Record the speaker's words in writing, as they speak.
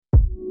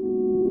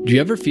Do you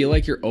ever feel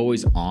like you're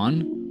always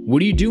on?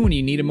 What do you do when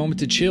you need a moment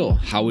to chill?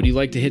 How would you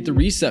like to hit the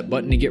reset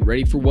button to get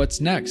ready for what's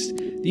next?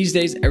 These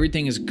days,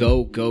 everything is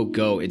go, go,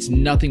 go. It's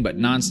nothing but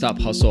nonstop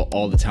hustle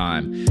all the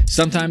time.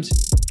 Sometimes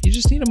you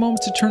just need a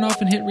moment to turn off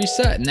and hit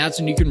reset, and that's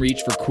when you can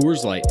reach for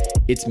Coors Light.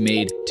 It's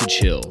made to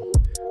chill.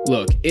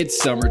 Look,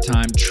 it's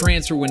summertime,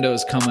 transfer window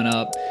is coming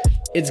up.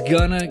 It's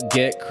gonna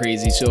get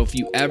crazy, so if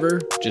you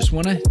ever just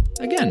wanna,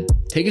 again,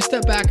 take a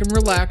step back and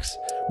relax,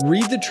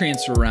 read the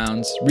transfer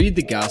rounds, read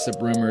the gossip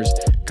rumors,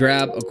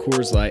 grab a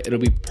Coors Light. It'll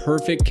be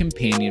perfect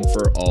companion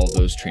for all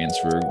those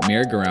transfer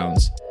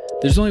merry-go-rounds.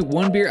 There's only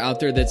one beer out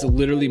there that's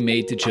literally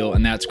made to chill,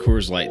 and that's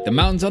Coors Light. The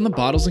mountains on the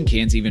bottles and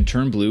cans even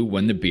turn blue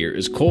when the beer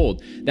is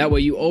cold. That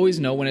way you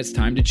always know when it's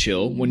time to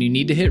chill. When you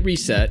need to hit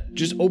reset,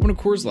 just open a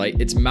Coors Light.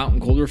 It's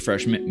mountain cold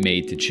refreshment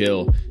made to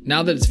chill.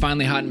 Now that it's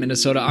finally hot in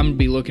Minnesota, I'm going to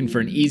be looking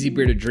for an easy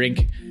beer to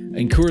drink,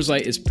 and Coors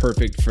Light is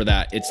perfect for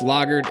that. It's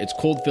lagered, it's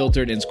cold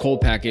filtered, and it's cold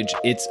packaged.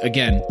 It's,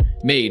 again,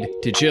 made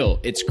to chill.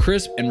 It's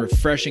crisp and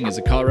refreshing as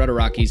the Colorado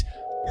Rockies.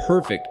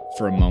 Perfect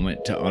for a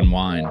moment to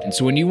unwind. And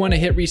so when you want to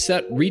hit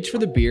reset, reach for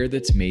the beer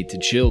that's made to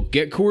chill.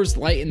 Get Coors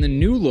Light in the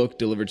new look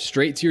delivered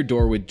straight to your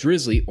door with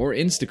Drizzly or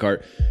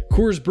Instacart.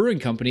 Coors Brewing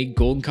Company,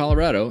 Golden,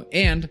 Colorado.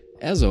 And,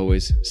 as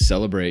always,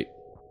 celebrate.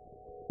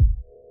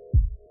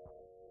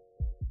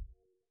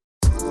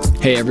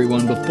 Hey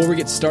everyone, before we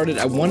get started,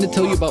 I wanted to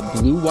tell you about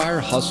Blue Wire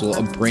Hustle,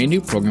 a brand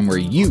new program where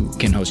you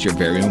can host your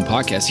very own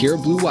podcast here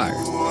at Blue Wire.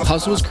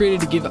 Hustle was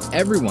created to give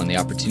everyone the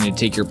opportunity to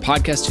take your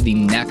podcast to the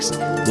next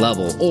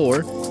level. Or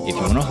if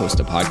you want to host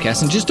a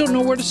podcast and just don't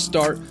know where to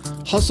start,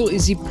 Hustle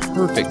is the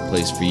perfect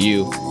place for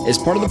you. As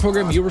part of the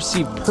program, you'll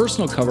receive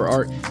personal cover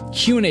art,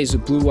 Q&As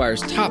with Blue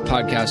Wire's top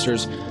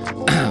podcasters,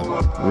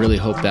 really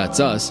hope that's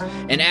us,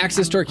 and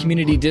access to our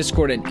community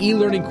Discord, an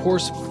e-learning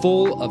course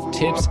full of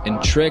tips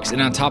and tricks. And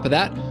on top of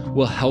that,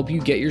 we'll help you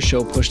get your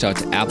show pushed out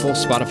to Apple,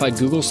 Spotify,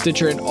 Google,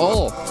 Stitcher, and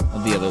all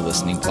of the other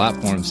listening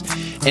platforms.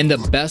 And the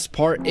best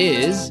part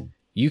is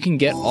you can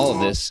get all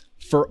of this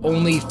for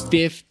only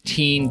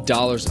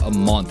 $15 a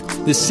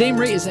month. The same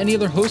rate as any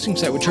other hosting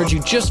site would charge you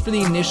just for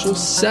the initial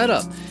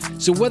setup.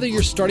 So whether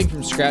you're starting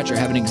from scratch or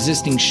have an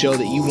existing show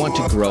that you want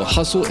to grow,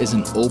 Hustle is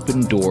an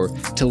open door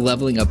to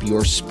leveling up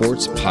your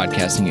sports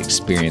podcasting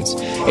experience.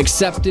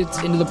 Acceptance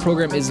into the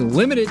program is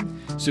limited,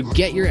 so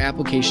get your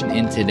application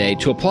in today.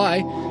 To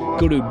apply,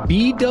 go to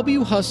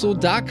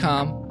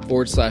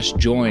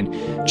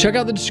bwhustle.com/join. Check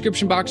out the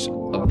description box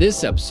of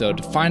this episode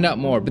to find out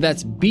more, but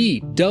that's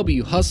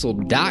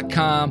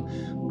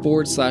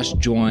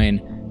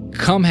bwhustle.com/join.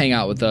 Come hang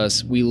out with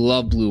us. We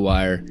love Blue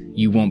Wire.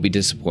 You won't be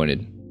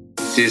disappointed.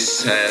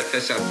 This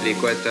is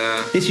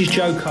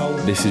Joe Cole.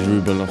 This is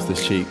Ruben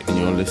Loftus-Cheek, and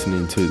you're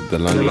listening to the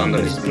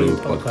London is Blue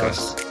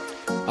podcast.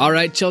 All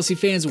right, Chelsea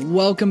fans,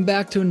 welcome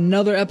back to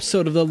another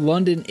episode of the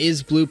London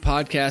is Blue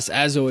podcast.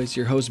 As always,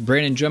 your host,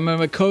 Brandon, joined by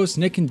my co-hosts,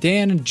 Nick and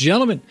Dan. And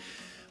gentlemen,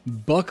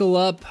 buckle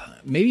up,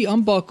 maybe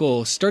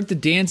unbuckle, start the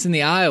dance in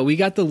the aisle. We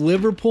got the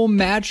Liverpool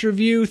match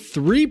review,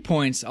 3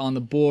 points on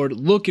the board.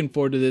 Looking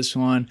forward to this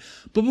one.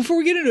 But before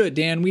we get into it,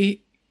 Dan,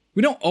 we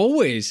don't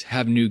always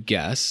have new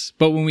guests,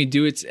 but when we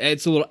do, it's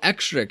a little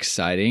extra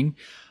exciting.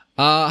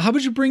 How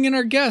about you bring in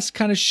our guest,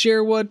 kind of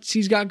share what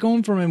he's got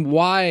going for him and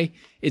why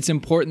it's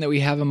important that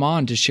we have him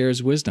on to share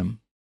his wisdom?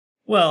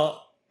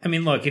 Well, I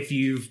mean, look, if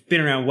you've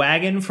been around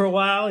Wagon for a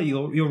while,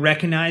 you'll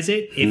recognize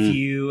it. If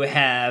you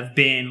have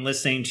been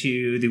listening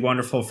to the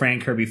wonderful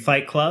Frank Kirby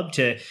Fight Club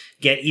to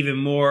get even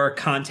more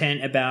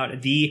content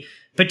about the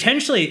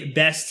potentially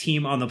best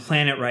team on the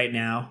planet right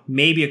now,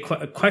 maybe a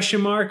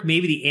question mark,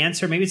 maybe the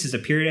answer, maybe it's just a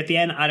period at the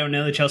end. I don't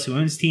know, the Chelsea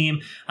women's team,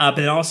 but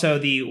then also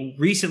the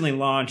recently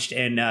launched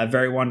and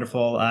very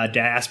wonderful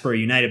Diaspora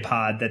United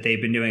pod that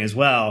they've been doing as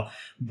well.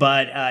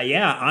 But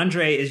yeah,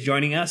 Andre is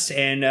joining us,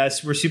 and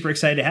we're super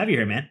excited to have you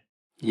here, man.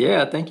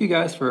 Yeah, thank you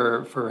guys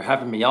for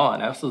having me on.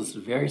 This was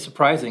very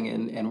surprising,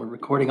 and we're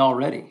recording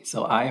already.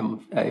 So I am,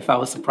 if I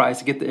was surprised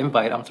to get the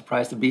invite, I'm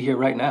surprised to be here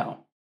right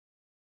now.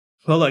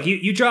 Well, look,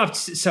 you dropped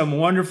some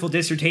wonderful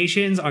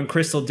dissertations on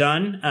Crystal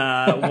Dunn,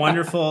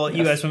 wonderful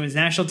yes. U.S. women's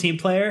national team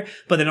player,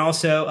 but then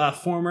also a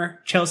former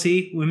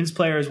Chelsea women's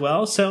player as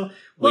well. So,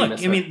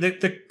 look, I mean,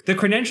 the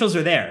credentials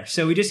are there.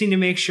 So we just need to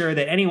make sure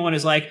that anyone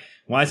is like,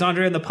 why is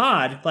Andre in the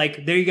pod?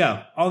 Like, there you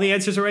go. All the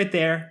answers are right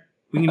there.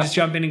 We can just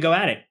jump in and go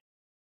at it.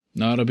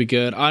 No, it'll be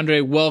good.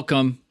 Andre,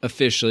 welcome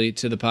officially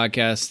to the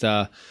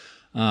podcast.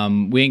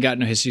 We Ain't Got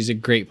No History is a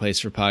great place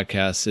for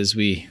podcasts, as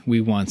we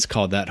once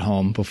called that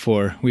home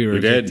before we were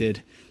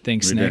evicted.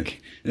 Thanks,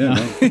 Nick. Yeah,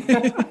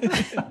 no.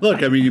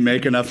 Look, I mean, you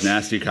make enough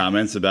nasty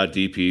comments about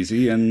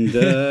DPZ, and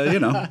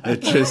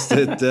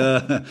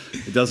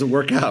it doesn't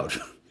work out.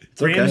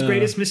 Graham's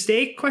greatest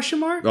mistake? Question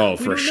mark? Oh,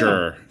 for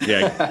sure.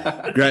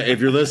 Yeah, if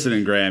you're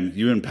listening, Graham,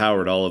 you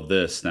empowered all of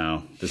this.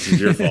 Now this is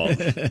your fault.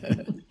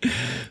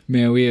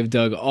 Man, we have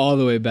dug all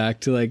the way back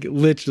to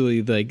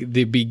literally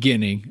the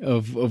beginning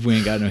of We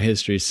Ain't Got No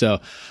History. So,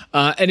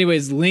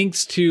 anyways,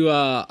 links to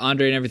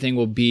Andre and everything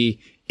will be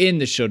in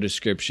the show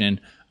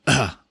description.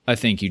 I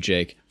thank you,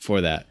 Jake,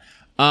 for that.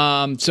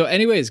 So,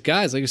 anyways,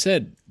 guys, like I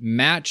said,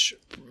 match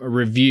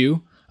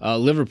review.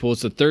 Liverpool.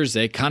 It's a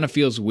Thursday. Kind of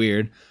feels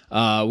weird.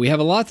 We have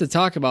a lot to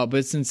talk about,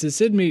 but since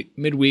it's in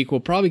midweek, we'll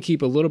probably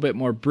keep a little bit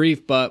more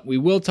brief, but we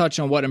will touch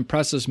on what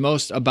impressed us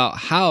most about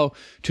how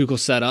Tuchel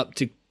set up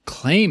to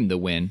claim the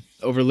win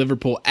over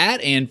Liverpool at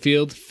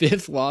Anfield.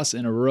 5th loss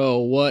in a row.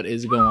 What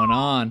is going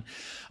on?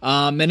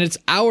 And it's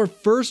our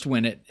first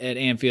win at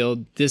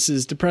Anfield. This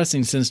is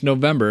depressing since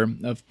November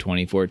of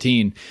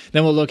 2014.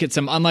 Then we'll look at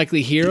some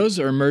unlikely heroes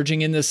are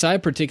emerging in this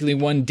side, particularly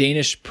one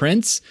Danish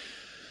prince.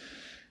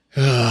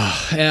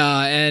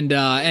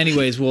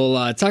 Anyways,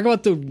 we'll talk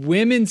about the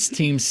women's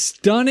team's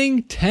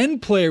stunning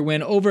 10-player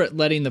win over at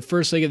Letting, the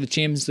first leg of the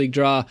Champions League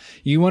draw.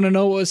 You want to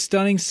know what was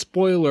stunning?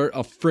 Spoiler,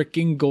 a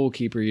freaking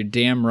goalkeeper. You're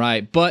damn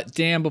right. But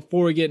damn,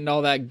 before we get into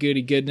all that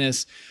goody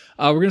goodness,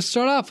 we're going to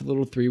start off with a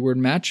little 3-word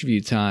match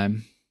review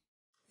time.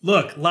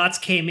 Look, lots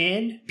came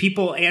in.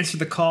 People answered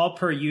the call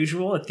per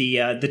usual at the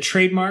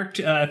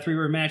trademarked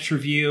 3-word match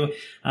review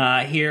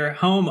here,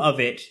 home of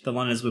it, the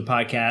London is Blue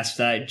podcast.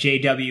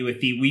 JW with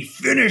the "we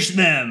finished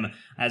them"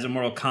 as a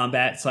Mortal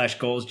Kombat /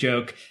 goals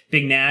joke.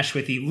 Big Nash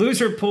with the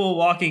 "loser pool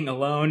walking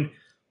alone."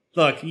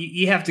 Look,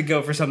 you have to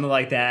go for something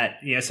like that.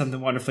 Something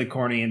wonderfully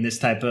corny in this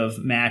type of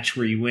match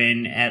where you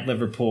win at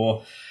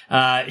Liverpool.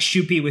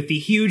 Shoopy with the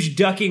huge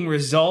ducking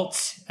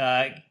results.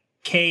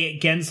 Kay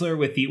Gensler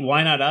with the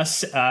 "why not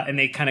us?" And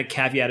they kind of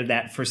caveated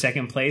that for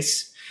second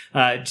place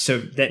so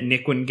that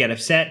Nick wouldn't get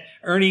upset.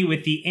 Ernie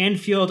with the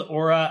 "Anfield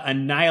aura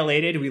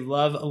annihilated." We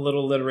love a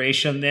little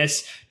alliteration on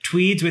this.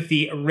 Tweeds with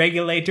the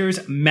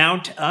 "regulators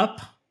mount up."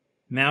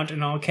 Mount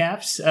in all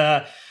caps.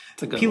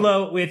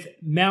 Pilo with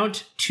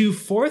 "mount to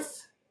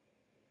 4th."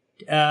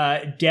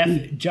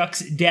 Def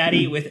Jux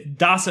Daddy with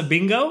 "Dasa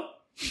Bingo."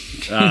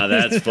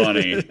 That's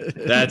funny.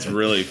 That's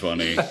really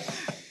funny.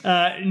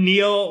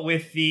 Neil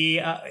with the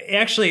it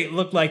actually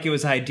looked like it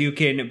was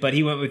Hadouken, but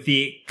he went with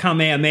the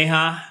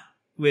Kamehameha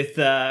with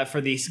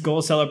for the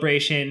goal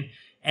celebration.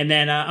 And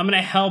then I'm going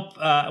to help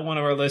one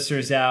of our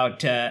listeners out,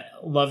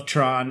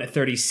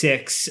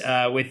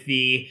 Lovetron36, with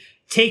the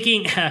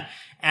taking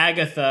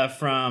Agatha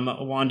from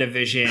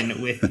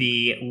WandaVision with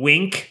the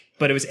wink,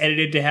 but it was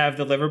edited to have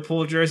the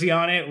Liverpool jersey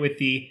on it with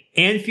the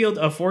 "Anfield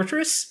a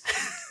fortress."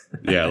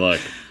 Yeah, look,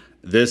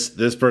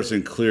 this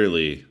person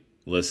clearly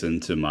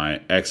listened to my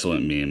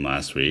excellent meme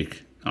last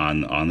week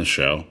on the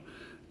show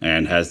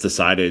and has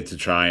decided to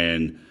try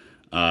and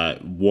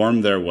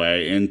warm their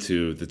way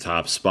into the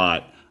top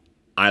spot.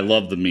 I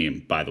love the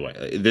meme, by the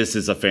way. This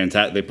is a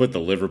fantastic. They put the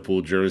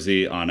Liverpool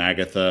jersey on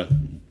Agatha.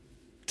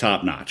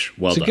 Top notch.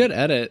 Well done. It's a good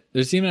edit.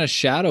 There's even a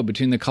shadow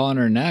between the collar and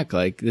her neck.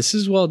 Like, this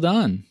is well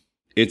done.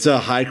 It's a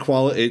high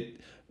quality.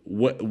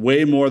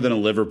 Way more than a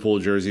Liverpool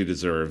jersey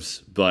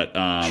deserves, but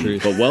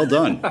well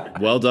done.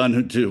 Well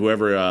done to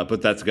whoever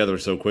put that together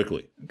so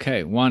quickly.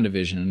 Okay,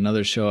 WandaVision,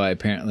 another show I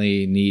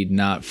apparently need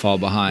not fall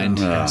behind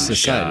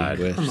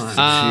society with.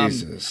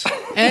 Jesus.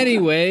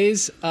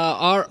 Anyways,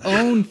 our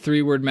own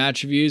 3-word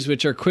match reviews,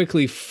 which are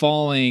quickly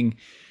falling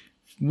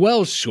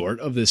well short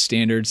of the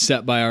standards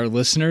set by our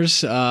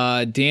listeners.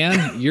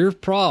 Dan, your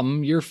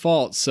problem, your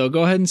fault. So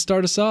go ahead and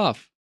start us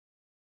off.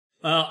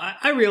 Well,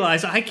 I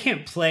realize I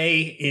can't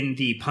play in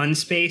the pun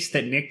space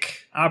that Nick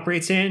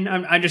operates in.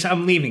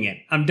 I'm leaving it.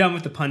 I'm done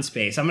with the pun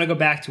space. I'm going to go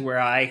back to where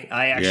I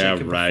actually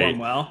can perform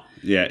well.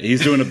 Yeah,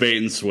 he's doing a bait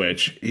and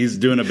switch. He's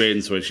always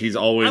going to be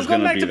there.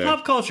 Going back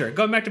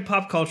to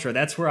pop culture.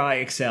 That's where I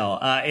excel.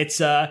 It's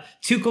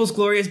Tuchel's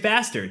Glorious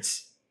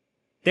Bastards.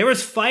 There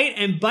was fight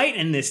and bite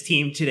in this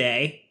team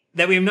today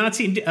that we have not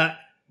seen.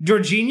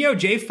 Jorginho,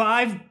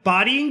 J5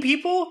 bodying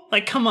people?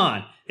 Like, come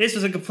on. This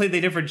was a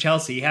completely different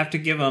Chelsea. You have to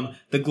give them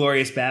the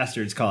Glorious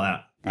Bastards call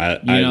out.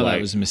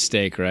 That was a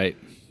mistake, right?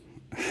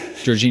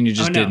 Jorginho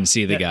just didn't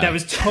see the guy. That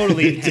was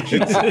totally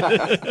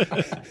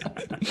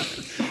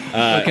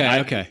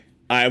Okay.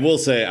 I will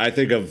say, I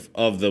think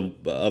of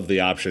the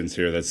options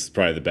here, that's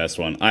probably the best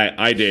one.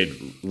 I did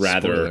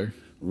rather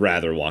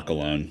walk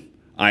alone.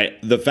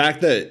 The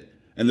fact that,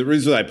 and the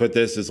reason I put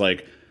this is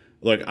like,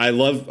 look, I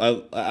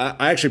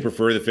actually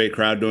prefer the fake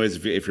crowd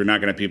noise. If you're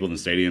not going to have people in the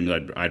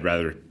stadium, I'd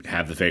rather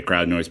have the fake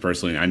crowd noise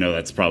personally. I know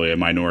that's probably a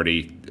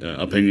minority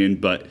opinion,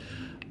 but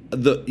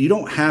you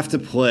don't have to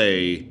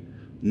play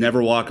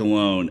Never Walk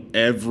Alone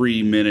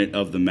every minute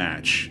of the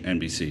match,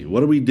 NBC.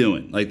 What are we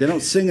doing? Like, they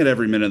don't sing it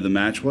every minute of the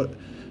match.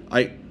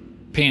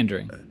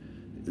 Pandering.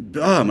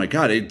 Oh my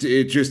God,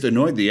 it just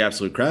annoyed the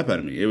absolute crap out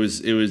of me. It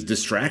was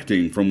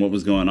distracting from what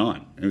was going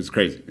on. It was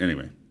crazy.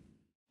 Anyway.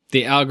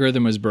 The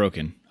algorithm was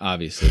broken,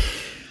 obviously.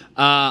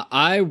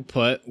 I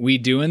put, "we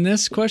doing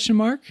this?" ?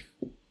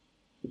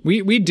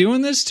 We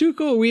doing this,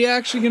 Tuchel? Are we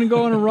actually going to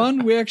go on a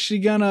run? We actually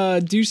going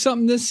to do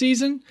something this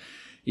season?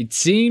 It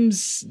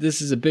seems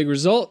this is a big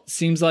result.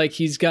 Seems like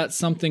he's got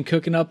something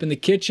cooking up in the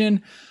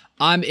kitchen.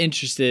 I'm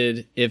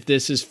interested if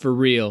this is for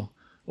real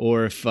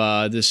or if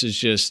this is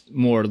just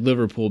more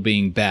Liverpool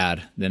being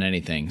bad than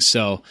anything.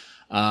 So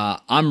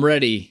I'm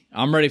ready.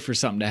 I'm ready for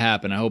something to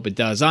happen. I hope it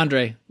does.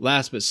 Andre,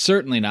 last but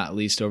certainly not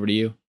least, over to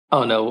you.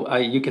 Oh, no,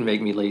 you can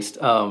make me least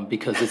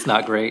because it's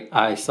not great.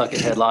 I suck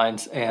at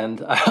headlines, and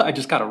I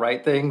just got to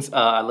write things.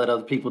 I let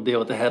other people deal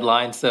with the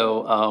headlines.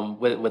 So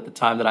with the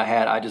time that I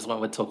had, I just went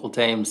with Tuchel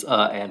Thames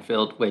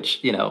Anfield,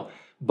 which,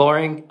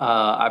 boring.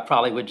 I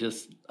probably would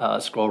just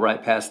scroll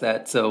right past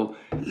that. So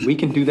we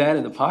can do that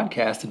in the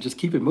podcast and just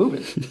keep it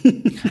moving.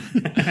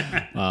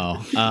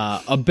 Wow.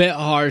 A bit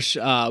harsh.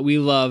 We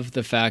love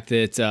the fact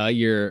that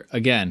you're,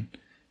 again,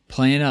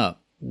 playing up.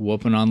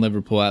 Whooping on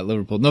Liverpool at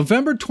Liverpool.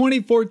 November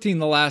 2014,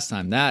 the last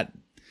time. That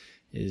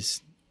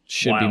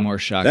should be more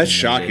shocking. That's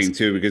shocking,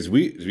 too, because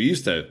we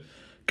used to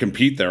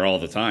compete there all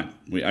the time.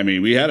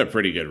 We had a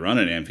pretty good run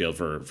at Anfield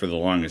for the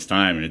longest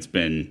time, and it's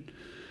been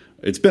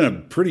a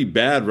pretty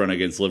bad run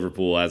against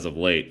Liverpool as of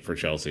late for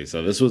Chelsea.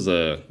 So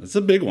it's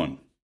a big one.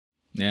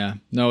 Yeah,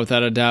 no,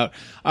 without a doubt.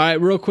 All right,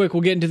 real quick,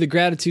 we'll get into the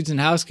gratitudes and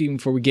housekeeping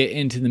before we get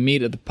into the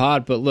meat of the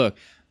pod. But look,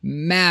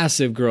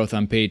 massive growth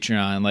on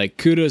Patreon. Like,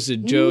 kudos to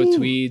Joe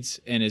Tweeds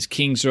and his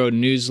Kings Road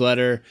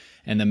newsletter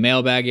and the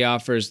mailbag he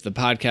offers. The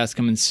podcast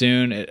coming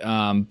soon.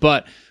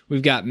 But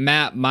we've got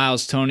Matt,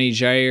 Miles, Tony,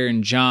 Jair,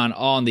 and John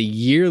all on the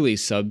yearly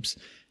subs.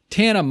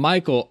 Tana,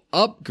 Michael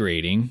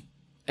upgrading.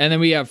 And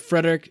then we have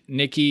Frederick,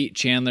 Nikki,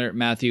 Chandler,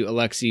 Matthew,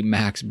 Alexi,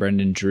 Max,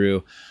 Brendan,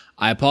 Drew.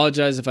 I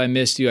apologize if I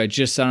missed you. I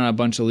just sent on a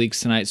bunch of leaks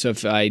tonight. So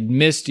if I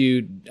missed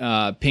you,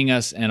 ping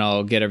us and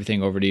I'll get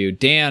everything over to you.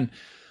 Dan,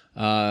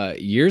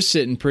 you're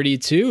sitting pretty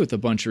too with a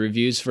bunch of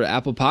reviews for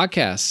Apple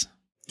Podcasts.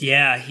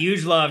 Yeah,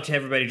 huge love to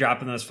everybody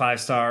dropping those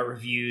 5-star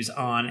reviews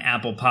on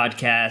Apple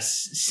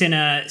Podcasts.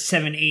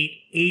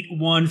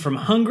 Cinna7881 from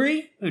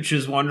Hungary, which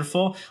was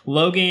wonderful.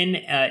 Logan,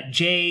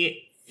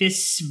 J.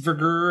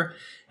 Fisverger,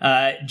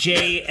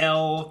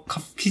 J.L.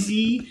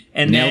 Kofkizi,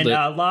 and Nailed then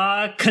it.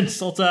 La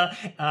Consulta,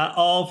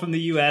 all from the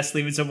U.S.,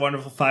 leaving some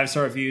wonderful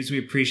 5-star reviews. We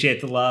appreciate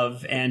the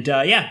love. And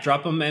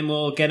drop them and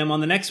we'll get them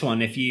on the next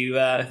one if you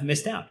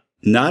missed out.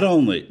 Not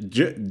only,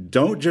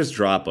 don't just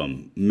drop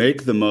them.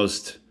 Make the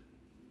most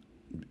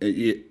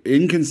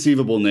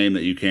inconceivable name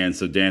that you can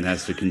so Dan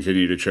has to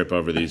continue to trip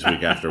over these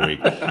week after week.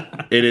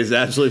 It is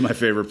absolutely my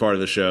favorite part of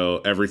the show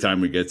every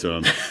time we get to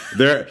them.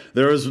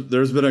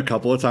 There's been a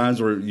couple of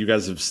times where you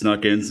guys have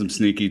snuck in some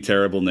sneaky,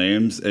 terrible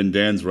names, and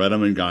Dan's read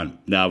them and gone,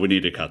 no, we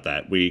need to cut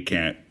that. We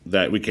can't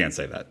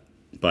say that.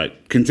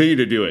 But continue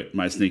to do it,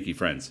 my sneaky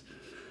friends.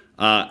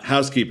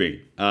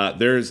 Housekeeping.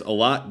 There's a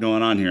lot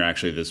going on here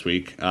actually this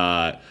week.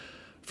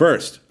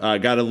 First,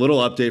 got a little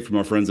update from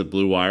our friends at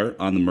Blue Wire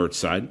on the merch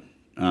side.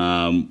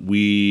 Our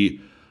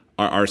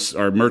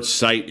merch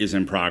site is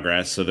in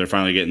progress, so they're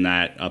finally getting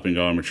that up and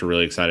going, which we're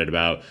really excited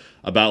about.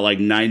 About like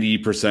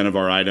 90% of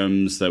our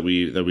items that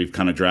we've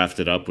kind of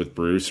drafted up with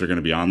Bruce are going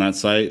to be on that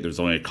site. There's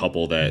only a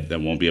couple that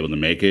won't be able to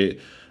make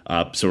it,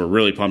 so we're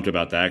really pumped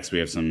about that because we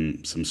have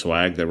some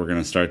swag that we're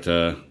going to start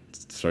to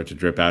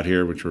drip out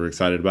here, which we're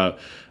excited about.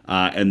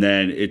 And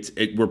then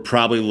we're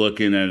probably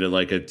looking at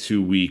like a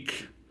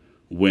 2-week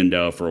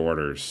window for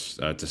orders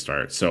to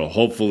start. So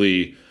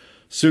hopefully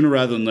sooner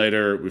rather than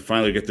later, we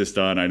finally get this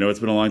done. I know it's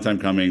been a long time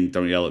coming.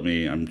 Don't yell at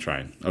me. I'm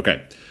trying.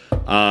 Okay.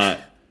 A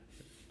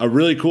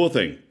really cool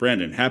thing,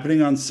 Brandon,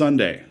 happening on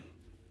Sunday.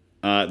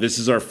 This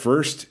is our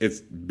first.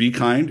 Be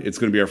Kind. It's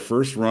going to be our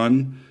first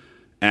run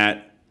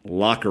at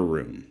Locker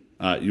Room.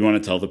 You want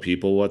to tell the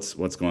people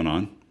what's going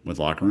on with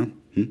Locker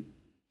Room?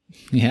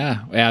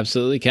 Yeah, we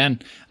absolutely can.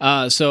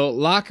 So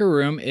Locker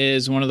Room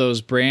is one of those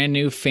brand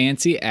new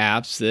fancy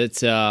apps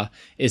that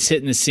is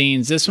hitting the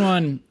scenes. This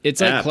one,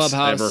 it's like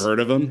Clubhouse. Ever heard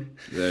of them?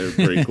 They're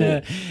pretty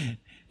cool.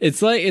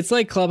 It's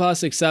like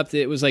Clubhouse, except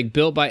it was like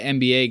built by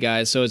NBA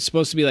guys. So it's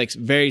supposed to be like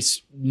very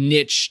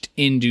niched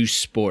into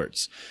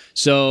sports.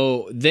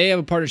 So they have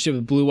a partnership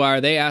with Blue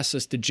Wire. They asked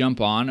us to jump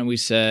on, and we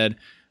said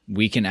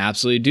we can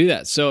absolutely do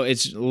that. So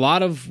it's a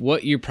lot of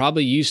what you're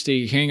probably used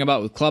to hearing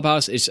about with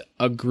Clubhouse. It's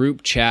a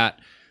group chat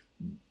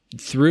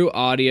through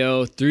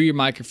audio, through your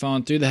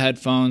microphone, through the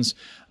headphones.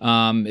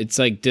 It's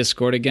like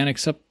Discord again,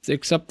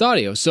 except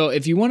audio. So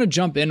if you want to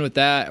jump in with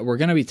that, we're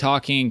going to be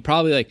talking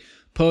probably like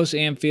post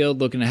Anfield,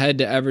 looking ahead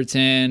to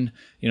Everton,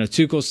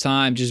 Tuchel's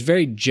time, just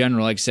very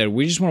general. Like I said,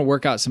 we just want to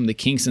work out some of the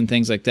kinks and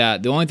things like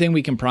that. The only thing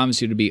we can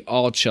promise you to be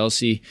all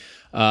Chelsea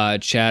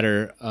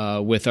chatter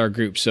with our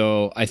group.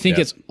 So I think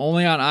it's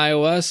only on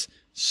iOS.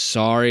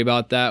 Sorry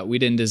about that. We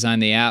didn't design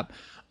the app.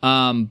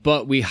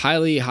 But we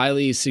highly,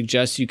 highly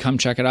suggest you come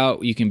check it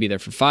out. You can be there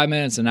for 5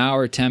 minutes, an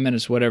hour, 10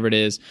 minutes, whatever it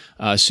is.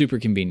 Super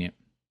convenient.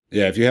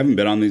 Yeah, if you haven't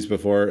been on these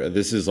before,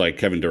 this is like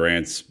Kevin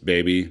Durant's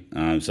baby.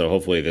 So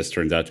hopefully this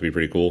turns out to be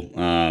pretty cool.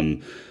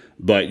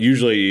 But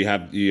usually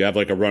you have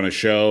like a run of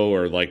show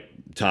or like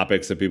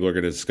topics that people are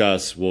going to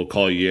discuss. We'll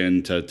call you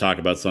in to talk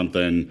about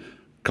something,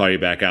 call you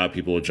back out.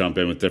 People will jump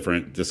in with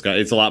different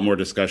It's a lot more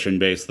discussion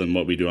based than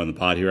what we do on the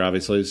pod here,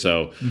 obviously.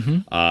 So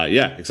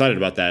excited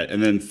about that.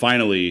 And then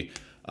finally,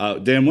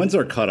 Dan, when's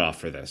our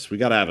cutoff for this? We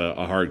got to have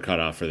a hard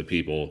cutoff for the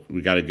people.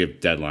 We got to give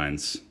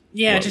deadlines.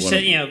 Yeah,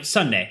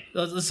 Sunday.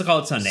 Let's call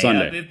it Sunday.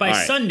 Sunday. By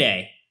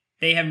Sunday,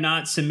 they have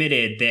not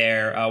submitted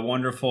their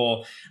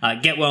wonderful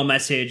get well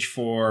message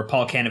for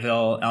Paul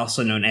Cannaville,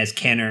 also known as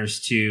Canners,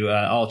 to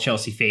all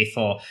Chelsea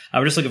faithful.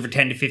 We're just looking for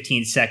 10 to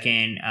 15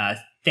 second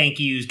thank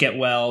yous, get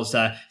wells,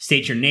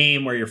 state your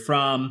name, where you're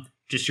from,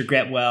 just your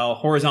get well,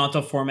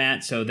 horizontal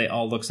format so they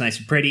all looks nice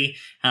and pretty.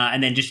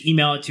 And then just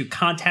email it to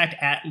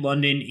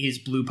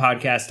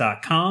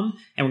contact@londonisbluepodcast.com.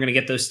 And we're going to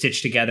get those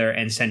stitched together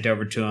and sent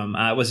over to him.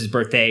 It was his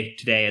birthday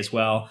today as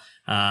well.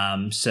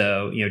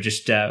 So,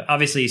 just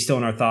obviously he's still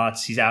in our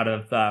thoughts. He's out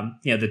of,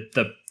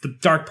 the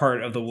dark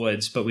part of the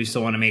woods, but we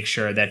still want to make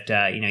sure that,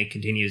 he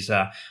continues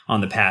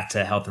on the path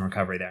to health and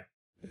recovery there.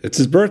 It's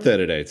his birthday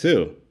today,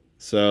 too.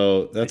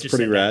 So that's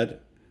pretty rad.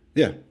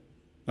 Yeah.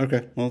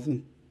 Okay. Well,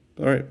 then.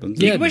 All right.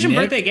 You can wish him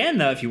birthday again,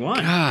 though, if you want.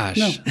 Gosh.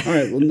 No. All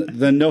right. Well,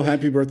 then no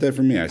happy birthday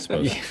for me, I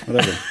suppose.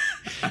 Whatever.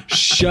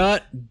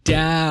 Shut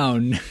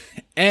down.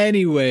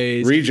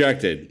 Anyways.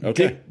 Rejected.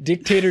 Okay.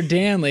 Dictator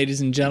Dan, ladies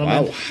and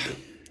gentlemen.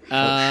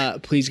 Wow.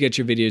 Please get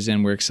your videos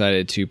in. We're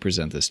excited to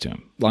present this to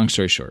him. Long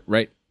story short,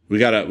 right? We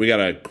gotta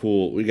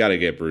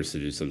get Bruce to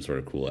do some sort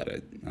of cool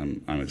edit.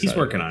 I'm excited. He's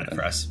working on it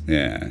for us.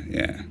 Yeah.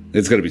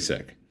 It's gonna be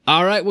sick.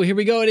 All right, well, here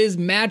we go. It is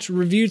match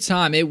review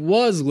time. It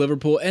was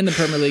Liverpool and the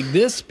Premier League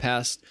this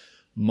past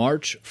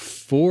March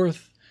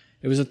 4th.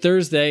 It was a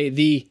Thursday.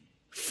 The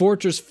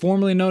Fortress,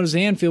 formerly known as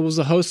Anfield, was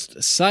the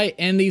host site,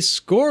 and the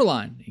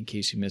scoreline, in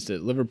case you missed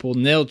it, Liverpool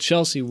 0,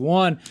 Chelsea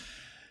 1.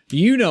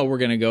 We're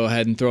going to go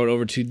ahead and throw it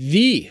over to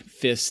the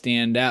Fifth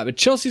Stand app. But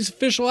Chelsea's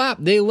official app,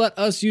 they let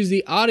us use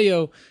the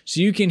audio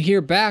so you can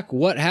hear back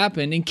what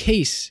happened in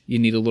case you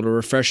need a little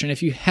refreshing.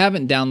 If you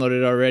haven't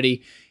downloaded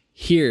already,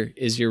 here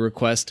is your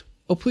request.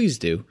 Oh, please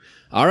do.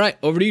 All right,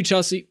 over to you,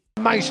 Chelsea.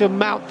 Mason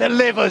Mount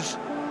delivers.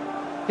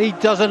 He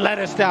doesn't let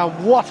us down.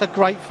 What a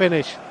great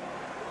finish.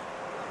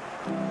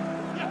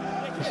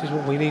 This is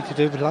what we need to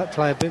do. We'd like to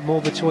play a bit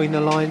more between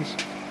the lines.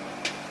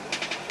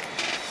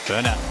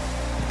 Werner.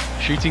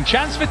 Shooting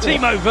chance for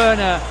Timo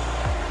Werner.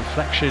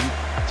 Deflection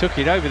took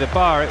it over the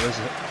bar. It was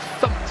a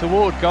thump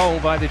toward goal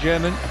by the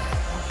German.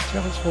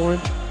 Chance for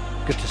him.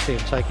 Good to see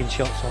him taking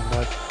shots on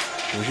though.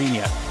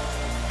 Jorginho.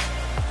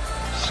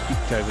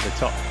 Scooped over the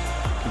top.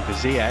 Looking for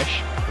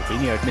Ziyech.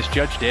 Fabinho had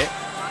misjudged it.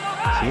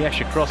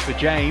 Ziyech across for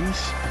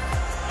James.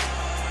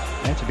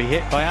 There to be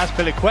hit by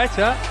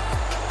Azpilicueta.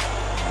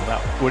 Well,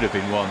 that would have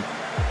been one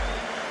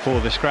for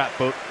the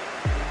scrapbook.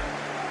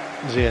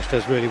 Ziyech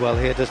does really well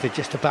here, doesn't he?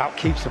 Just about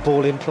keeps the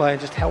ball in play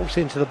and just helps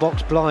into the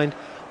box blind.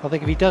 I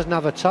think if he doesn't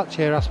have a touch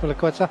here,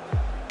 Azpilicueta,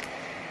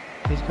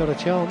 he's got a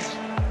chance.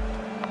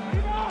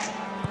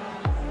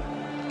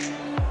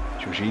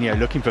 Jorginho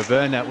looking for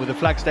Werner. Will the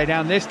flag stay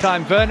down this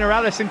time? Werner,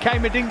 Alisson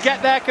came and didn't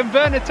get there. Can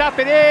Werner tap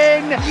it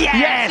in?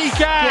 Yes, he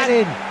can! Get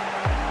in!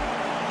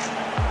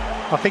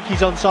 I think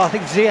he's onside. I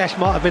think Ziyech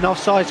might have been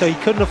offside, so he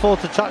couldn't afford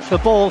to touch the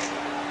ball.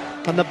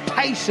 And the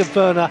pace of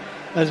Werner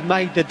has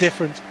made the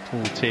difference.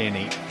 Paul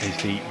Tierney is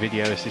the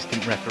video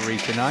assistant referee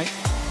tonight.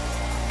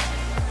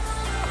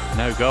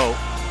 No goal.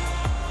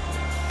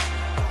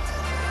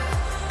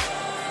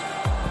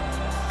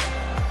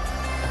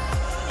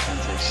 And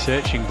a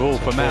searching ball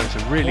for Mount, a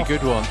really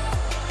good one.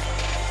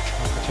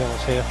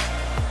 Chance here.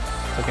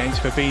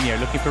 Against Fabinho,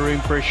 looking for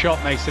room for a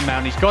shot, Mason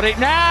Mount. He's got it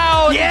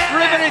now! Yeah! He's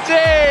driven it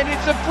in!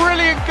 It's a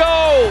brilliant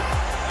goal!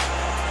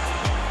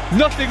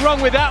 Nothing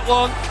wrong with that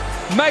one.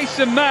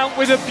 Mason Mount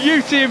with a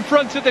beauty in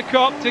front of the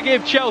Kop to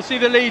give Chelsea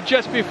the lead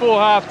just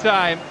before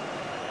half-time.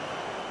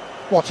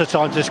 What a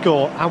time to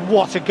score, and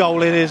what a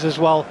goal it is as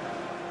well.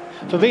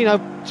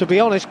 Fabinho, to be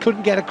honest,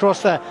 couldn't get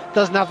across there,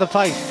 doesn't have the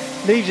pace,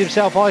 leaves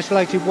himself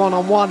isolated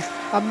one-on-one,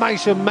 and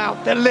Mason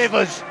Mount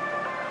delivers.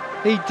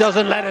 He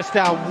doesn't let us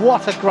down.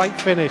 What a great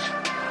finish.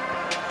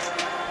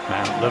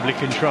 Mount, lovely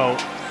control.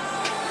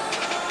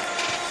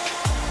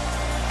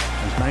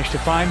 He's managed to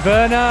find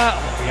Werner.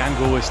 Oh, the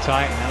angle was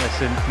tight and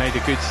Alisson made a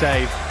good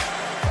save.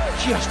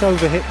 Just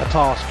overhit the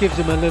pass, gives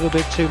him a little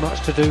bit too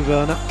much to do,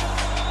 Werner.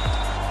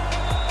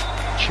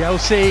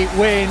 Chelsea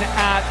win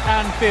at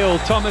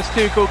Anfield. Thomas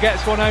Tuchel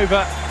gets one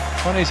over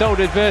on his old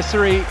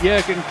adversary,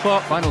 Jurgen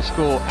Klopp. Final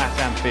score at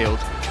Anfield,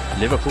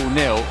 Liverpool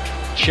 0,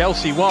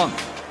 Chelsea 1.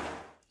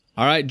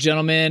 All right,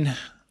 gentlemen.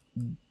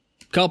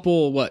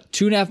 Couple,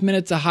 2.5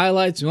 minutes of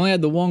highlights. We only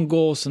had the one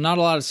goal, so not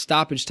a lot of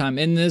stoppage time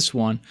in this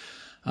one.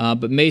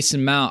 But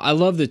Mason Mount, I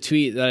love the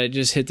tweet that I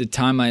just hit the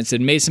timeline. It said,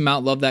 Mason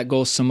Mount loved that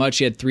goal so much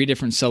he had 3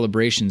 different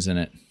celebrations in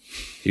it.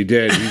 He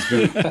did. He's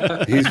been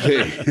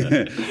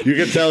you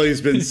can tell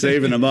he's been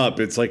saving them up.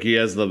 It's like he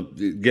has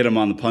get him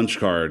on the punch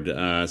card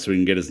so he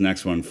can get his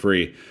next one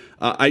free.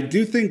 I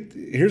do think,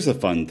 here's a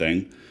fun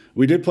thing.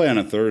 We did play on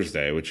a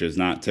Thursday, which is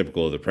not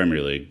typical of the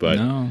Premier League, but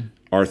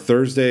are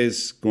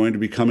Thursdays going to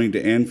be coming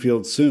to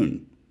Anfield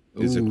soon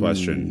is a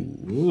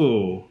question.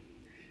 Ooh.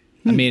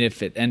 I mean,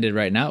 if it ended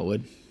right now, it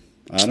would.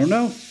 I don't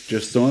know.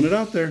 Just throwing it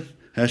out there.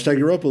 Hashtag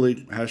Europa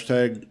League.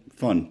 Hashtag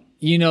fun.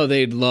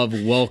 They'd love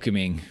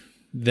welcoming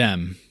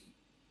them.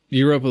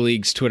 Europa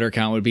League's Twitter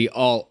account would be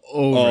all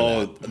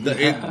over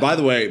that. By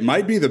the way, it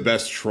might be the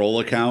best troll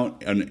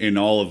account in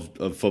all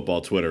of football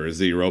Twitter is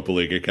the Europa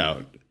League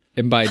account.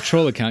 And by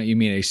troll account, you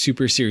mean a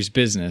super serious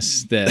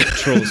business that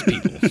trolls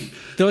people.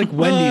 They're like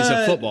Wendy's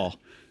of football.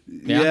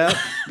 Yeah.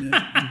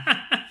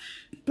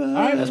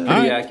 That's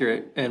pretty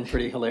accurate and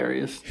pretty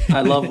hilarious.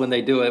 I love when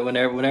they do it.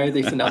 Whenever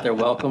they send out their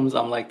welcomes,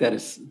 I'm like,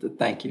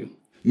 thank you.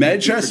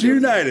 Manchester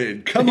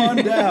United, come on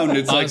down.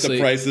 It's Honestly, like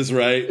the Price is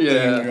Right.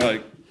 Yeah. Thing. You're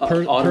like,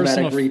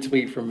 automatic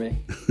retweet from me.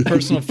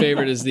 Personal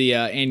favorite is the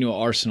annual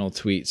Arsenal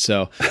tweet.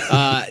 So,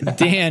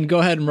 Dan, go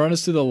ahead and run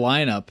us through the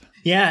lineup.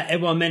 Yeah,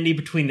 Edouard Mendy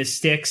between the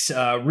sticks,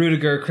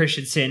 Rudiger,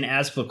 Christensen,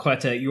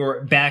 Azpilicueta,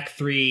 your back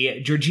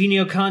three,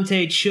 Jorginho,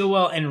 Conte,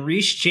 Chilwell, and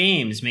Reece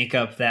James make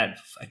up that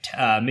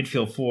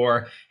midfield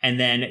four. And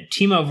then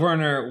Timo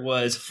Werner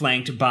was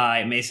flanked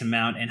by Mason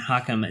Mount and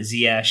Hakim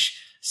Ziyech.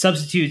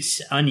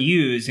 Substitutes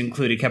unused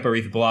included Kepa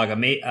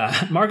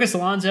Arrizabalaga, Marcus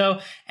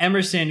Alonso,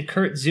 Emerson,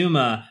 Kurt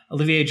Zuma,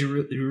 Olivier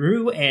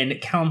Giroud, and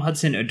Callum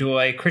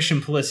Hudson-Odoi. Christian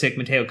Pulisic,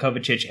 Mateo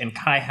Kovacic, and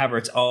Kai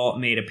Havertz all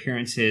made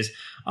appearances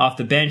off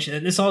the bench.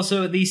 And this is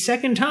also the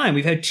second time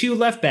we've had two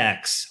left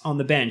backs on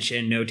the bench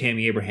and no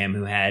Tammy Abraham,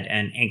 who had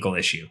an ankle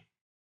issue.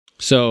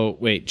 So,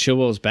 wait,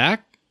 Chilwell's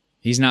back?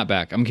 He's not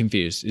back. I'm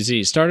confused. Is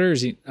he a starter? Or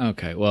is he?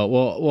 Okay, well,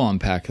 we'll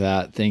unpack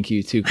that. Thank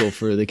you, Tuchel,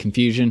 for the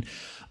confusion.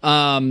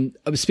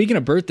 Speaking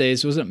of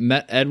birthdays, wasn't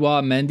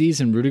Edouard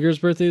Mendy's and Rudiger's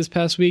birthday this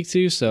past week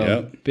too?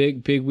 So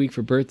big week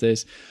for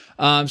birthdays.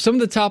 Some of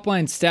the top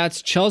line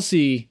stats: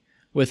 Chelsea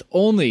with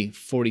only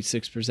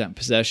 46%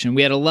 possession.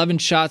 We had 11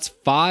 shots,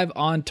 5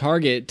 on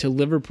target, to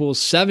Liverpool's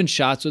 7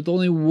 shots with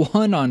only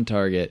 1 on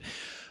target.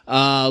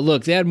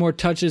 Look, they had more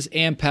touches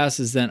and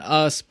passes than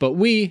us, but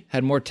we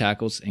had more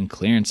tackles and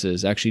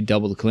clearances, actually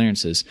double the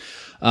clearances.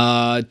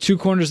 2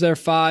 corners there,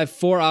 5,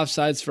 4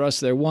 offsides for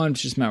us there, 1,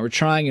 which just meant we're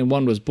trying, and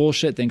 1 was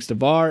bullshit thanks to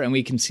VAR, and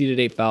we conceded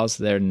 8 fouls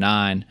there,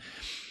 9.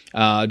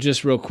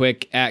 Just real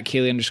quick, at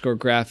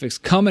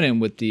Kaylee_graphics, coming in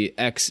with the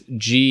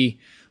XG.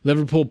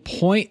 Liverpool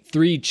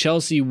 0.3,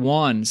 Chelsea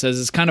 1.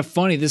 Says it's kind of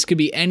funny. This could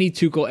be any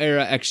Tuchel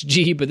era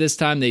XG, but this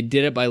time they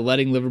did it by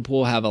letting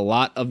Liverpool have a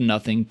lot of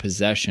nothing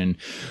possession,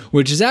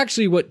 which is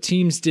actually what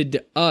teams did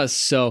to us.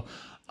 So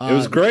it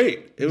was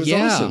great. It was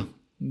awesome.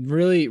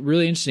 Really,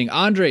 really interesting.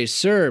 Andre,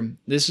 sir,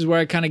 this is where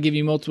I kind of give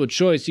you multiple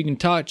choice. You can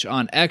touch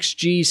on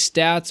XG,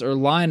 stats, or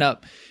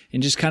lineup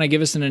and just kind of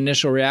give us an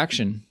initial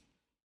reaction.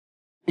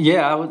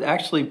 Yeah, I was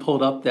actually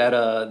pulled up that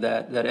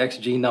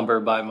XG number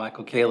by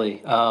Michael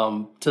Cayley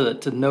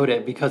to note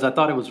it, because I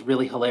thought it was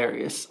really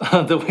hilarious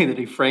the way that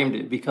he framed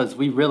it, because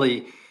we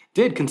really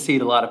did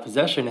concede a lot of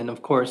possession, and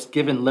of course,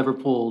 given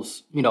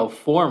Liverpool's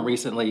form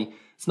recently,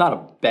 it's not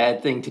a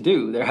bad thing to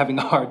do. They're having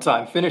a hard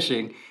time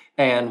finishing,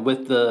 and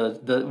with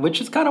the which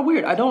is kind of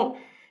weird. I don't.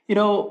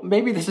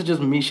 Maybe this is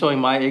just me showing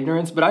my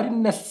ignorance, but I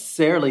didn't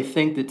necessarily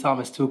think that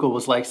Thomas Tuchel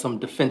was like some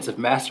defensive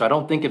master. I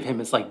don't think of him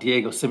as like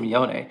Diego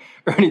Simeone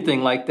or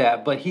anything like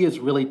that, but he has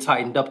really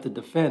tightened up the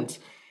defense.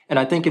 And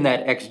I think in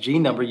that XG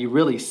number, you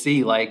really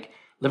see like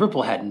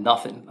Liverpool had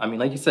nothing. I mean,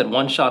 like you said,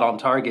 1 shot on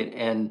target,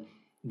 and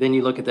then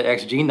you look at the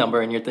XG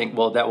number and you think,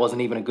 well, that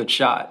wasn't even a good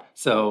shot.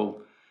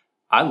 So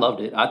I loved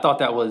it. I thought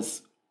that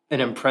was an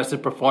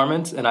impressive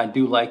performance, and I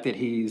do like that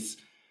he's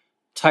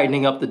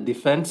tightening up the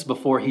defense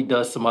before he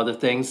does some other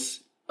things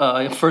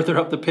further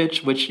up the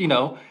pitch, which,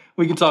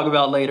 we can talk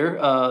about later.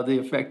 The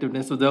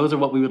effectiveness of those are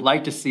what we would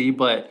like to see.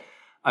 But,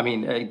 I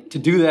mean, to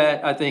do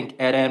that, I think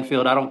at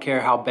Anfield, I don't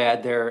care how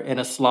bad they're in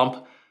a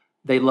slump.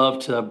 They love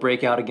to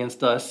break out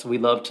against us. We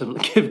love to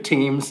give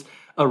teams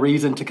a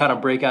reason to kind of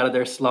break out of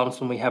their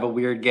slumps when we have a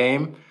weird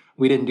game.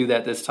 We didn't do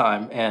that this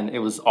time, and it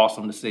was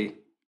awesome to see.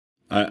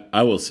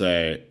 I will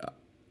say,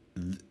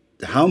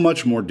 how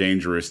much more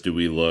dangerous do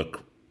we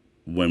look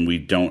when we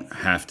don't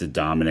have to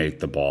dominate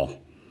the ball?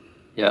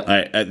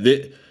 Yeah,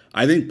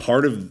 I think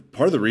part of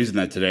the reason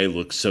that today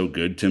looks so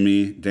good to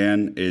me,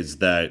 Dan, is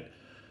that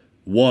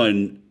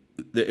one,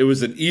 it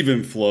was an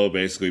even flow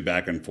basically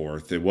back and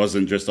forth. It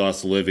wasn't just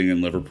us living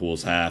in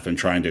Liverpool's half and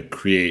trying to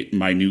create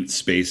minute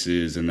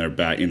spaces in their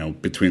back,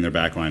 between their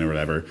back line or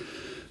whatever.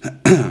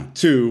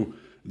 2,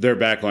 their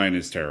back line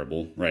is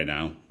terrible right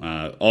now,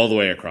 all the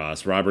way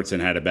across. Robertson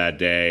had a bad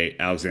day.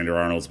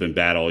 Alexander-Arnold's been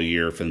bad all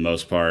year for the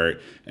most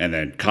part. And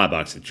then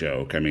Kabak's a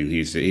joke. I mean,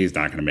 he's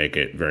not going to make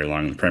it very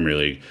long in the Premier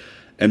League.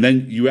 And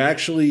then you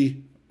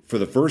actually, for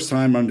the first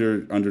time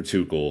under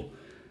Tuchel,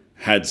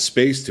 had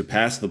space to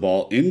pass the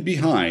ball in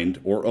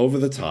behind or over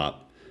the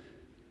top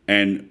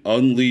and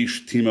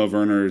unleash Timo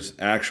Werner's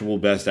actual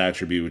best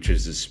attribute, which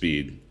is his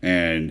speed.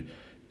 And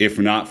if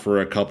not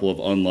for a couple of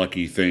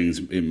unlucky things,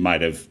 it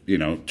might have,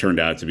 turned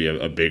out to be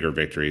a bigger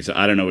victory. So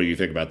I don't know what you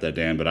think about that,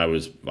 Dan, but I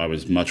was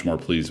much more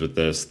pleased with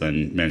this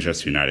than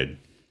Manchester United.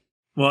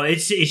 Well,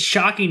 it's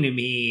shocking to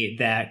me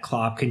that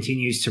Klopp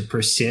continues to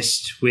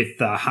persist with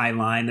the high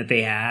line that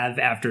they have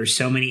after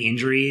so many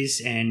injuries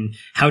and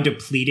how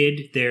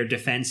depleted their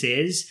defense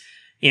is.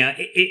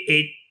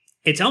 It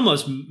it's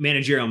almost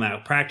managerial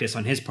malpractice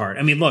on his part.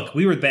 I mean, look,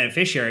 we were the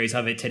beneficiaries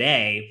of it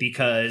today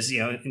because,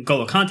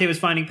 N'Golo Kante was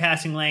finding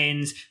passing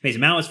lanes,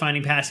 Mason Mount was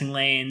finding passing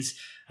lanes,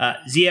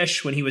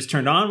 Ziyech, when he was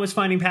turned on, was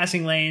finding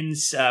passing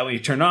lanes. When he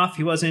turned off,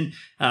 he wasn't.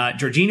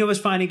 Jorginho was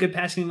finding good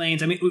passing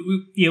lanes. I mean,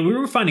 we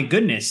were finding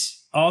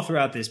goodness all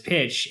throughout this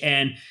pitch.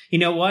 And you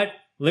know what?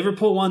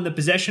 Liverpool won the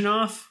possession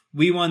off.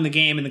 We won the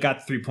game and got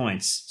the 3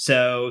 points.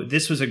 So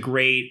this was just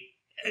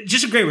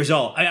a great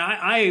result.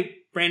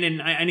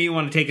 Brandon, I know you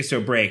want to take us to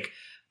a break,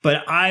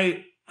 but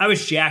I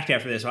was jacked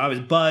after this. I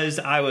was buzzed.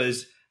 I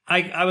was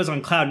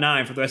on cloud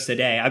 9 for the rest of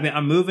the day.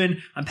 I'm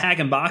moving. I'm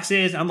packing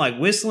boxes. I'm like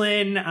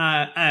whistling.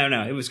 I don't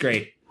know. It was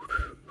great.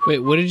 Wait,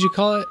 what did you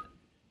call it?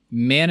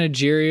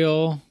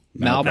 Managerial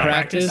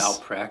malpractice?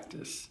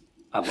 Malpractice.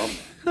 I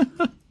love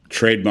that.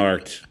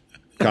 Trademarked,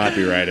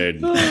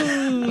 copyrighted.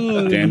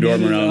 Dan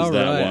Dormer owns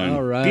that one.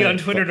 All right. Be on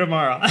Twitter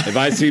tomorrow. If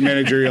I see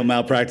managerial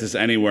malpractice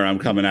anywhere, I'm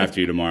coming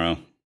after you tomorrow.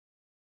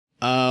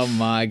 Oh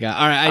my God!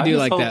 All right, I do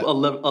like that. A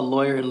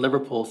lawyer in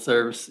Liverpool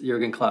serves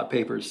Jurgen Klopp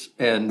papers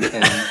and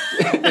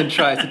and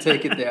tries to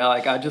take it there.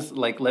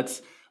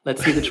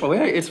 Let's see the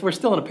choice. We're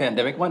still in a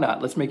pandemic. Why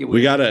not? Let's make it.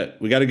 We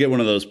gotta get one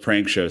of those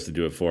prank shows to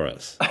do it for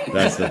us.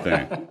 That's the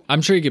thing.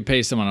 I'm sure you could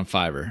pay someone on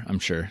Fiverr. I'm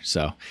sure.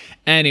 So,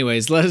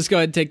 anyways, let us go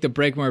ahead and take the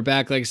break. When we're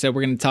back, like I said,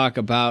 we're going to talk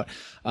about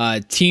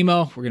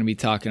Timo. We're going to be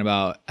talking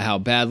about how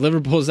bad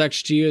Liverpool's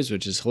XG is,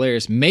 which is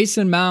hilarious.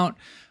 Mason Mount.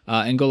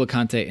 N'Golo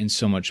Kante, and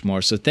so much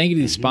more. So thank you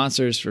to the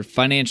sponsors for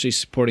financially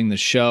supporting the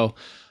show.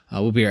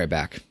 We'll be right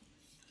back.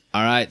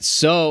 All right,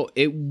 so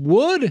it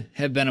would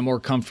have been a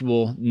more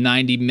comfortable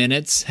 90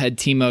 minutes had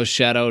Timo's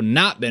shadow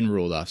not been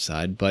ruled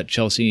offside, but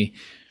Chelsea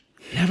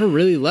never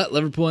really let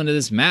Liverpool into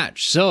this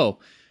match. So,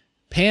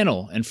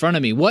 panel in front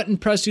of me, what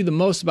impressed you the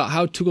most about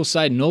how Tuchel's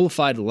side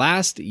nullified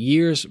last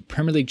year's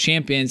Premier League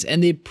champions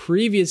and the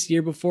previous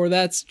year before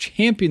that's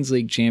Champions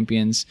League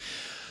champions?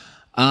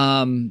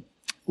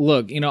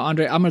 Look,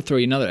 Andre, I'm going to throw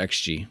you another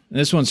XG. And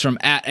this one's from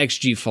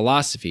 @XG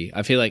Philosophy.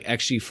 I feel like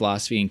XG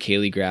Philosophy and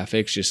Kaylee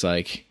Graphics just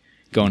like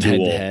going head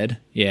to head.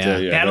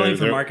 Yeah. Battling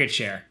for market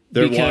share.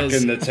 They're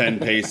walking the 10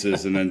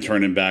 paces and then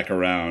turning back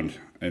around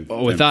and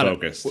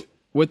focused.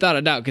 Without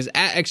a doubt, because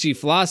 @XG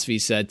Philosophy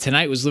said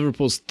tonight was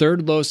Liverpool's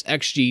third lowest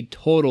XG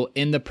total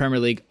in the Premier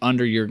League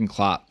under Jurgen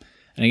Klopp.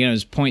 And again, it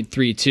was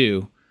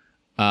 0.32.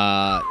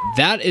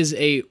 That is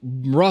a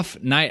rough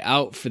night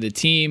out for the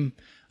team.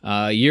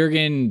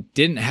 Jurgen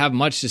didn't have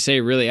much to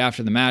say really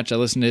after the match. I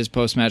listened to his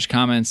post-match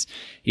comments.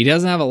 He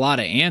doesn't have a lot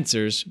of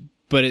answers,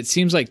 but it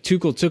seems like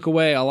Tuchel took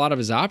away a lot of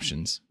his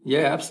options.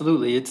 Yeah,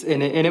 absolutely.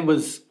 It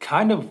was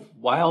kind of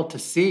wild to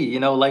see.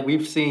 Like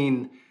we've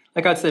seen,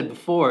 like I said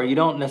before, you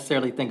don't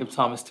necessarily think of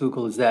Thomas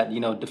Tuchel as that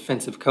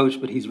defensive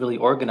coach, but he's really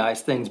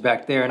organized things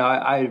back there. And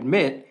I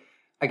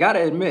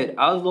gotta admit,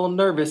 I was a little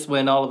nervous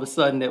when all of a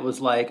sudden it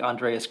was like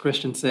Andreas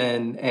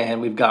Christensen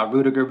and we've got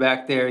Rudiger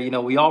back there.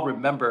 We all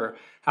remember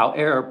how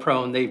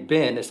error-prone they've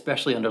been,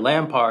 especially under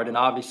Lampard. And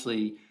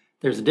obviously,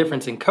 there's a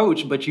difference in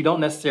coach, but you don't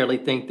necessarily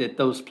think that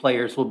those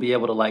players will be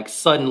able to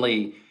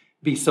suddenly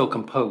be so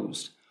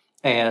composed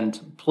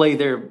and play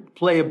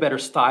a better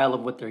style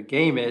of what their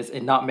game is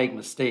and not make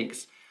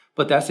mistakes.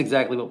 But that's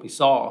exactly what we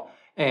saw.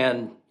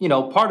 And,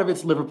 part of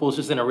it's Liverpool's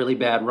just in a really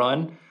bad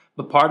run,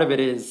 but part of it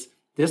is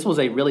this was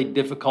a really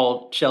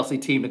difficult Chelsea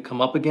team to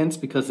come up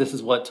against because this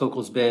is what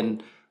Tuchel's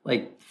been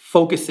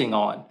focusing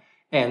on.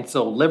 And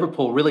so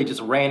Liverpool really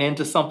just ran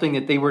into something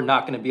that they were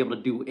not going to be able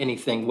to do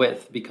anything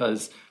with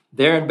because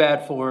they're in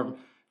bad form.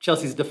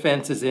 Chelsea's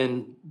defense is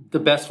in the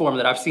best form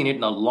that I've seen it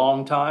in a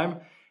long time.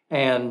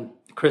 And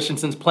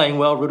Christensen's playing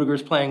well.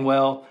 Rudiger's playing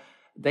well.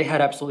 They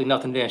had absolutely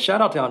nothing to do. Shout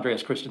out to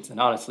Andreas Christensen,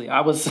 honestly.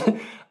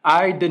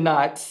 I did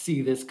not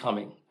see this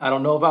coming. I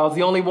don't know if I was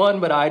the only one,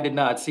 but I did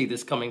not see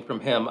this coming from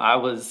him. I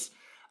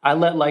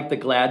let the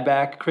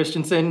Gladbach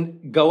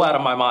Christensen go out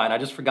of my mind. I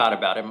just forgot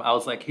about him. I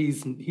was like,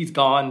 he's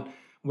gone.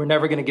 We're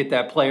never going to get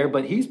that player,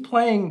 but he's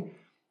playing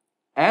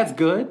as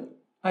good,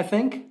 I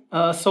think,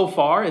 so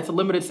far. It's a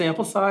limited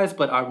sample size,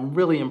 but I'm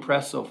really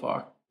impressed so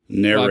far.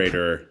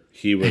 Narrator,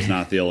 he was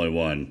not the only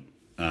one.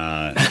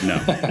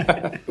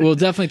 No. We'll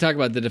definitely talk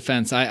about the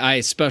defense. I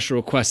special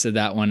requested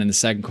that one in the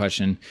second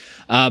question.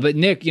 But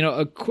Nick,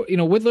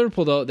 with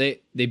Liverpool though,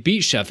 they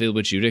beat Sheffield,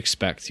 which you'd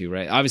expect to,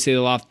 right? Obviously they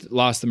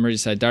lost the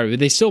Merseyside derby, but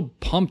they still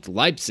pumped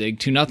Leipzig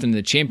 2-0 in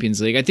the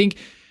Champions League. I think,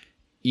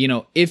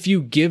 if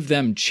you give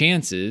them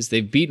chances,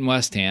 they've beaten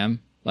West Ham.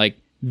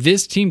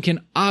 This team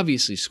can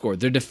obviously score.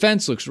 Their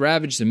defense looks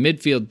ravaged. The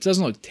midfield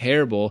doesn't look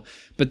terrible,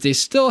 but they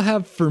still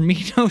have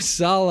Firmino,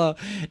 Salah,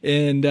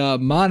 and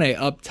Mane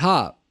up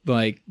top.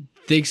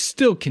 They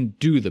still can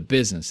do the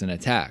business and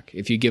attack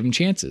if you give them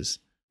chances.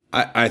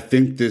 I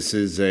think this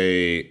is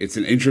it's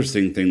an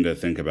interesting thing to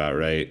think about,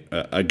 right?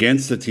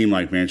 Against a team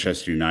like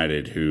Manchester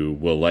United, who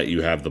will let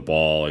you have the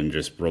ball and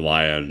just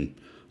rely on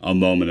a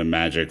moment of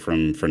magic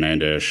from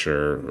Fernandes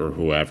or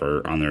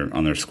whoever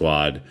on their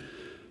squad.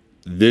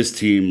 This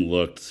team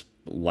looked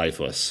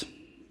lifeless,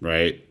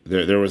 right?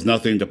 There was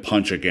nothing to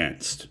punch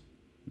against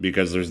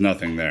because there's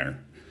nothing there.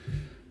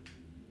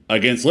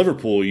 against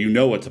Liverpool, you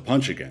know what to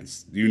punch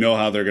against. You know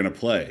how they're going to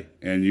play,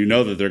 and you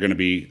know that they're going to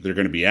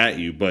be at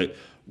you. But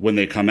when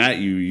they come at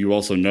you, you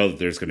also know that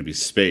there's going to be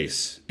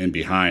space in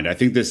behind. I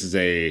think this is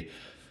a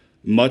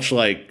much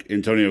like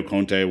Antonio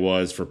Conte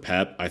was for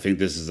Pep. I think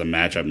this is a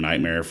matchup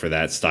nightmare for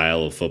that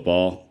style of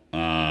football,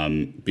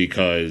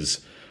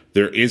 because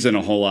there isn't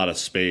a whole lot of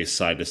space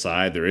side to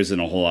side. There isn't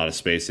a whole lot of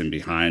space in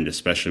behind,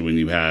 especially when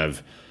you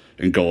have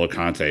N'Golo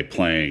Kante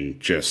playing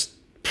just,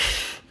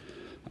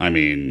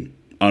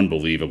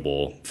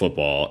 unbelievable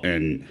football.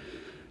 And,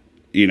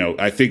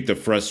 I think the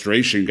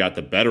frustration got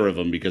the better of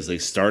them because they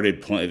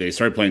started playing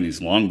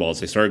these long balls.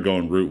 They started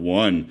going route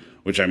one,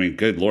 which,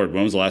 good Lord,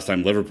 when was the last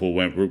time Liverpool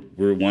went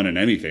route one in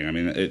anything?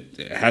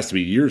 It has to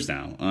be years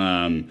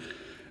now.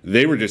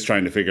 They were just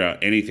trying to figure out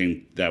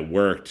anything that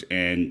worked.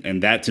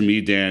 And that, to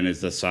me, Dan,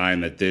 is the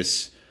sign that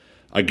this,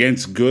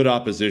 against good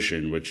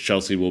opposition, which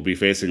Chelsea will be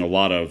facing a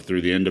lot of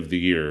through the end of the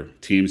year,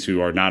 teams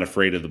who are not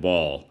afraid of the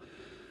ball,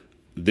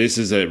 this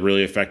is a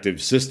really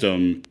effective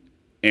system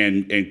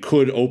and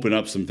could open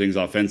up some things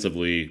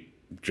offensively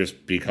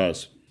just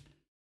because.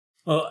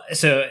 Well,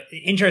 so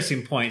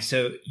interesting point.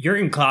 So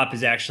Jurgen Klopp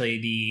is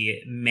actually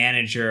the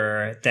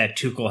manager that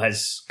Tuchel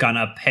has gone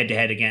up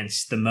head-to-head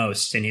against the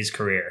most in his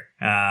career.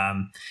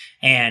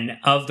 And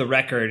of the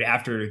record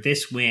after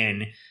this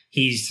win,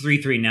 he's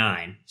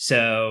 3-3-9.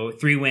 So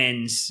 3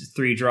 wins,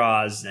 3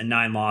 draws, and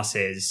 9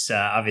 losses,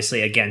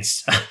 obviously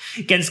against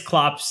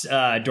Klopp's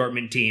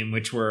Dortmund team,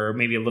 which were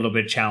maybe a little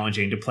bit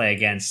challenging to play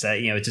against.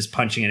 It's just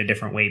punching at a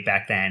different weight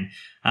back then.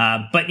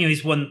 But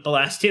he's won the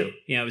last 2.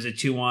 It was a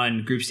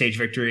 2-1 group stage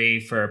victory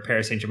for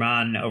Paris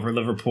Saint-Germain over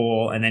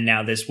Liverpool, and then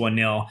now this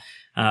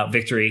 1-0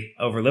 victory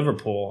over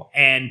Liverpool.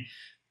 And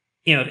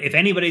if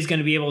anybody's going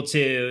to be able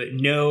to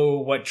know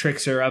what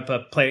tricks are up a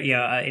player,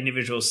 an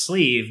individual's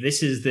sleeve,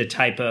 this is the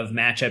type of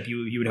matchup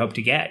you would hope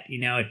to get.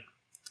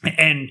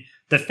 And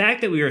the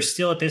fact that we are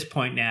still at this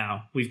point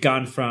now, we've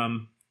gone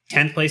from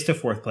 10th place to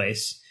 4th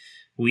place.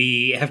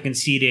 We have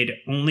conceded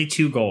only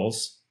 2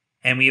 goals.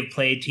 And we have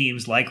played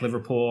teams like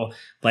Liverpool,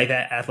 like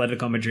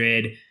Atletico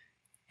Madrid.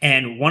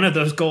 And one of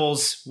those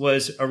goals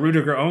was a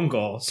Rudiger own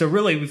goal. So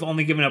really, we've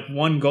only given up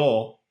 1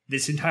 goal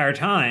this entire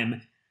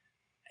time.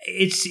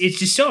 It's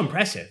just so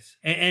impressive.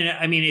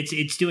 And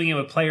it's doing it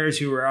with players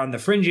who are on the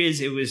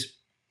fringes.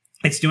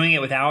 It's doing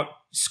it without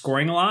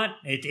scoring a lot.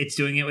 It's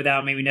doing it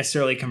without maybe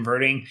necessarily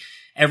converting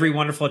every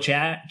wonderful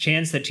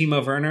chance that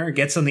Timo Werner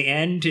gets on the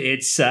end.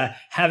 It's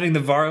having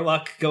the VAR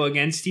luck go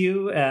against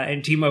you,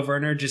 and Timo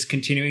Werner just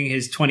continuing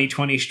his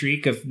 2020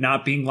 streak of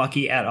not being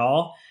lucky at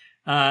all.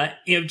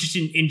 Just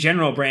in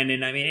general,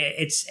 Brandon,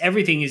 it's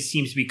everything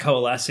seems to be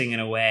coalescing in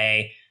a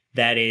way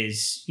that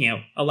is,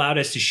 allowed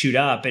us to shoot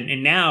up.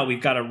 And now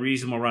we've got a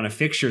reasonable run of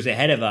fixtures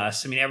ahead of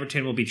us.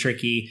 Everton will be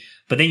tricky,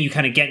 but then you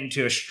kind of get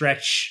into a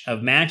stretch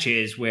of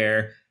matches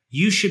where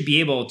you should be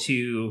able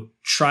to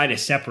try to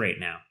separate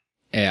now.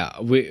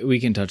 Yeah, we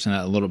can touch on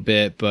that a little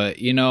bit, but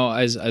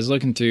I was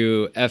looking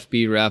through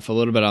FB Ref a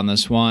little bit on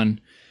this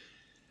one,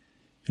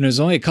 and it was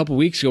only a couple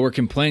weeks ago we're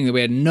complaining that we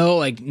had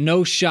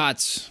no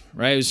shots,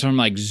 right? It was from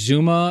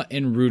Zuma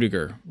and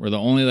Rudiger were the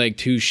only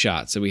 2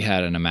 shots that we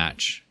had in a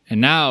match.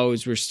 And now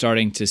as we're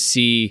starting to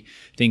see,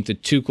 I think the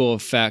Tuchel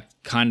effect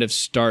kind of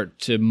start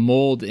to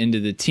mold into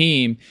the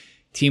team.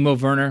 Timo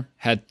Werner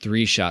had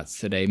 3 shots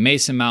today.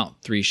 Mason Mount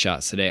 3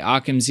 shots today.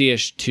 Hakim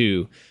Ziyech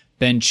 2.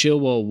 Ben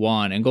Chilwell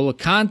 1, N'Golo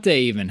Kante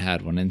even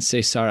had 1, and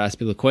Cesar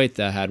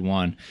Azpilicueta had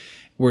 1.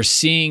 We're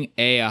seeing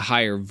a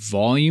higher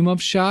volume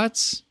of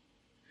shots,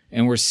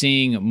 and we're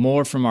seeing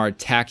more from our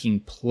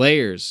attacking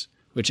players,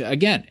 which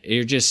again,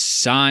 are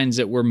just signs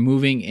that we're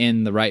moving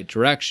in the right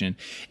direction.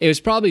 It was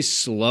probably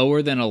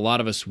slower than a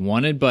lot of us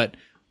wanted, but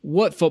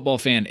what football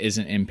fan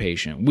isn't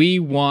impatient? We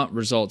want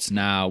results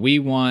now. We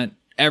want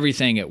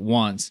everything at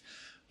once.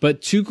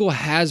 But Tuchel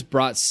has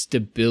brought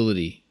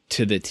stability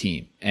to the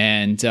team.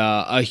 And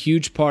a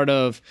huge part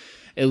of,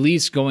 at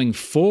least going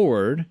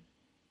forward,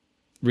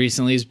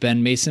 recently has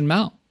been Mason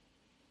Mount.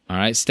 All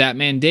right,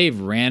 Statman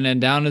Dave ran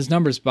down his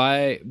numbers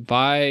by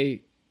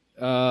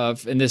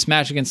in this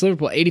match against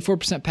Liverpool.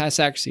 84% pass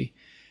accuracy,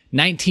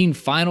 19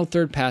 final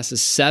third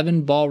passes,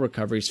 7 ball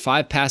recoveries,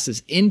 5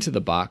 passes into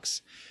the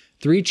box,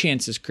 3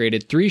 chances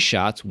created, 3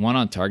 shots, 1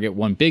 on target,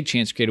 1 big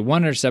chance created,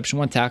 1 interception,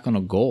 1 tackle,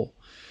 and a goal.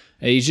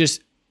 He's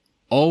just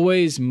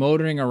always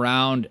motoring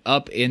around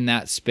up in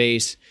that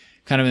space,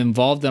 kind of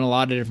involved in a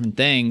lot of different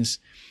things,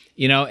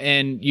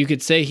 and you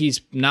could say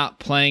he's not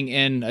playing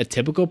in a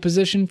typical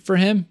position for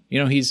him.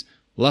 He's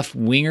left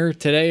winger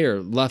today,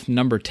 or left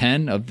number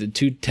 10 of the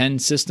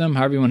 2-10 system,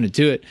 however you want to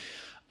do it.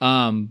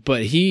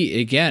 But he,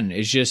 again,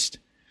 is just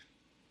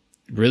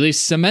really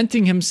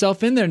cementing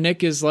himself in there.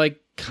 Nick is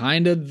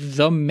kind of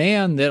the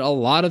man that a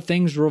lot of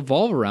things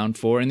revolve around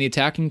for in the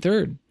attacking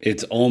third.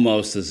 It's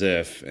almost as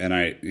if, and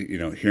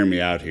hear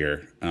me out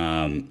here.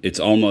 It's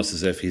almost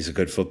as if he's a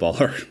good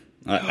footballer.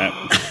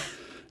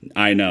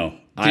 I know.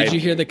 Did you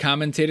hear the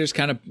commentators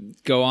kind of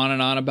go on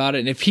and on about it?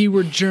 And if he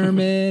were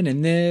German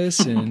and this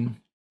and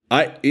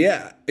I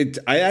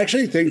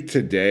actually think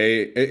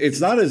today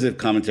it's not as if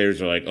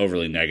commentators are like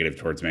overly negative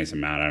towards Mason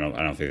Mount. I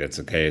don't think that's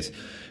the case.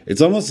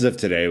 It's almost as if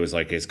today was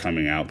like his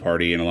coming out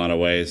party in a lot of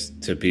ways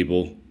to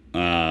people.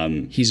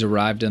 He's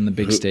arrived on the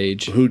big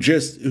stage. Who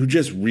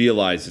just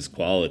realized his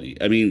quality.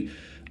 I mean,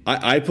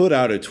 I put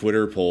out a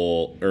Twitter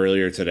poll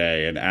earlier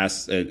today and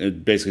asked,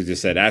 and basically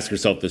just said, ask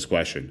yourself this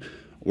question: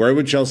 where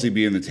would Chelsea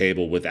be in the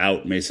table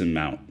without Mason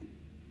Mount?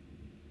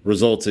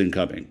 Results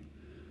incoming.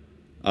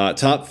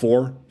 Top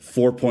 4,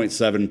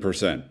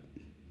 4.7%.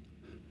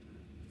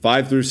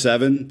 5 through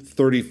 7,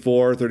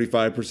 34,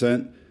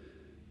 35%.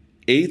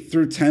 8th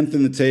through 10th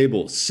in the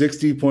table,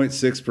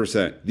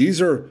 60.6%.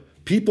 These are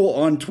people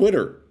on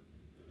Twitter.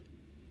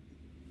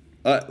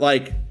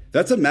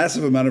 That's a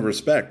massive amount of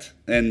respect,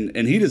 and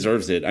he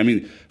deserves it. I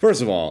mean,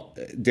 first of all,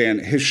 Dan,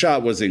 his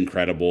shot was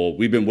incredible.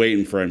 We've been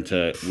waiting for him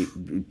to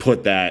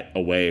put that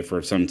away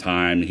for some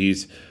time.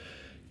 He's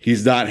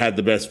not had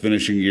the best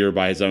finishing year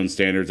by his own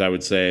standards, I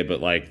would say,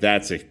 but like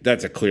that's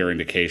a clear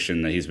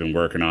indication that he's been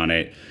working on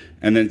it.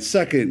 And then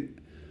second,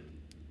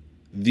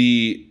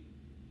 the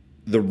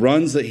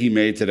runs that he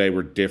made today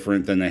were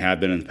different than they have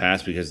been in the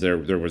past because there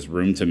was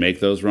room to make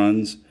those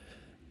runs.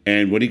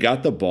 And when he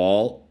got the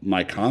ball,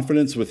 my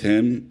confidence with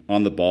him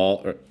on the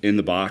ball or in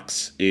the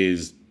box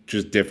is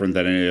just different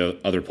than any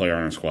other player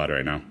on our squad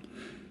right now.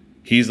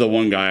 He's the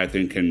one guy I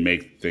think can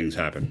make things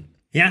happen.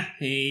 Yeah,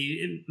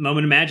 a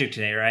moment of magic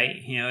today, right?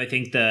 I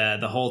think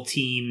the whole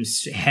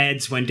team's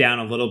heads went down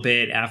a little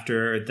bit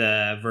after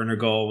the Werner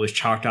goal was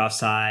chalked off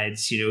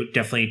sides.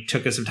 Definitely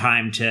took us some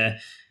time to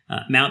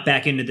mount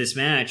back into this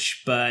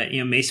match, but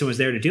Mason was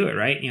there to do it,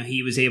 right?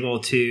 He was able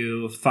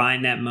to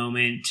find that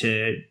moment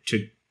to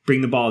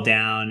bring the ball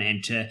down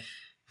and to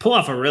pull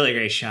off a really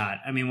great shot.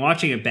 I mean,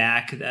 watching it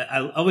back,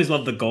 I always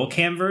love the goal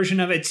cam version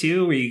of it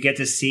too, where you get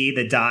to see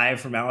the dive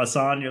from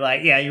Alisson. You're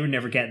like, yeah, you were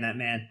never getting that,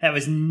 man. That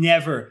was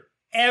never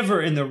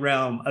ever in the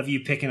realm of you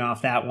picking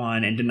off that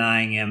one and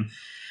denying him.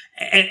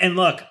 And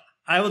look,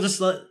 I will just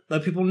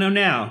let people know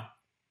now,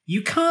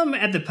 you come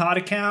at the pod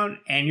account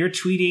and you're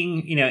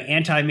tweeting,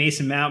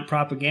 anti-Mason Mount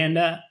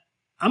propaganda,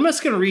 I'm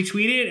just going to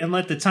retweet it and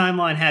let the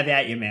timeline have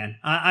at you, man.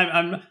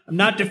 I'm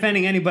not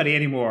defending anybody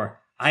anymore.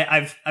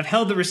 I've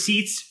held the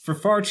receipts for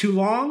far too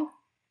long.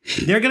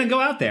 They're going to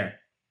go out there.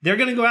 They're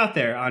going to go out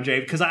there,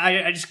 Andre, because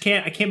I just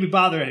can't be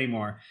bothered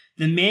anymore.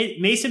 The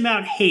Mason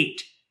Mount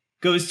hate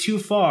goes too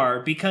far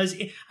because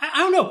I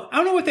don't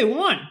know what they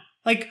want.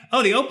 Like,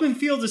 oh, the open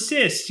field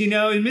assist,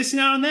 and missing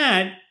out on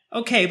that.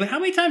 Okay, but how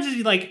many times has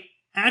he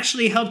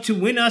actually helped to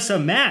win us a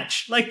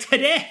match? Like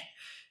today,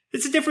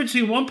 it's the difference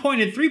between 1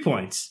 point and 3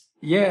 points.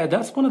 Yeah,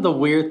 that's one of the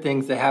weird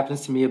things that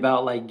happens to me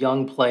about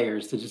young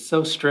players. That's just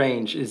so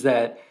strange is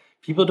that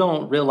people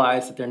don't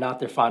realize that they're not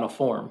their final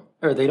form,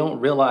 or they don't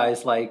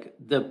realize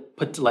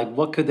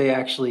what could they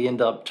actually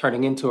end up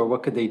turning into, or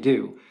what could they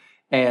do.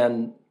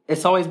 And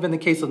it's always been the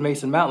case with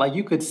Mason Mount.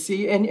 You could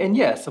see, and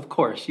yes, of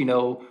course,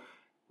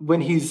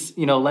 when he's,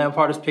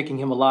 Lampard is picking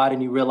him a lot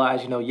and you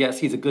realize, yes,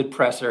 he's a good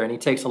presser and he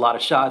takes a lot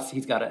of shots.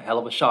 He's got a hell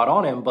of a shot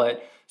on him,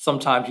 but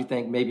sometimes you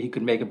think maybe he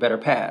could make a better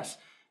pass.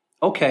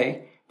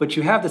 Okay, but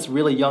you have this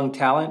really young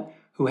talent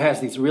who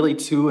has these really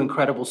two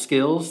incredible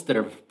skills that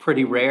are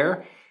pretty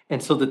rare.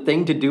 And so the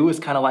thing to do is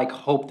kind of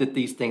hope that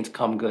these things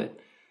come good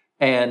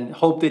and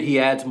hope that he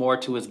adds more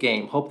to his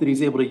game, hope that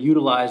he's able to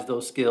utilize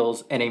those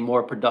skills in a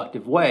more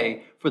productive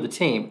way for the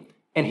team.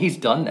 And he's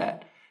done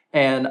that.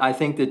 And I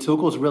think that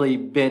Tuchel's really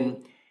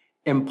been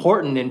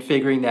important in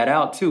figuring that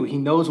out too. He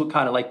knows what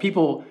kind of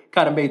people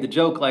kind of made the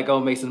joke oh,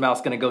 Mason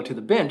Mount's going to go to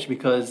the bench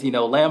because,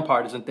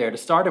 Lampard isn't there to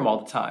start him all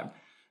the time.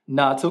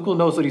 Nah, Tuchel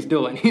knows what he's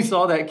doing. He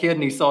saw that kid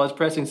and he saw his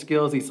pressing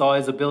skills. He saw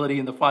his ability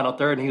in the final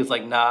third and he was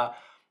like, nah,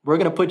 we're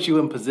going to put you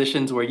in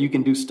positions where you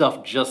can do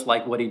stuff just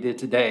like what he did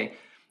today.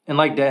 And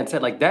like Dan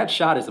said, that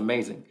shot is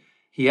amazing.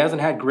 He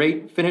hasn't had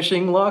great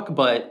finishing luck,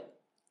 but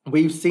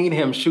we've seen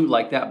him shoot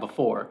like that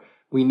before.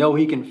 We know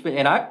he can fit.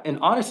 And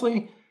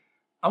honestly,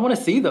 I want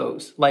to see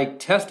those.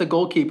 Test a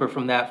goalkeeper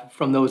from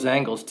those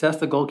angles. Test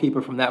the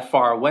goalkeeper from that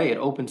far away. It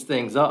opens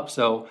things up.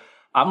 So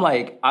I'm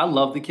I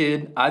love the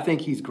kid. I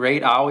think he's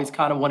great. I always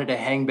kind of wanted to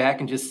hang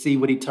back and just see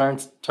what he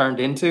turned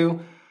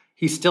into.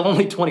 He's still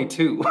only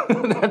 22.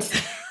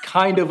 That's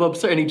kind of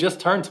absurd. And he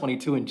just turned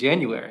 22 in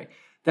January.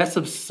 That's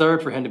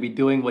absurd for him to be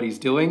doing what he's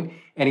doing.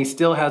 And he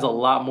still has a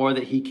lot more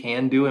that he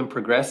can do and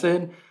progress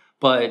in.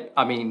 But,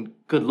 I mean,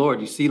 good Lord,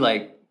 you see,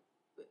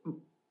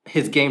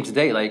 his game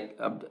today,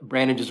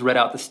 Brandon just read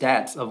out the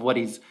stats of what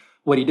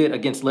he did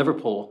against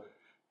Liverpool.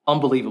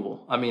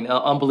 Unbelievable. I mean, an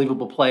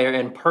unbelievable player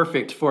and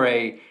perfect for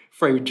a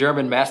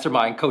German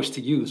mastermind coach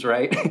to use,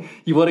 right?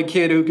 You want a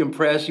kid who can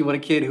press. You want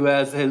a kid who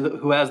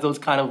has those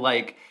kind of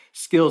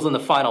skills in the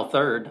final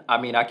third.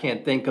 I mean, I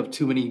can't think of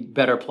too many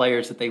better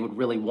players that they would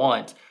really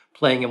want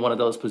playing in one of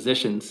those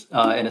positions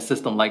in a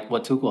system like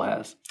what Tuchel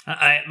has.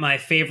 My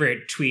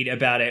favorite tweet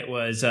about it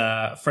was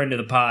a friend of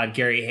the pod,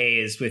 Gary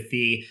Hayes, with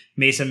the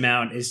Mason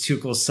Mount is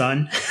Tuchel's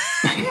son.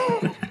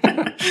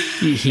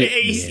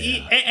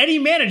 Any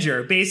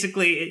manager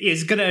basically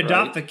is going to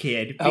adopt the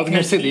kid. I was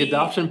going to say the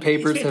adoption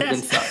papers have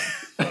been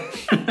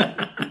signed.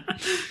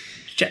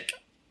 Check.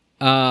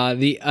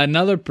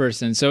 Another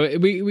person. So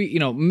we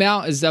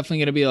Mount is definitely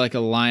going to be like a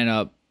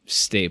lineup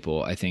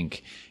staple, I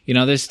think.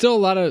 There's still a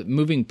lot of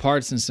moving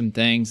parts and some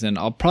things, and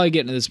I'll probably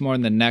get into this more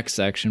in the next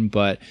section,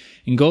 but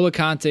N'Golo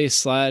Kanté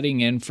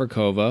sliding in for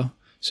Kova.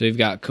 So you've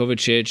got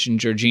Kovacic and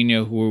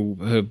Jorginho who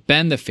have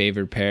been the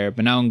favored pair,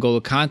 but now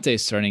N'Golo Kanté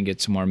is starting to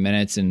get some more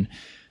minutes, and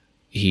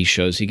he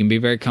shows he can be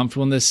very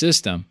comfortable in this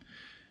system.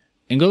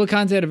 N'Golo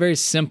Kanté had a very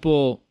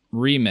simple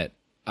remit,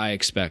 I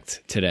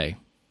expect, today.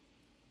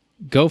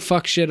 Go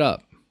fuck shit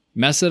up.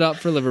 Mess it up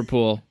for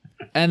Liverpool,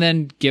 and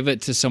then give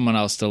it to someone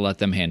else to let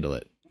them handle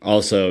it.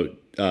 Also,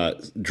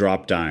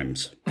 drop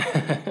dimes.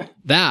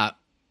 That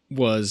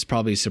was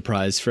probably a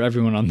surprise for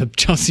everyone on the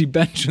Chelsea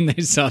bench when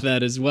they saw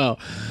that as well.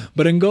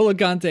 But N'Golo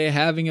Kanté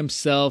having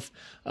himself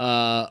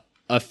a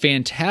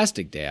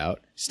fantastic day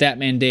out.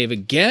 Statman Dave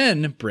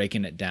again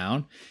breaking it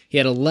down. He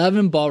had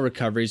 11 ball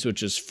recoveries,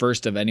 which was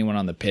first of anyone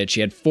on the pitch.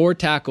 He had 4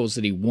 tackles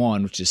that he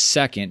won, which is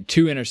second.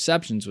 2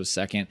 interceptions was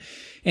second.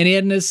 And he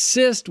had an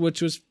assist,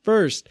 which was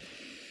first.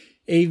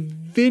 A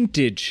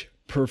vintage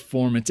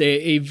performance,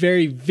 a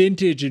very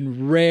vintage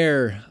and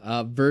rare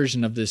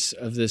version of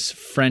this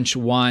French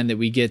wine that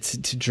we get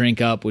to drink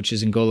up, which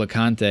is N'Golo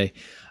Kanté.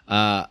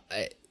 I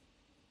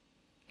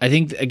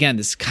think, again,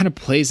 this kind of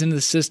plays into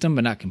the system,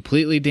 but not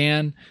completely,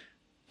 Dan.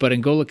 But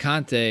N'Golo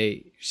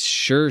Kanté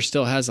sure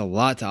still has a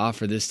lot to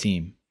offer this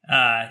team.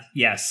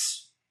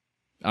 Yes.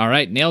 All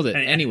right, nailed it.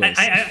 Anyways.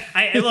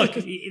 I look,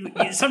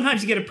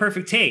 sometimes you get a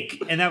perfect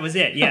take, and that was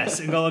it.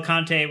 Yes, N'Golo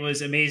Kanté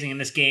was amazing in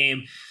this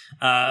game.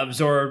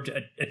 Absorbed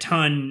a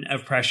ton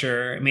of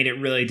pressure. It made it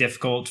really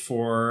difficult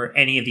for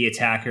any of the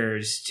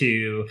attackers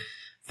to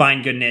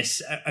find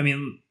goodness. I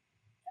mean,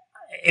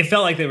 it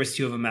felt like there was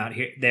 2 of them out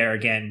there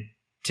again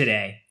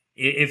today.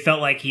 It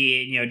felt like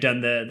he done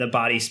the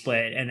body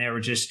split, and they were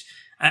just.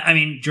 I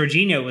mean,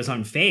 Jorginho was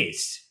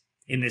unfazed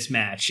in this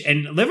match,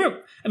 and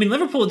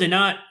Liverpool did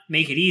not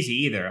make it easy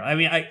either. I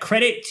mean, I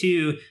credit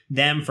to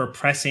them for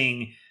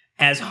pressing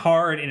as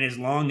hard and as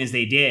long as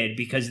they did,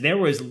 because there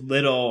was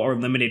little or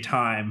limited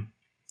time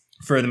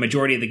for the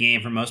majority of the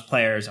game for most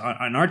players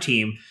on our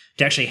team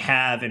to actually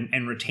have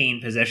and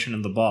retain possession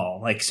of the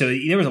ball. So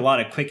there was a lot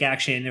of quick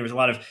action. There was a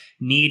lot of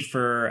need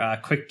for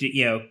quick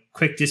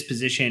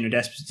disposition or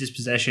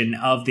dispossession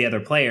of the other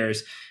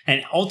players.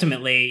 And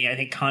ultimately, I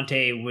think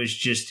Kanté was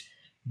just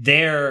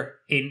there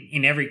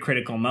in every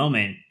critical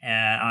moment.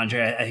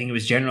 Andre, I think it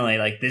was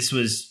generally this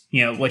was,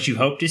 what you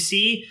hope to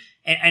see.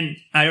 And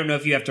I don't know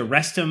if you have to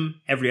rest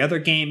him every other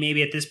game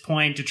maybe at this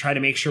point to try to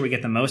make sure we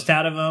get the most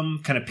out of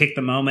him, kind of pick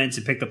the moments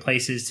and pick the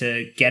places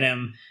to get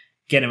him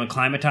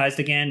acclimatized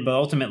again. But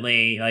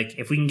ultimately,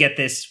 if we can get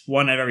this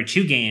 1 out of every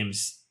 2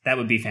 games, that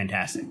would be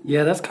fantastic.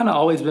 Yeah, that's kind of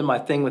always been my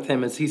thing with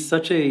him, is he's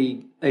such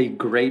a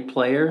great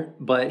player,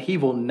 but he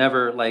will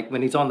never,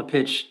 when he's on the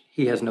pitch,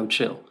 he has no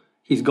chill.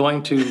 He's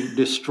going to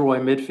destroy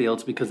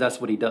midfields because that's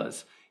what he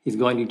does. He's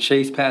going to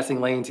chase passing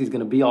lanes. He's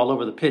going to be all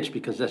over the pitch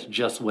because that's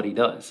just what he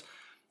does.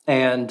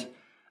 And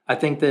I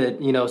think that,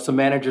 some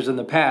managers in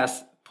the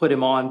past put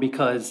him on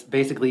because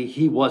basically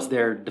he was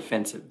their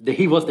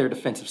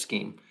defensive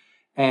scheme.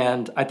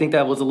 And I think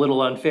that was a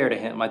little unfair to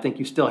him. I think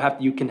you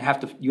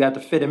have to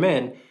fit him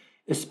in,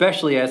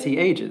 especially as he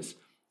ages.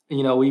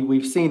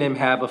 We've seen him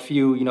have a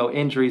few,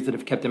 injuries that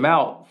have kept him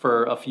out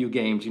for a few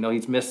games.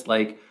 He's missed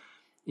a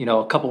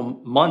couple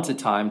months at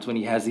times when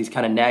he has these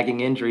kind of nagging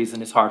injuries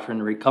and it's hard for him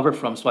to recover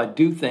from. So I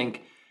do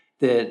think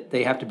that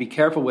they have to be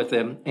careful with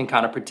him and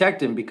kind of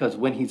protect him, because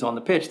when he's on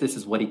the pitch, this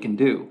is what he can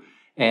do.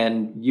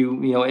 And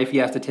if he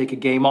has to take a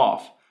game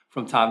off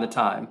from time to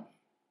time,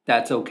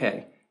 that's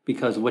okay,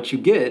 because what you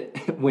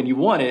get when you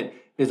want it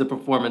is a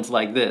performance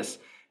like this.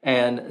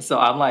 And so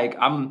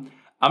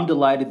I'm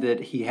delighted that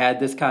he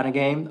had this kind of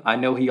game. I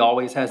know he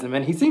always has them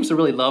in. He seems to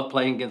really love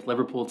playing against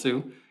Liverpool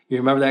too. You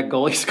remember that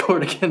goal he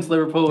scored against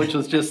Liverpool, which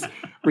was just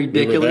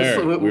ridiculous?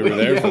 We were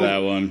there for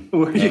that one.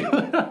 Were you?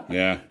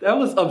 Yeah. That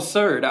was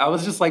absurd. I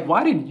was just like,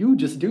 why did you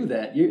just do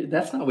that?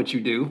 That's not what you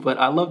do, but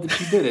I love that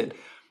you did it.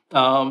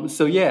 I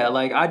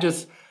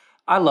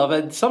love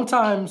it.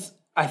 Sometimes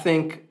I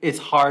think it's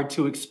hard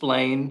to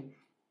explain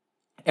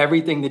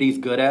everything that he's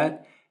good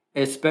at,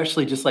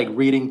 especially just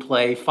reading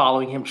play,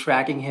 following him,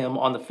 tracking him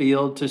on the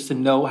field, just to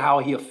know how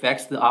he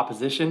affects the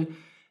opposition.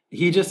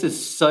 He just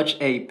is such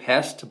a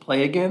pest to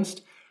play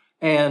against.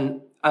 And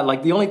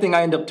the only thing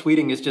I end up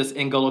tweeting is just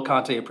N'Golo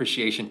Kanté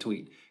appreciation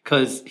tweet,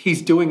 because he's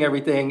doing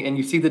everything, and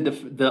you see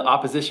the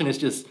opposition is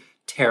just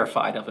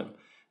terrified of him.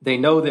 They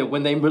know that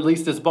when they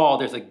release this ball,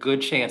 there's a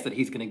good chance that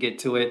he's going to get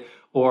to it,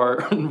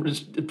 or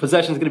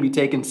possession is going to be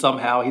taken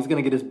somehow. He's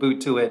going to get his boot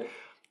to it,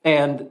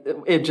 and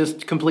it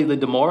just completely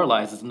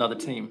demoralizes another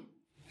team.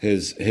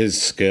 His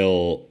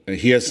skill,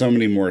 he has so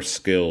many more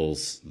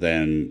skills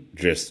than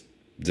just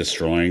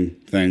destroying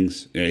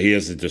things. He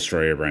is a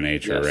destroyer by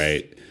nature, yes.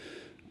 Right?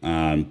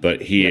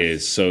 But he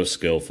is so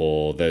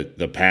skillful.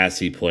 The pass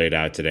he played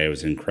out today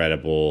was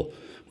incredible.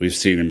 We've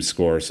seen him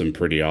score some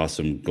pretty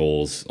awesome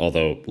goals,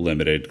 although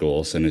limited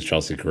goals in his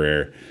Chelsea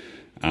career.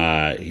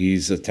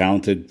 He's a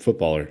talented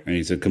footballer, and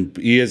he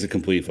is a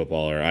complete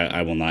footballer.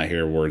 I will not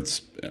hear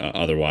words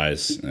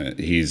otherwise.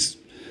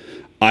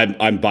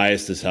 I'm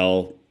biased as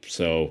hell,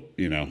 so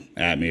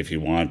at me if you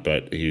want,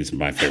 but he's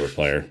my favorite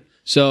player.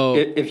 So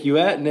if you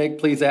at Nick,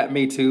 please at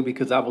me too,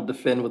 because I will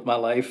defend with my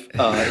life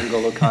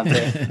N'Golo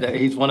Kante.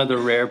 He's one of the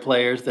rare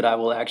players that I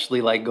will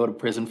actually go to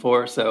prison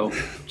for. So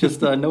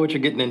just know what you're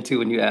getting into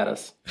when you at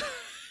us.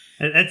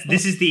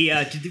 This is the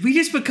did we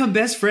just become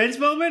best friends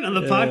moment on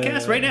the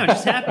podcast right now? It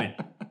just happened.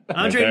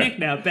 Andre and Nick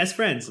now best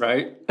friends,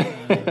 right?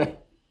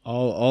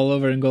 all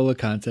over N'Golo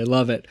Kante.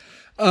 Love it.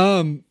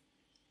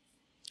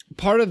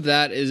 Part of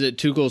that is that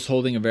Tuchel's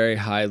holding a very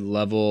high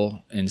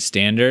level and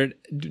standard.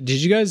 Did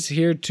you guys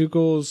hear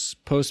Tuchel's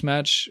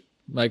post-match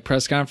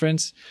press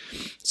conference?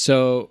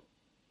 So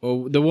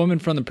the woman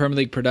from the Premier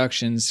League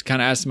Productions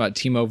kind of asked him about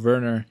Timo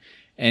Werner,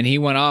 and he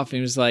went off and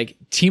he was like,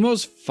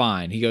 Timo's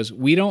fine. He goes,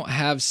 we don't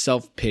have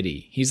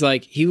self-pity. He's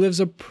like, he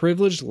lives a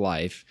privileged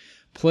life,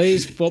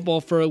 plays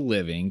football for a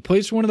living,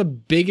 plays for one of the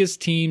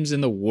biggest teams in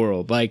the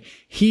world.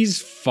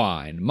 He's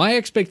fine. My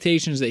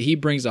expectation is that he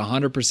brings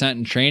 100%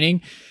 in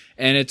training,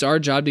 and it's our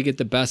job to get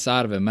the best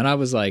out of him. And I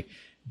was like,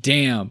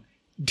 damn,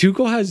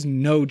 Tuchel has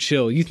no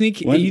chill. You think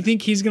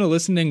he's going to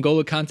listen to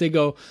N'Golo Kante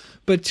go,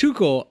 but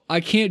Tuchel, I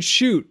can't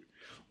shoot.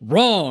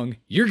 Wrong.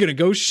 You're going to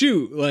go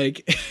shoot.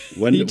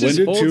 When did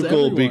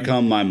Tuchel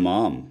become my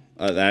mom?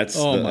 That's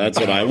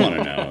what I want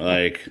to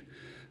know.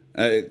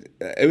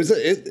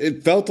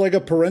 It felt like a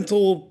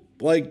parental,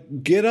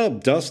 get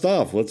up, dust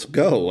off, let's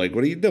go. What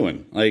are you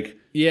doing?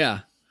 Yeah.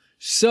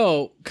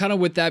 So, kind of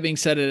with that being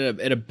said,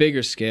 at a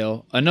bigger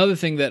scale, another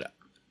thing that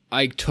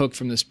I took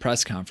from this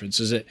press conference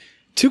is that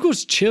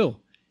Tuchel's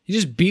chill. He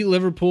just beat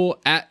Liverpool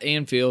at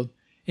Anfield.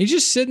 He's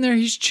just sitting there.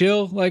 He's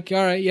chill. All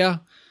right, yeah.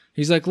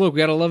 He's like, look, we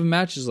got 11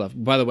 matches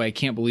left. By the way, I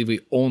can't believe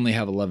we only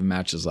have 11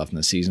 matches left in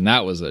the season.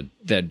 That was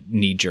that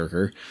knee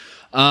jerker.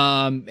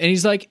 And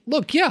he's like,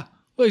 look, yeah.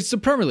 It's the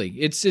Premier League.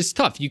 It's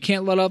tough. You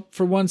can't let up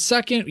for 1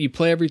 second. You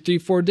play every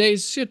 3-4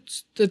 days.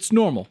 It's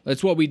normal.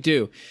 That's what we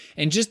do.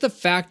 And just the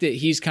fact that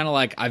he's kind of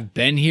I've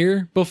been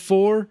here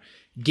before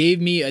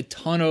gave me a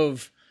ton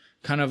of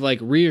kind of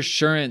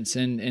reassurance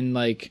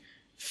and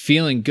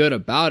feeling good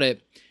about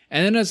it.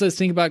 And then as I was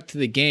thinking back to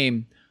the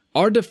game,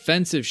 our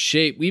defensive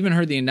shape, we even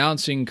heard the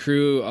announcing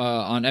crew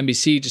on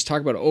NBC just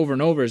talk about it over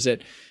and over, is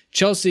that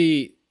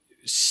Chelsea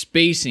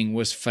spacing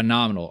was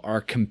phenomenal.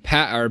 Our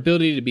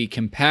ability to be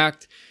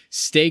compact,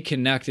 stay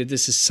connected.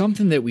 This is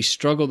something that we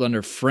struggled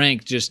under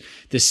Frank. Just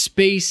the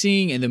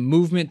spacing and the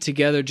movement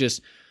together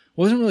just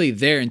wasn't really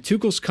there. And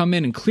Tuchel's come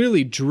in and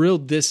clearly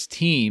drilled this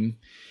team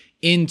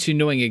into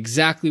knowing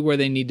exactly where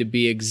they need to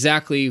be,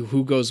 exactly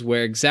who goes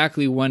where,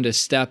 exactly when to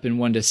step and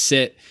when to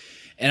sit.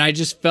 And I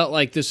just felt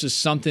like this was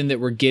something that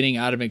we're getting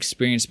out of an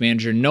experienced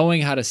manager,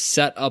 knowing how to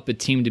set up a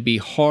team to be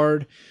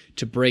hard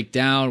to break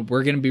down.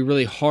 We're going to be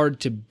really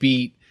hard to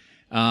beat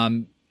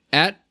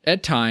at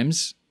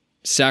times,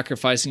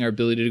 sacrificing our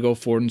ability to go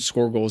forward and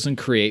score goals and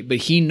create. But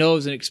he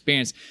knows and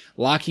experience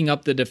locking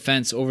up the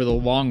defense over the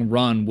long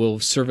run will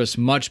serve us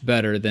much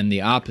better than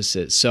the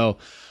opposite. So,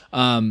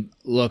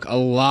 look, a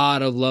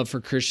lot of love for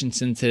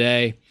Christensen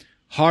today.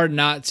 Hard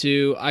not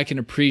to. I can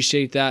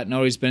appreciate that. Not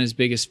always been his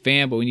biggest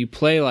fan, but when you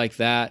play like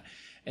that,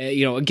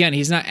 again,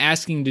 he's not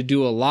asking to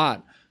do a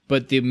lot,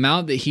 but the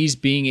amount that he's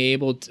been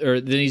able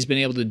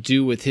to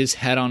do with his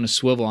head on a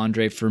swivel,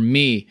 Andre, for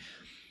me,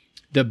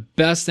 the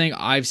best thing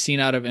I've seen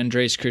out of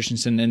Andreas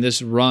Christensen in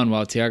this run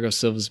while Thiago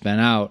Silva's been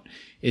out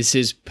is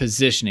his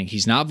positioning.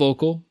 He's not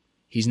vocal.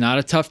 He's not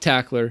a tough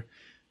tackler,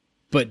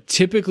 but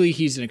typically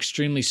he's an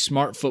extremely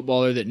smart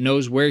footballer that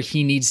knows where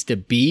he needs to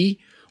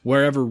be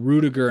wherever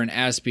Rudiger and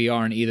Aspie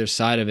are on either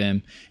side of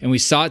him. And we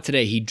saw it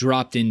today. He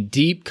dropped in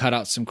deep, cut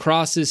out some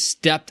crosses,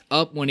 stepped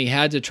up when he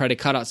had to try to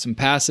cut out some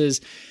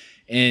passes.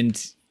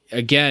 And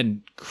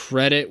again,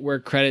 credit where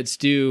credit's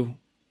due,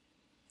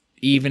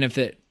 even if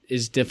it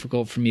is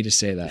difficult for me to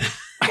say that.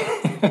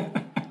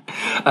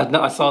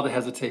 I saw the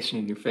hesitation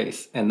in your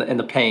face and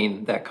the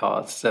pain that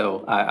caused.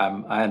 So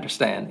I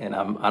understand, and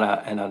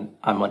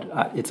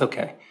it's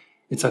okay.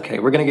 It's okay.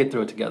 We're gonna get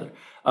through it together.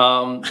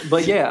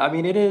 But yeah, I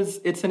mean,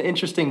 it's an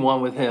interesting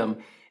one with him,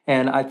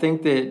 and I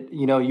think that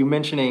you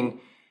mentioning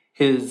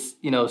his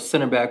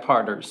center back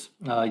partners.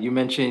 You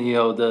mentioned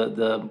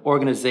the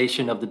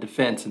organization of the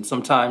defense, and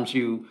sometimes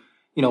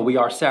we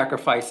are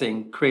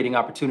sacrificing creating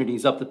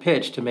opportunities up the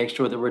pitch to make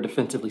sure that we're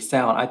defensively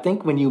sound. I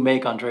think when you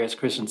make Andreas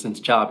Christensen's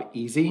job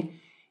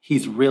easy,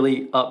 he's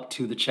really up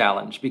to the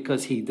challenge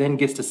because he then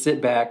gets to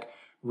sit back,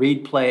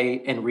 read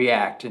play, and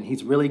react. And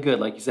he's really good.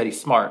 Like you said,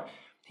 he's smart.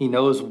 He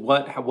knows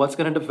what's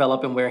going to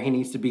develop and where he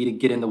needs to be to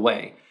get in the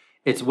way.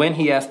 It's when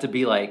he has to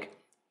be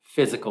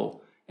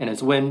physical. And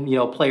it's when,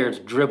 players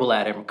dribble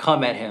at him,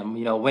 come at him,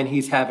 when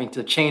he's having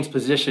to change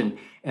position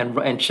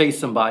and chase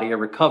somebody or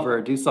recover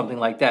or do something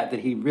like that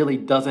he really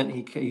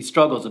doesn't, he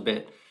struggles a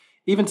bit.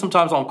 Even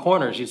sometimes on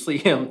corners, you see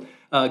him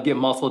get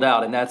muscled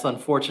out, and that's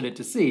unfortunate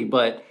to see.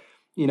 But,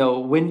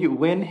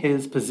 when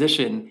his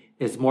position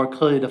is more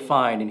clearly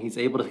defined and he's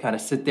able to kind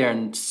of sit there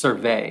and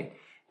survey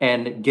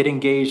and get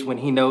engaged when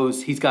he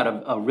knows he's got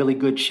a really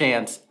good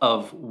chance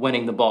of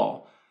winning the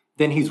ball,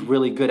 then he's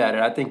really good at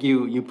it. I think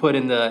you put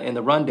in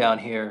the rundown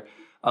here,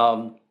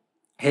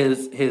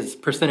 his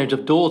percentage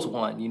of duels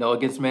won,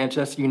 against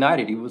Manchester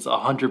United, he was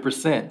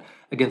 100%.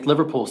 Against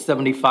Liverpool,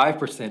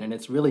 75%. And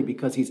it's really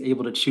because he's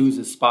able to choose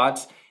his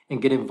spots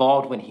and get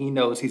involved when he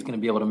knows he's going to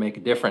be able to make a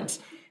difference.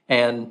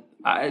 And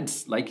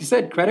it's like you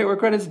said, credit where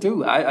credit's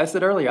due. I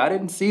said earlier, I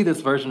didn't see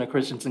this version of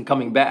Christensen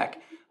coming back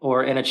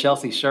or in a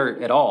Chelsea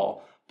shirt at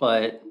all,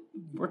 but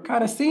we're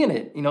kind of seeing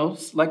it.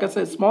 Like I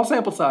said, small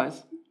sample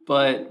size,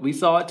 but we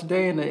saw it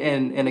today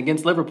and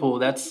against Liverpool.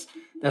 That's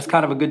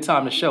kind of a good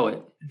time to show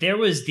it. There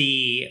was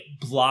the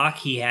block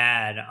he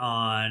had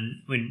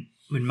on when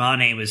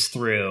Mane was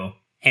through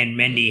and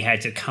Mendy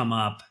had to come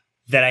up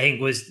that I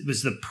think was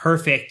the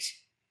perfect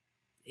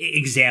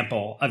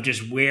example of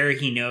just where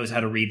he knows how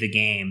to read the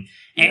game.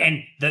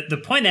 And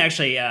the point that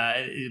actually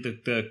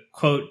the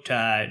quote,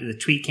 the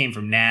tweet came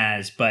from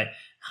Naz, but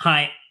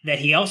that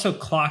he also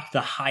clocked the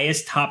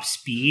highest top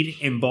speed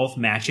in both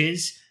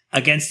matches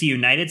against the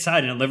United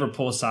side and the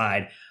Liverpool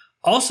side.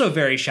 Also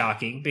very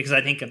shocking, because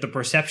I think of the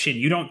perception,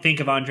 you don't think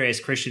of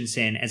Andreas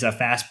Christensen as a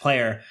fast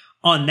player.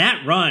 On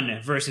that run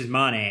versus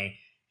Mane,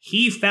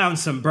 he found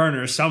some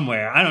burners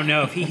somewhere. I don't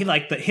know if he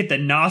hit the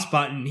NOS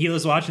button. He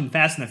was watching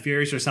Fast and the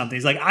Furious or something.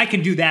 He's like, I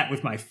can do that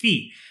with my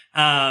feet.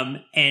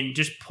 And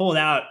just pulled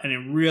out a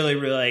really,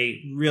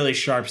 really, really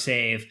sharp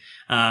save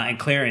and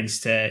clearance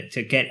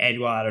to get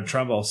Edouard out of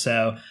trouble.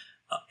 So,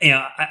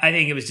 I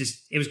think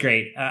it was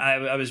great.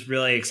 I was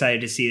really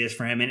excited to see this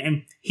for him.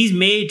 And he's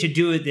made to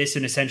do this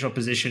in a central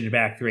position in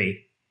back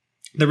three.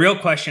 The real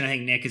question, I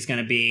think, Nick, is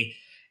going to be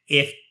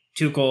if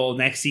Tuchel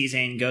next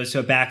season goes to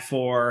a back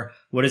four,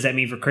 what does that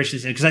mean for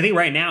Christensen? Because I think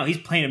right now he's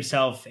playing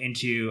himself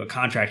into a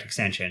contract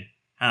extension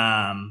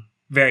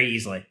very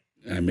easily.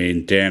 I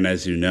mean, Dan,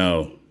 as you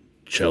know,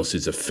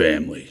 Chelsea's a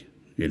family,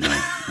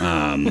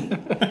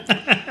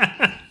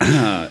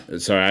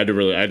 Sorry, I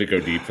had to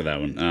go deep for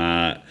that one.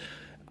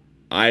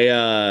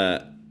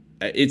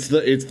 It's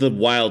the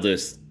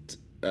wildest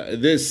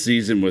this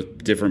season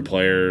with different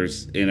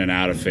players in and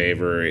out of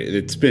favor.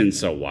 It's been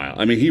so wild.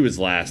 I mean, he was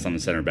last on the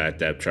center back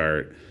depth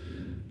chart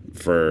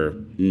for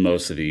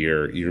most of the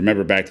year. You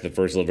remember back to the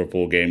first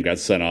Liverpool game, got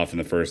sent off in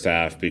the first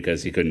half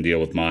because he couldn't deal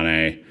with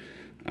Mane.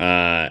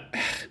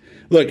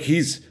 Look,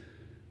 he's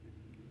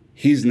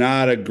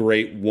not a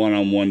great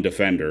one-on-one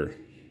defender.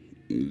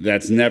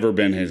 That's never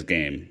been his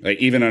game. Like,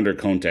 even under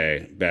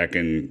Conte back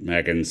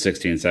in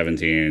 16,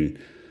 17,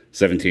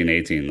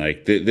 18,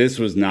 like this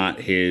was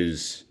not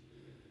his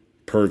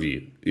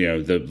purview,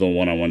 the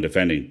one-on-one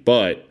defending.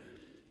 But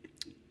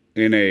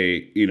in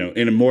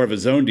a more of a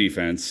zone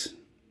defense,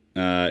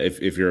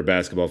 if you're a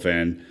basketball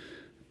fan,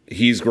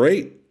 he's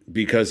great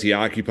because he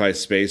occupies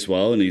space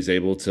well and he's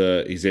able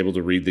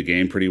to read the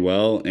game pretty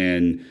well,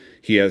 and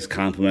he has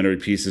complementary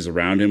pieces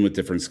around him with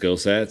different skill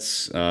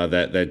sets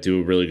that do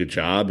a really good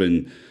job.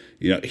 And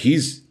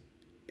he's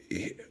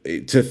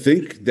to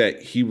think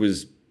that he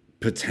was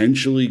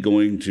potentially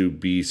going to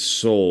be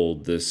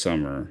sold this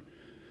summer,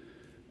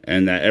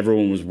 and that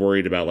everyone was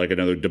worried about like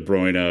another De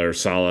Bruyne or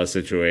Salah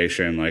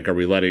situation. Like, are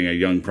we letting a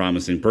young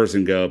promising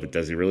person go? But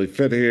does he really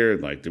fit here?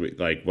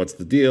 Like, what's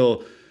the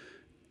deal?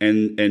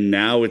 And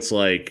now it's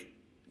like,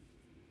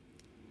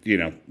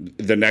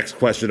 the next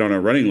question on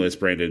our running list,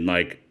 Brandon.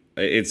 Like,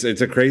 it's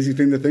a crazy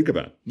thing to think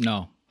about.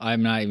 No,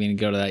 I'm not even going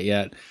to go to that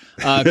yet.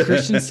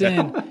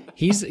 Christensen,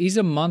 he's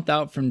a month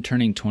out from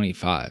turning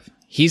 25.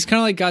 He's kind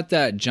of like got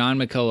that John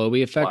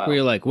McCullough effect where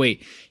you're like,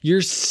 wait,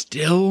 you're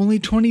still only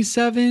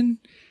 27?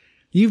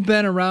 You've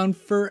been around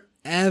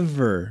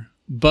forever.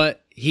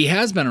 But he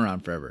has been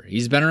around forever.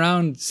 He's been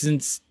around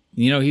since,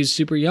 he was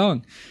super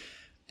young.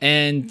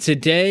 And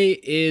today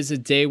is a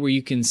day where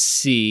you can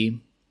see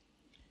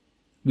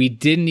we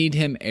didn't need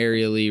him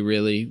aerially,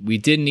 really. We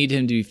didn't need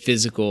him to be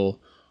physical.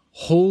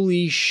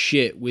 Holy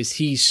shit, was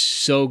he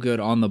so good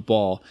on the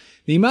ball.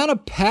 The amount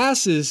of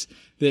passes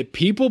that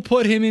people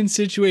put him in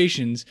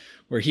situations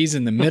where he's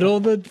in the middle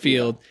of the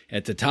field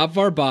at the top of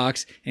our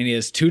box and he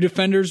has two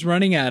defenders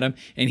running at him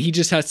and he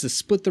just has to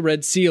split the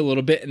Red Sea a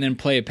little bit and then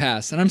play a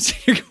pass. And I'm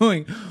sitting here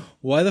going,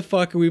 why the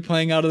fuck are we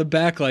playing out of the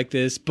back like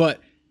this?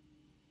 But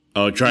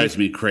it drives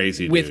me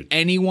crazy, dude. With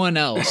anyone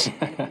else,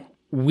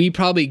 we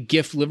probably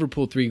gift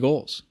Liverpool 3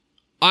 goals.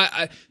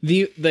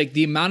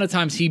 The amount of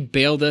times he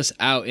bailed us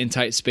out in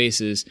tight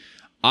spaces,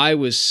 I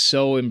was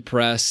so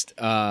impressed.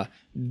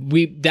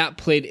 That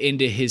played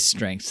into his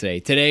strengths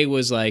today. Today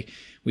was like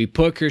we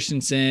put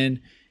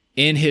Christensen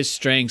in his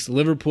strengths.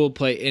 Liverpool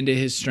play into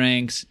his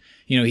strengths.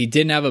 He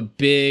didn't have a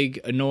big,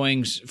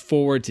 annoying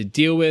forward to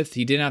deal with.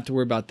 He didn't have to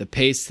worry about the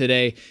pace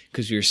today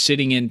because we were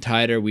sitting in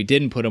tighter. We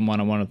didn't put him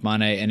one-on-one with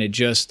Mane, and it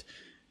just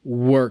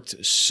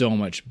worked so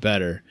much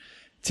better.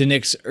 To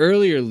Nick's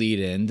earlier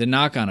lead-in, the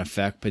knock-on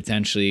effect,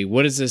 potentially,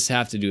 what does this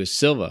have to do with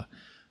Silva?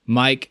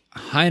 Mike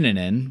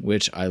Heinonen,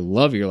 which I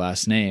love your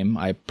last name,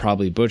 I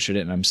probably butchered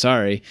it and I'm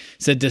sorry,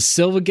 said, does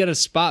Silva get a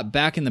spot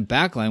back in the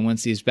back line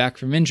once he's back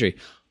from injury?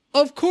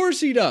 Of course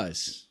he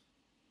does.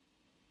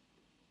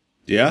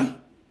 Yeah?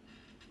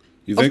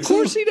 You think of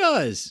course so? he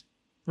does,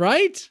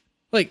 right?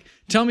 Like,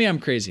 tell me I'm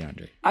crazy,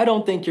 Andre. I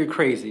don't think you're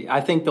crazy.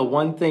 I think the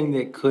one thing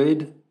that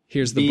could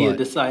be a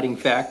deciding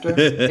factor.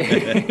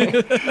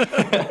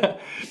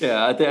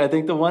 Yeah, I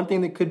think the one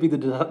thing that could be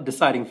the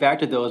deciding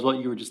factor, though, is what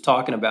you were just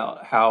talking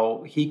about,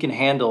 how he can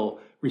handle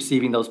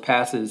receiving those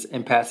passes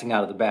and passing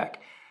out of the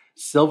back.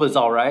 Silva's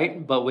all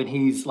right, but when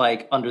he's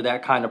like under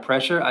that kind of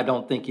pressure, I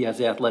don't think he has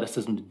the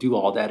athleticism to do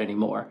all that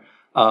anymore.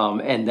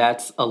 And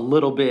that's a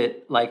little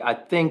bit like, I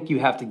think you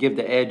have to give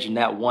the edge in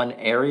that one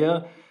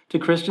area to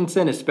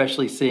Christensen,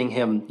 especially seeing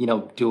him,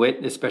 do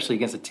it, especially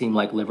against a team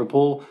like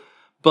Liverpool.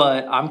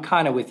 But I'm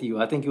kind of with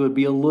you. I think it would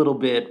be a little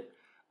bit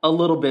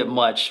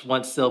much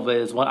once Silva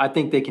is one. I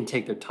think they can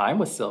take their time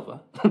with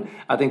Silva.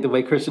 I think the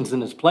way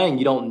Christensen is playing,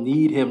 you don't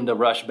need him to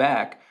rush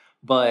back.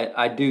 But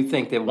I do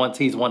think that once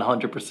he's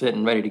 100%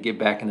 and ready to get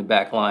back in the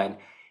back line,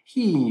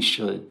 he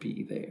should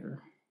be there.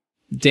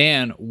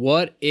 Dan,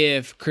 what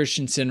if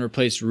Christensen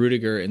replaced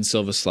Rudiger and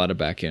Silva slotted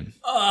back in?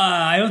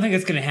 I don't think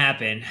it's going to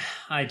happen.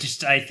 I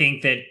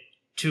think that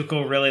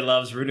Tuchel really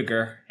loves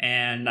Rudiger,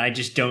 and I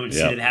just don't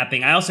see it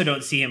happening. I also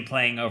don't see him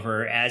playing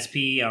over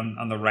Aspi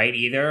on the right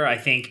either. I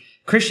think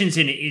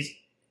Christensen is,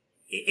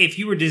 if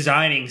you were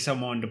designing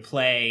someone to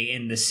play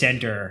in the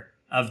center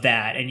of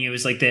that, and it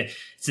was like the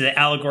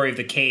allegory of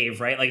the cave,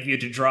 right? Like if you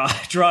had to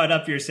draw it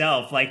up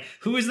yourself, like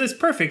who is this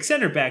perfect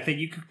center back that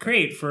you could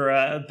create for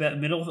a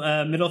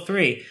middle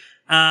three?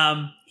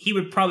 He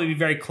would probably be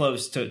very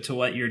close to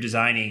what you're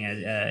designing,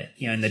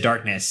 in the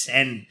darkness.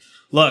 And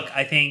look,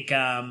 I think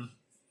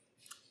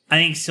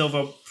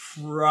Silva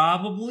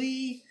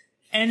probably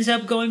ends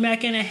up going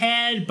back in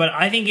ahead, but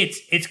I think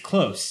it's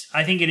close.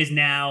 I think it is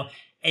now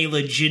a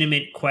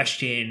legitimate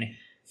question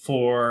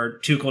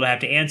for Tuchel to have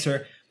to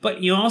answer.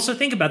 But you also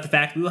think about the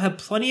fact we will have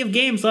plenty of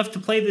games left to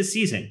play this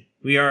season.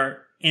 We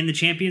are in the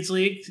Champions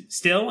League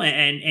still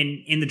and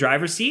in the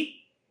driver's seat.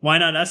 Why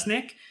not us,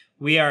 Nick?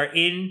 We are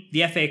in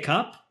the FA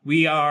Cup.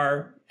 We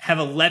have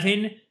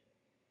 11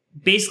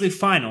 basically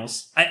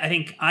finals. I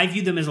think I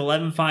view them as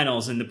 11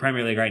 finals in the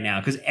Premier League right now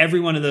because every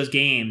one of those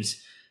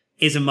games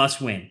is a must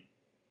win.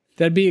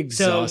 That'd be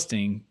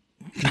exhausting.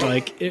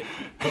 You get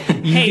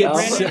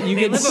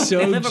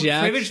so jacked. A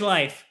privileged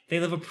life. They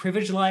live a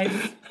privileged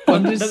life.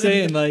 I'm just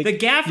saying, like... The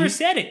gaffer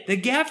said it.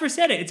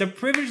 It's a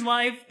privileged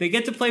life. They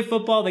get to play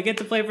football. They get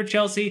to play for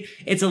Chelsea.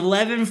 It's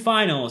 11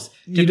 finals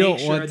to make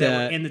sure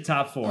that we're in the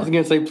top 4. I was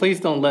going to say, please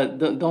don't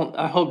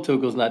I hope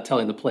Tuchel's not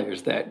telling the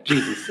players that.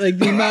 Jesus. Like,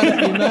 the amount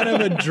of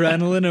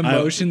adrenaline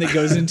emotion that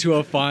goes into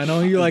a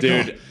final. You're like,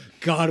 dude, oh,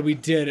 God, we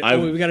did it.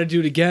 We got to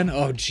do it again?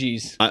 Oh,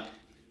 jeez.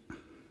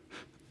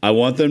 I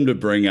want them to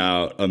bring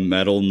out a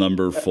medal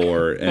number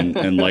 4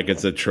 and like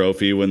it's a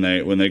trophy when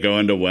they go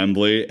into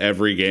Wembley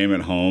every game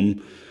at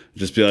home.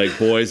 Just be like,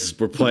 boys,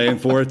 we're playing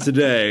for it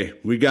today.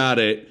 We got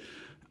it.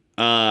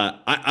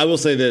 I will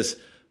say this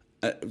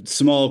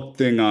small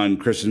thing on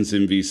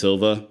Christensen v.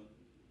 Silva.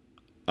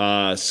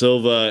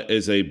 Silva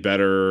is a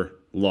better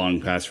long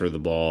passer of the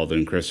ball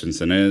than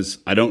Christensen is.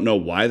 I don't know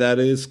why that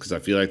is because I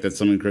feel like that's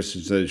something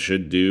Christensen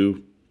should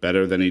do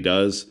better than he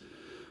does.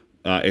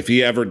 If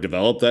he ever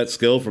developed that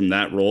skill from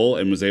that role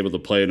and was able to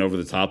play an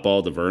over-the-top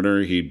ball to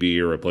Werner, he'd be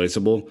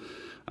irreplaceable.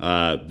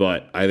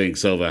 But I think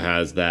Silva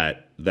has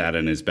that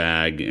in his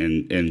bag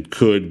and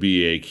could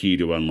be a key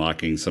to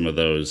unlocking some of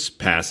those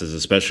passes,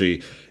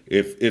 especially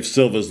if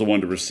Silva's the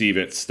one to receive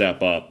it,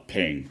 step up,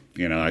 ping.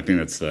 I think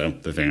that's the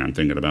thing I'm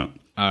thinking about.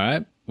 All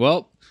right.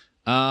 Well,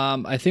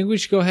 I think we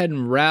should go ahead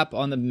and wrap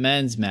on the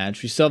men's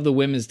match. We still have the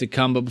women's to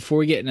come, but before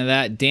we get into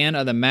that, Dan,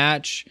 of the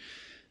match,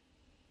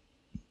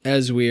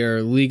 as we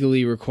are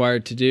legally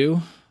required to do.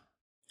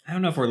 I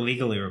don't know if we're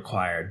legally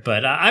required,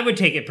 but I would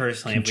take it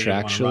personally if we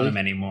don't want to run them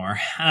anymore.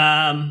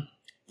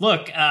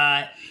 Look,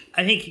 I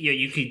think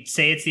you could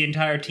say it's the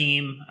entire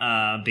team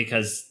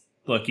because,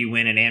 look, you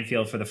win at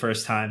Anfield for the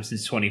first time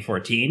since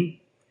 2014.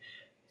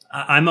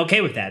 I'm okay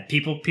with that.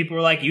 People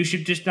were like, you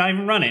should just not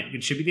even run it.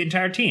 It should be the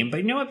entire team. But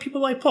you know what? People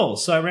like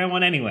polls, so I ran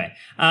one anyway.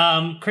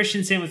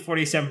 Christensen with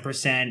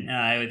 47%.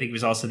 I think he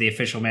was also the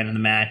official man of the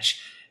match.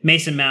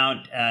 Mason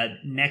Mount,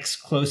 next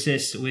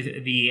closest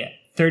with the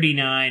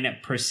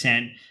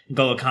 39%.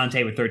 N'Golo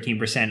Kante with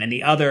 13%. And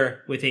the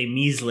other with a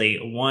measly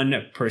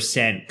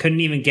 1%. Couldn't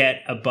even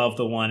get above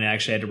the 1 and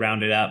actually had to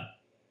round it up.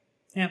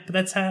 Yeah, but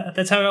that's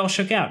how it all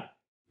shook out.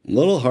 A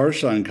little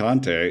harsh on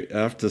Kante, I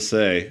have to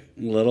say.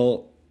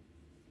 Little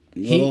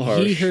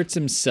harsh. He hurts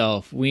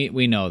himself.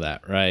 We know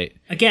that, right?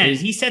 Again,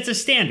 he sets a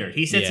standard.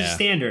 A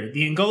standard.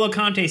 The N'Golo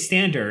Kante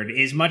standard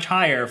is much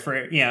higher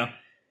for,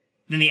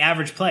 than the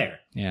average player.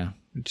 Yeah.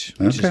 Which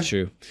is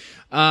true.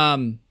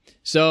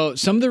 So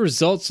some of the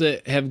results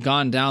that have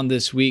gone down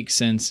this week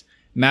since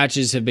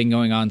matches have been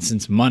going on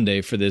since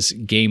Monday for this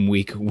game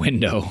week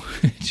window,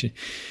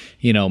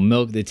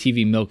 milk the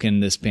TV milking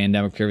this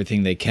pandemic for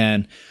everything they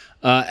can.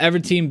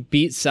 Everton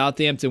beat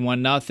Southampton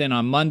 1-0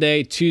 on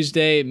Monday.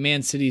 Tuesday,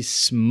 Man City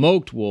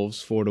smoked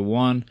Wolves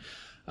 4-1.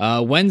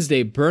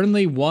 Wednesday,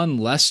 Burnley won,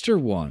 Leicester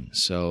won.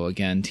 So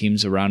again,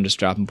 teams around us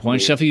dropping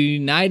points. Sheffield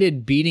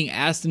United beating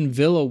Aston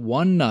Villa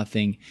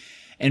 1-0.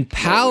 And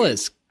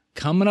Palace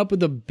coming up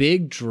with a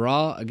big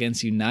draw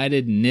against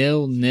United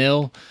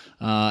 0-0.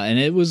 And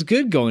it was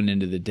good going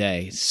into the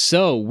day.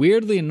 So,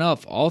 weirdly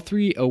enough, all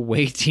three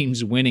away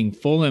teams winning.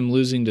 Fulham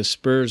losing to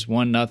Spurs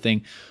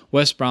 1-0.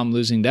 West Brom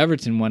losing to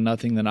Everton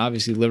 1-0. Then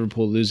obviously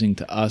Liverpool losing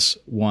to us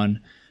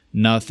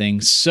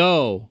 1-0.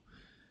 So,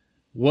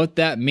 what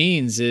that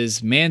means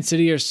is Man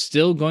City are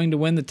still going to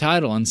win the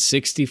title on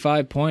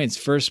 65 points,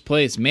 first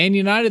place. Man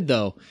United,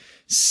 though,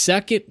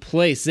 second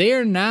place. They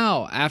are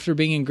now, after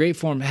being in great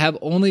form, have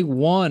only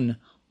won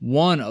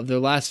one of their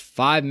last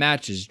 5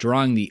 matches,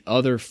 drawing the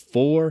other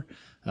 4.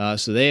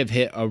 So they have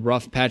hit a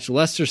rough patch.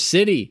 Leicester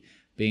City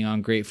being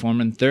on great form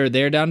in third.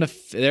 They're down to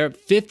they're at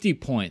 50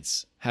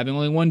 points, having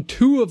only won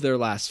 2 of their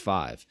last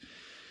 5.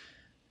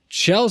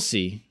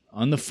 Chelsea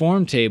on the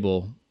form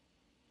table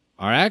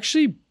are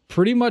actually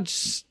pretty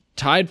much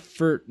tied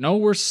for, no,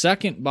 we're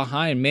second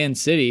behind Man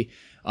City,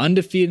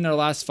 undefeated in their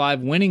last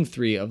 5, winning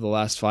 3 of the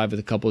last 5 with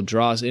a couple of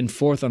draws, in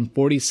fourth on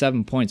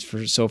 47 points.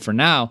 So for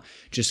now,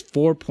 just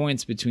 4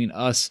 points between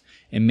us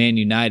and Man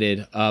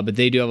United, but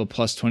they do have a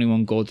plus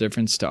 21 goal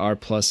difference to our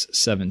plus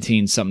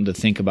 17, something to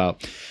think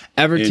about.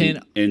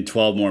 Everton... In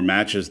 12 more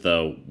matches,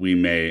 though, we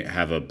may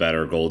have a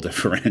better goal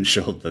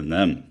differential than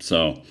them.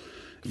 So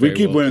if we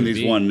keep winning these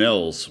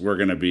 1-0s, we're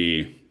going to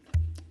be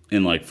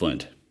in like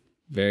Flint.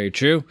 Very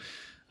true.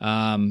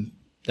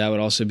 That would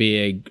also be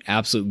a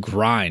absolute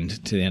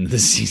grind to the end of the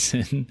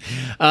season.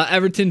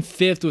 Everton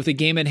 5th with a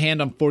game at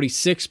hand on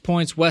 46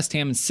 points. West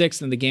Ham in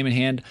 6th and the game at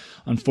hand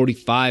on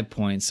 45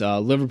 points.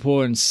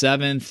 Liverpool in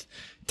 7th.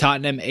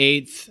 Tottenham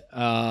 8th.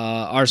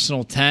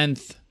 Arsenal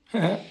 10th.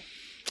 And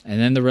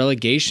then the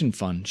relegation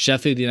fund.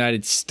 Sheffield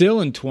United still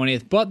in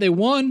 20th, but they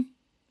won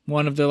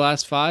one of their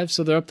last 5,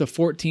 so they're up to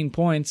 14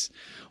 points.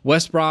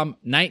 West Brom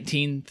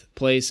 19th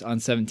place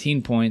on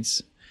 17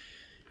 points.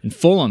 And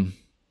Fulham,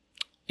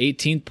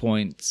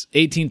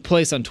 18th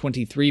place on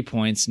 23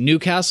 points.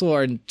 Newcastle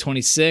are in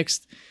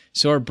 26th,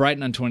 so are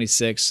Brighton on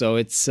 26th. So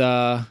it's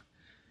that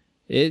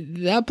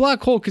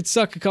black hole could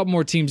suck a couple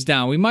more teams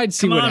down. We might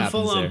see what happens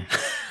Fulham.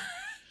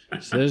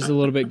 There. So there's a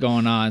little bit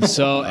going on.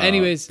 So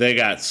anyways. They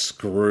got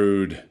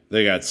screwed.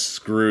 They got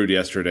screwed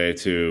yesterday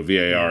too.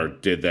 VAR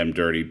did them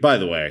dirty. By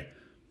the way,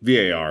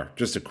 VAR,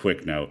 just a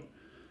quick note.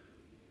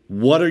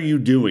 What are you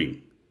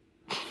doing?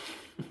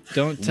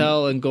 Don't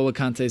tell N'Golo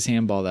Kante's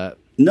handball that.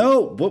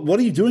 No, but what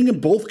are you doing in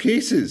both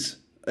cases?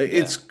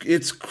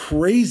 It's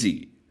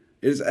crazy.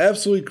 It is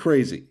absolutely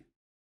crazy.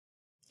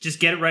 Just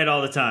get it right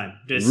all the time.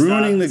 Just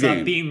ruining the game.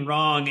 Stop being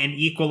wrong and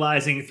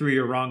equalizing through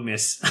your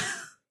wrongness.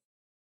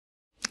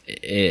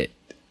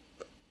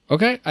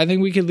 Okay, I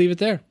think we could leave it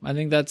there. I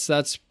think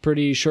that's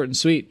pretty short and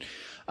sweet.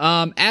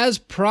 As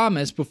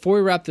promised, before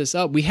we wrap this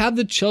up, we have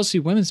the Chelsea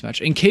women's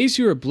match. In case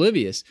you're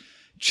oblivious,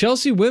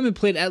 Chelsea women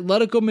played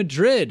Atletico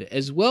Madrid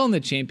as well in the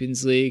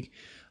Champions League.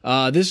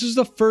 This is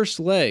the first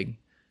leg.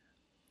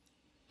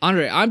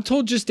 Andre, I'm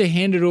told just to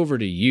hand it over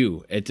to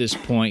you at this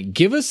point.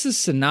 Give us the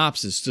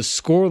synopsis, the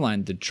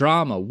scoreline, the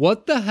drama.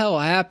 What the hell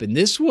happened?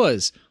 This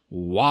was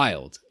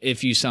wild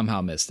if you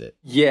somehow missed it.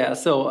 Yeah,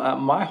 so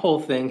my whole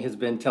thing has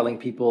been telling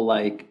people,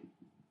 like,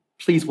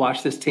 please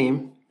watch this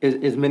team.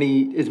 As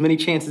many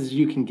chances as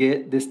you can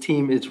get. This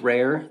team is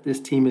rare. This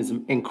team is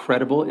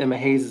incredible. Emma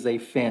Hayes is a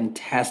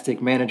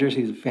fantastic manager.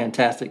 She's a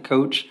fantastic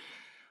coach.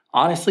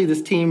 Honestly,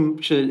 this team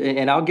should,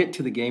 and I'll get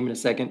to the game in a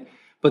second,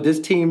 but this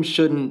team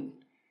shouldn't,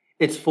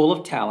 it's full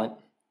of talent,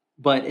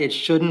 but it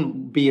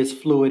shouldn't be as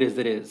fluid as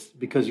it is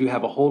because you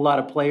have a whole lot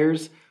of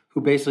players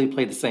who basically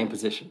play the same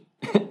position.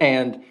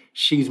 And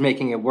she's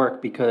making it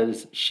work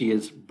because she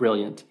is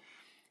brilliant.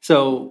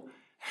 So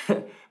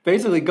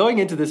basically, going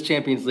into this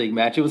Champions League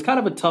match, it was kind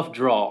of a tough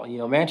draw. You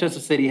know, Manchester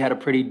City had a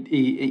pretty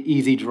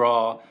easy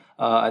draw.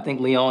 I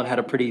think Lyon had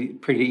a pretty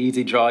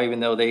easy draw,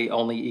 even though they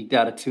only eked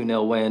out a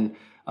 2-0 win,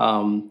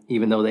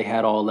 even though they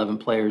had all 11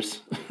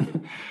 players.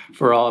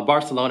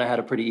 Barcelona had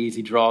a pretty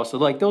easy draw. So,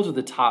 like, those are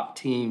the top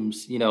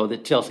teams, you know,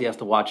 that Chelsea has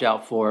to watch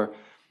out for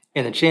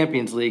in the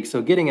Champions League.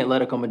 So getting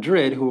Atletico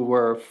Madrid, who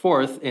were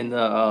 4th in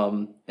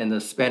the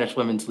Spanish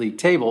Women's League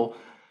table,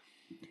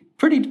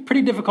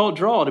 pretty difficult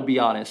draw, to be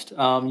honest.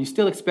 You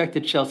still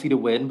expected Chelsea to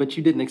win, but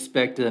you didn't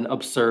expect an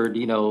absurd,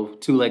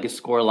 two-legged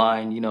score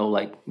line,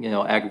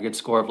 aggregate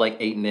score of like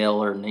 8-0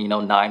 or,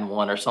 9-1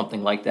 or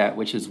something like that,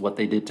 which is what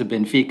they did to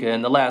Benfica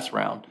in the last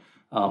round,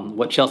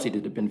 what Chelsea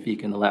did to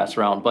Benfica in the last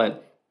round.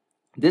 But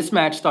this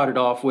match started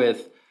off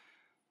with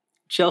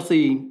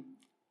Chelsea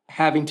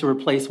having to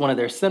replace one of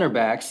their center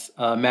backs,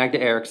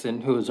 Magda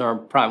Eriksson, who is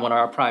one of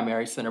our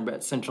primary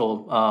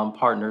central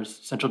partners,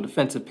 central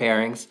defensive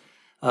pairings.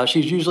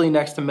 She's usually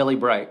next to Millie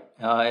Bright,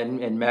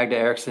 and Magda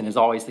Eriksson is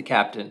always the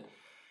captain.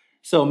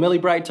 So Millie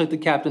Bright took the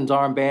captain's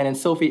armband, and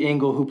Sophie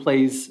Ingle, who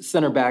plays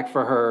center back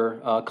for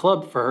her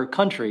club, for her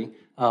country,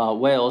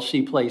 Wales,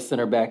 she plays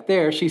center back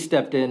there. She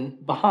stepped in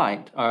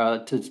behind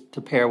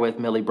to pair with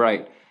Millie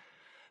Bright.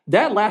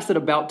 That lasted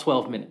about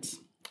 12 minutes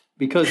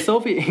because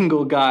Sophie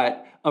Ingle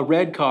got a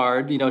red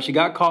card. You know, she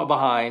got caught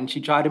behind.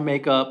 She tried to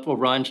make up a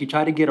run. She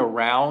tried to get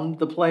around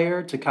the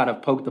player to kind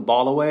of poke the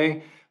ball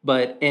away.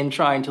 But in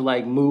trying to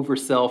like move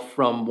herself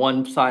from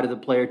one side of the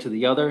player to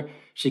the other,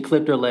 she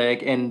clipped her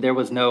leg, and there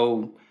was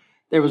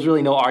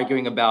really no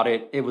arguing about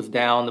it. It was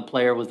down. The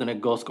player was in a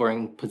goal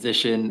scoring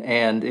position,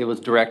 and it was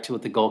direct to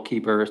the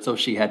goalkeeper. So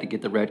she had to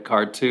get the red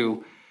card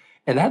too.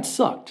 And that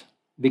sucked,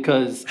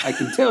 because I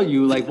can tell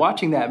you, like,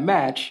 watching that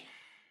match,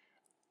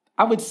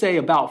 I would say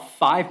about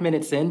 5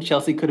 minutes in,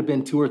 Chelsea could have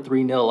been 2 or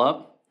 3-0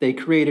 up. They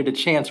created a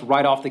chance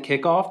right off the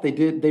kickoff.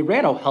 They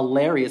ran a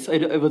hilarious.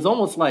 It was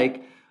almost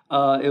like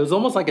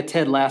a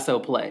Ted Lasso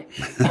play.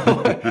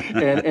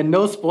 and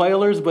no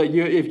spoilers, but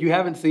if you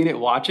haven't seen it,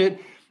 watch it.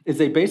 Is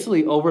they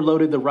basically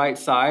overloaded the right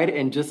side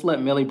and just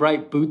let Millie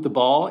Bright boot the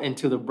ball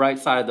into the right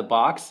side of the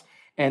box.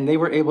 And they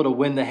were able to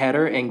win the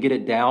header and get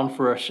it down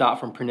for a shot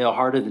from Pernille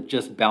Harder that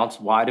just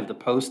bounced wide of the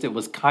post. It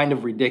was kind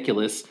of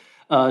ridiculous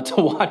to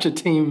watch a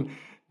team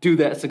do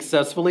that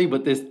successfully,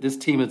 but this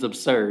team is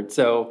absurd.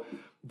 So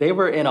they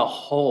were in a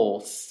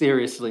hole,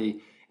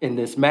 seriously, in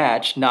this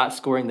match, not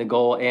scoring the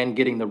goal and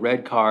getting the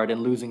red card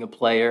and losing a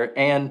player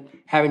and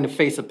having to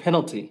face a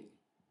penalty.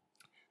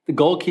 The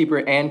goalkeeper,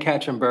 Anne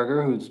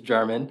Katzenberger, who's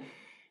German,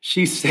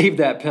 she saved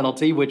that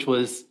penalty, which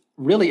was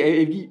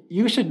really,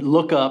 you should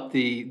look up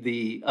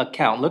the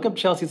account. Look up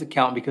Chelsea's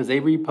account, because they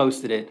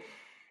reposted it.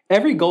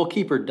 Every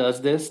goalkeeper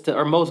does this,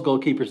 or most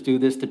goalkeepers do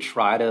this to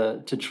try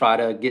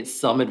to get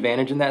some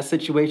advantage in that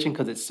situation,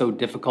 because it's so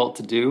difficult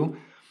to do.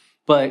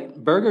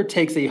 But Berger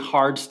takes a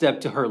hard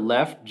step to her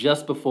left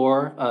just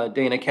before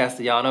Dana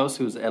Castellanos,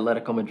 who's an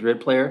Atletico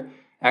Madrid player,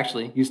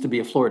 actually used to be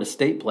a Florida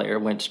State player,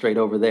 went straight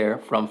over there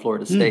from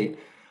Florida State.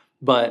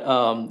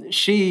 But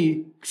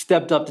she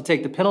stepped up to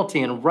take the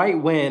penalty, and right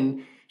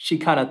when she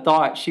kind of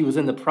thought she was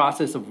in the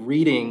process of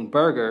reading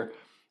Berger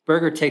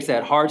takes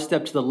that hard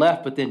step to the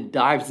left, but then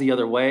dives the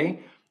other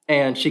way,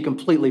 and she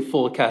completely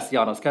fooled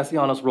Castellanos.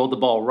 Castellanos rolled the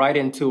ball right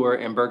into her,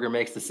 and Berger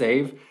makes the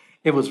save.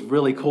 It was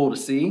really cool to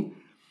see.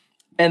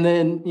 And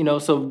then,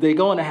 so they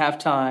go into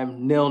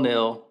halftime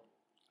 0-0,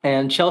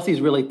 and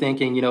Chelsea's really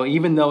thinking,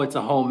 even though it's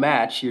a home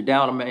match, you're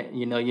down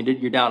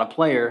a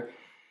player,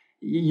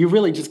 you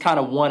really just kind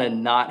of want to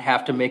not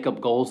have to make up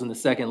goals in the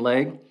second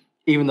leg.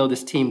 Even though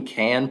this team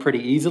can pretty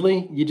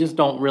easily, you just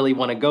don't really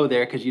want to go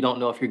there, because you don't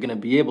know if you're going to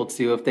be able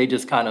to. If they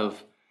just kind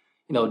of,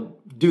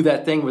 do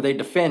that thing where they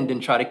defend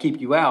and try to keep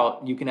you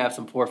out, you can have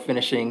some poor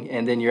finishing,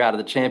 and then you're out of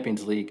the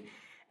Champions League.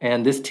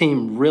 And this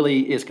team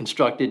really is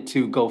constructed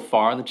to go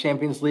far in the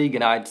Champions League,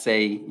 and I'd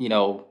say,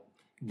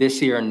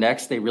 this year and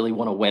next, they really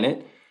want to win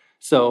it.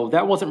 So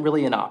that wasn't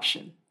really an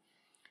option.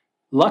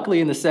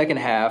 Luckily, in the second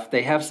half,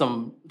 they have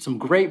some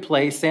great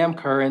plays. Sam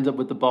Kerr ends up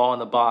with the ball in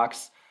the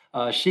box.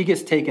 She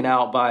gets taken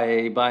out by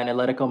an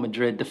Atletico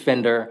Madrid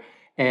defender,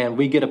 and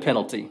we get a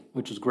penalty,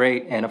 which was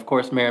great. And, of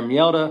course, Maren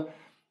Mjelde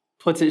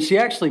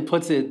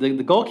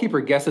the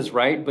goalkeeper guesses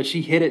right, but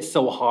she hit it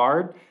so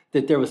hard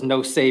that there was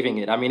no saving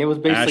it. I mean, it was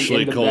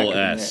basically Ashley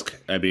Cole-esque.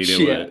 I mean,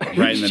 it was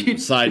right in the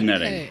side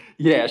netting.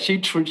 Yeah, she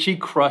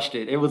crushed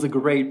it. It was a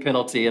great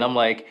penalty, and I'm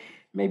like,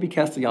 maybe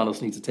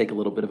Castellanos needs to take a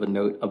little bit of a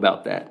note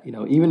about that.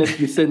 Even if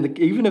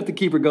even if the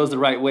keeper goes the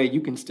right way,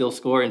 you can still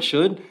score, and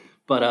should.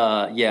 But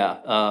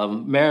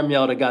Maren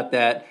Mjelde got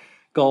that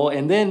goal.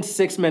 And then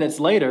 6 minutes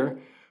later,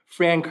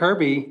 Fran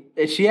Kirby,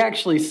 she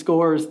actually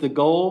scores the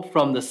goal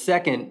from the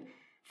second,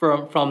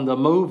 from the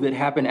move that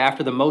happened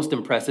after the most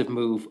impressive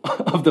move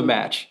of the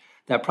match.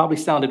 That probably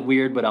sounded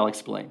weird, but I'll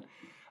explain.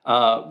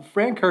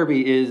 Fran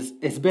Kirby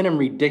has been in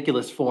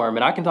ridiculous form,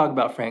 and I can talk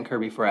about Fran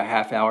Kirby for a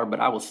half hour, but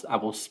I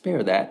will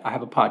spare that. I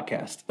have a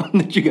podcast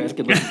that you guys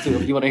can listen to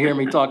if you want to hear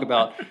me talk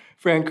about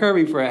Fran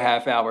Kirby for a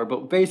half hour.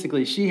 But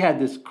basically, she had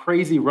this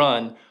crazy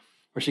run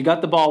where she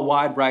got the ball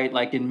wide right,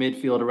 like in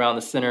midfield, around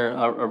the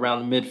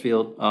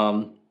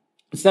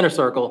center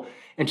circle,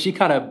 and she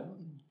kind of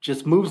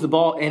just moves the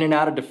ball in and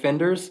out of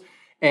defenders.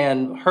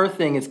 And her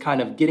thing is kind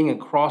of getting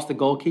across the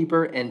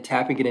goalkeeper and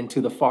tapping it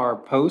into the far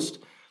post.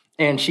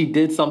 And she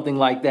did something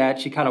like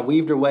that. She kind of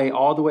weaved her way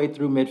all the way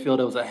through midfield.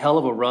 It was a hell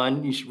of a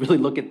run. You should really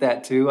look at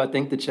that too. I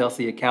think the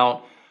Chelsea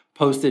account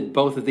posted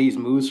both of these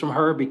moves from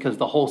her, because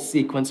the whole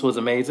sequence was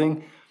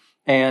amazing.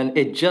 And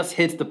it just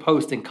hits the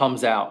post and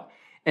comes out.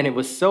 And it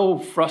was so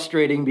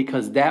frustrating,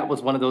 because that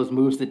was one of those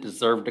moves that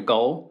deserved a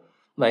goal.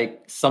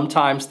 Like,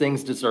 sometimes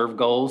things deserve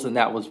goals, and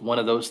that was one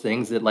of those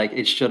things that, like,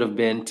 it should have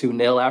been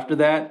 2-0 after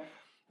that.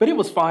 But it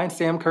was fine.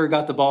 Sam Kerr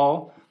got the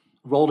ball,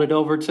 rolled it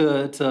over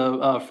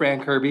to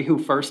Fran Kirby, who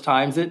first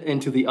times it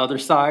into the other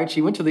side.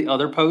 She went to the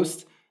other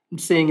post,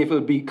 seeing if it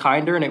would be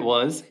kinder, and it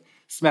was.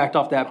 Smacked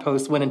off that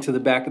post, went into the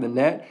back of the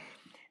net.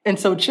 And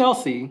so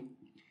Chelsea,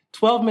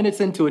 12 minutes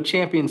into a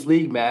Champions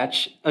League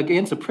match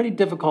against a pretty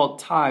difficult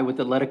tie with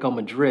Atletico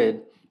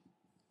Madrid,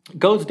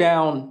 goes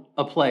down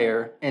a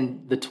player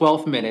in the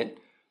 12th minute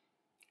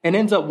and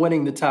ends up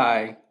winning the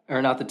tie,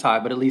 or not the tie,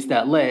 but at least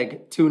that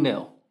leg,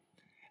 2-0.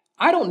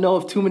 I don't know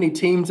of too many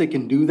teams that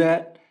can do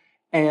that.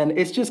 And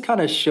it just kind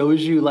of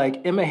shows you,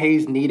 like, Emma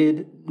Hayes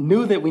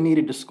knew that we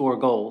needed to score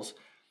goals.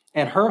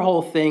 And her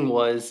whole thing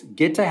was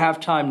get to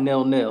halftime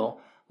 0-0,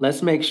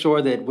 Let's make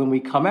sure that when we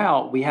come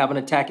out, we have an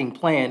attacking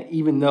plan,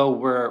 even though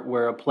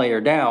we're a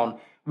player down,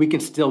 we can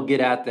still get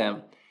at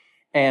them.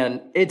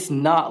 And it's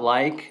not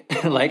like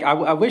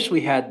I wish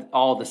we had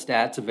all the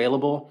stats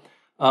available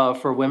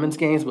for women's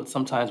games, but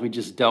sometimes we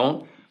just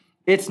don't.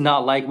 It's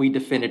not like we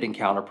defended and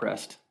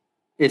counterpressed.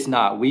 It's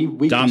not. We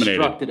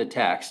constructed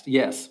attacks.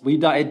 Yes,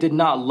 it did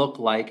not look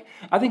like.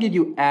 I think if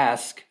you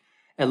ask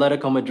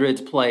Atletico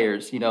Madrid's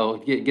players,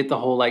 get the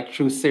whole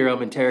truth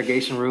serum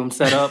interrogation room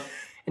set up,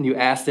 and you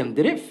ask them,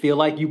 did it feel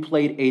like you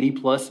played 80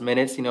 plus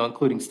minutes,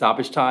 including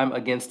stoppage time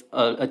against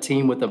a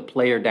team with a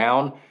player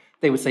down?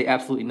 They would say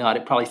absolutely not.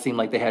 It probably seemed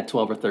like they had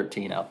 12 or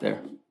 13 out there.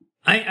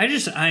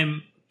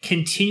 I'm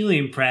continually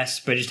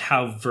impressed by just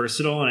how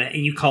versatile,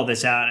 and you called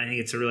this out, and I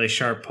think it's a really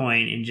sharp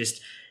point, and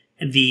just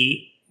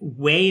the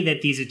way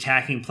that these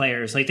attacking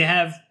players, they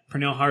have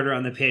Pernille Harder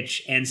on the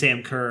pitch and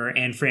Sam Kerr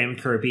and Fran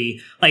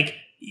Kirby,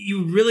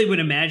 you really would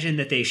imagine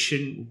that they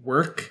shouldn't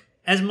work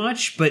as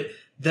much, but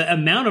the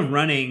amount of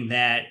running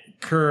that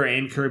Kerr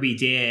and Kirby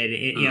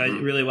did,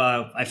 really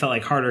well, I felt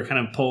like Harder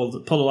kind of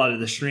pulled a lot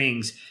of the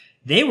strings.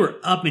 They were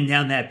up and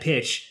down that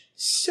pitch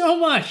so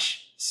much.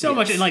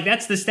 Much. And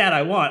that's the stat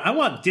I want. I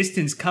want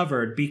distance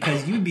covered,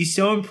 because you'd be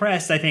so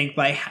impressed, I think,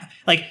 by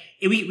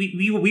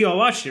we all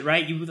watched it,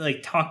 right? You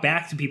would talk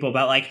back to people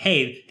about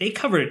hey, they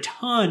covered a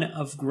ton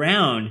of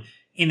ground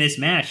in this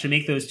match to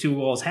make those 2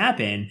 goals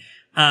happen.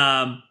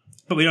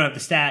 But we don't have the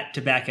stat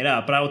to back it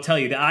up. But I will tell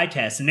you, the eye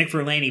test, the Nick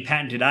Verlaney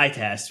patented eye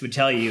test, would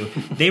tell you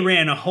they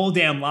ran a whole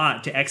damn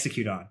lot to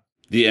execute on.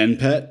 The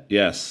NPET,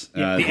 yes.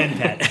 Yeah, the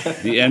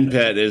NPET. The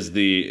NPET is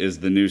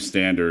the new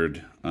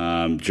standard.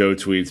 Joe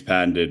Tweets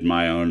patented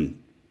my own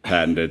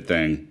patented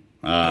thing.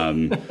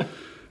 No,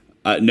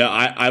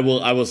 I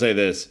will say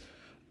this.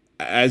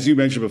 As you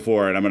mentioned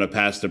before, and I'm going to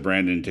pass to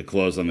Brandon to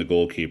close on the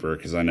goalkeeper,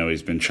 because I know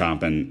he's been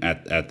chomping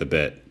at the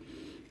bit.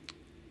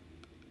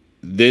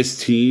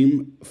 This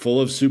team,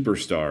 full of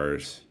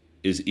superstars,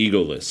 is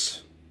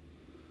egoless.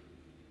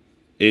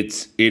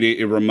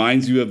 It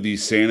reminds you of the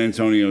San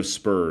Antonio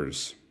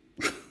Spurs.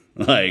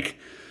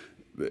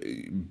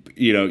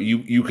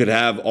 You could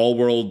have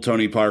all-world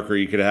Tony Parker,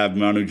 you could have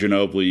Manu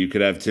Ginobili, you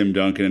could have Tim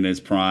Duncan in his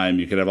prime,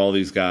 you could have all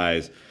these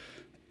guys,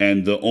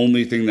 and the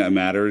only thing that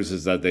matters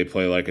is that they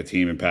play like a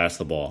team and pass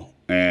the ball.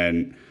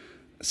 And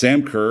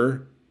Sam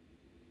Kerr,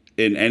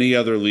 in any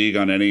other league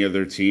on any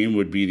other team,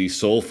 would be the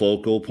sole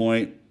focal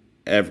point.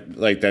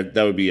 That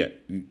would be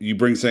it. You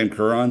bring Sam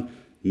Kerr on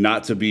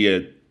not to be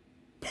a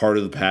part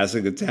of the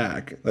passing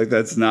attack.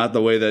 That's not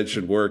the way that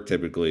should work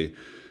typically.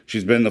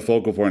 She's been the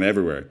focal point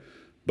everywhere.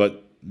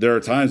 But there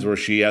are times where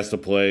she has to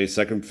play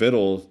second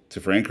fiddle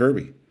to Fran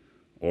Kirby,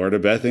 or to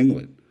Beth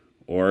England,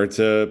 or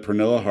to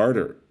Pernille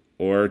Harder,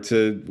 or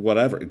to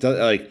whatever.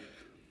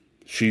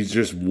 She's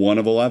just one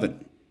of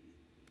 11.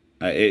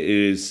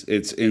 It's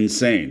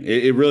insane.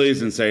 It really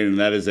is insane, and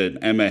that is an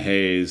Emma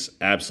Hayes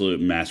absolute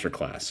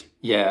masterclass.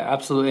 Yeah,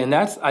 absolutely. And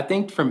I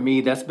think for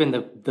me, that's been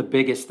the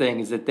biggest thing,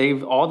 is that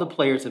all the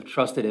players have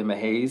trusted Emma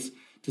Hayes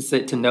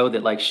to know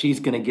that she's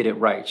going to get it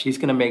right. She's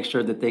going to make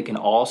sure that they can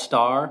all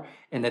star,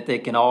 and that they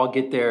can all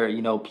get their,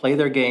 play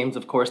their games.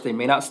 Of course, they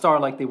may not star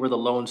like they were the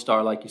lone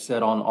star, like you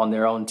said, on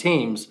their own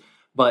teams,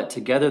 but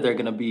together they're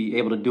going to be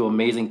able to do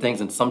amazing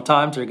things. And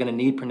sometimes they're going to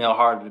need Pernille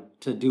Harder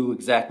to do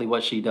exactly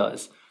what she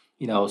does.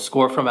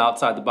 Score from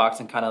outside the box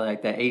in kind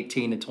of that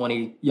 18 to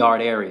 20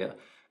 yard area.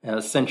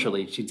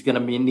 Essentially, she's going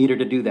to need her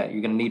to do that.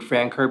 You're going to need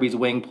Fran Kirby's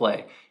wing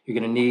play. You're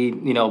going to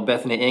need,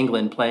 Bethany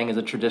England playing as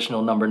a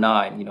traditional number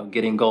 9,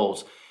 getting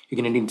goals. You're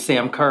going to need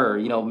Sam Kerr,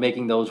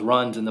 making those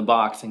runs in the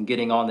box and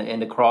getting on the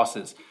end of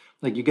crosses.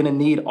 You're going to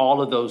need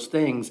all of those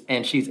things,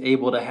 and she's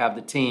able to have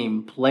the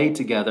team play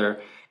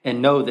together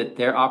and know that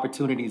their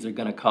opportunities are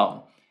going to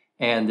come,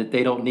 and that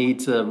they don't need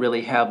to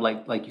really have,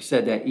 like you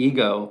said, that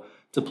ego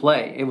to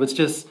play. It's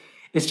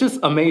just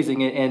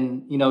amazing.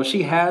 And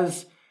she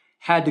has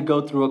had to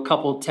go through a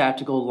couple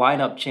tactical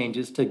lineup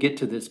changes to get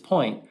to this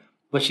point,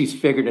 but she's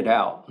figured it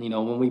out.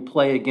 When we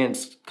play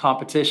against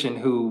competition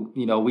who,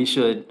 we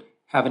should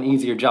have an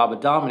easier job of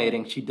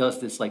dominating, she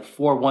does this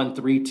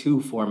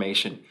 4-1-3-2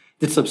 formation.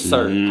 It's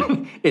absurd.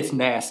 Mm-hmm. It's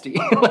nasty.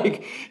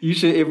 You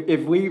should,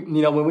 if we,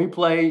 when we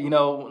play,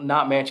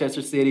 not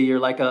Manchester City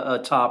or a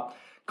top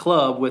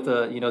club with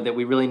that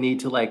we really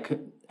need to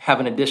have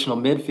an additional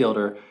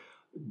midfielder,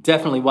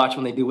 definitely watch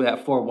when they do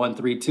that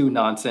 4-1-3-2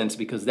 nonsense,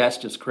 because that's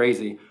just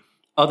crazy.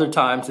 Other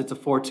times it's a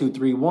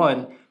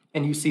 4-2-3-1,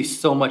 and you see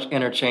so much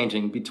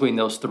interchanging between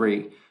those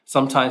three.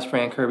 Sometimes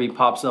Fran Kirby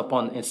pops up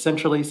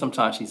centrally,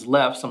 sometimes she's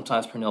left,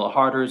 sometimes Pernille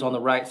Harder is on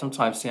the right,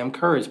 sometimes Sam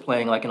Kerr is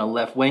playing in a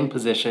left wing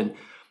position.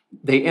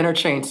 They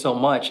interchange so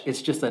much,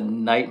 it's just a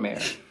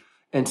nightmare.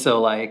 And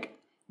so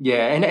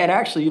and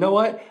actually, you know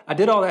what? I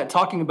did all that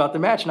talking about the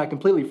match, and I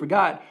completely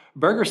forgot.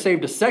 Berger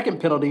saved a second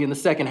penalty in the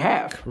second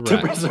half to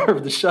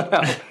preserve the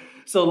shutout.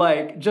 So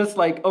just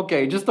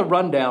the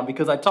rundown,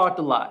 because I talked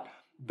a lot.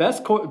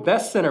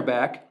 Best center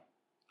back,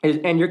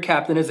 and your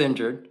captain is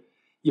injured.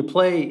 You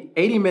play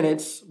 80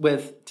 minutes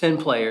with 10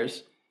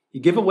 players. You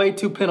give away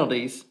 2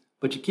 penalties,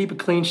 but you keep a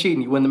clean sheet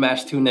and you win the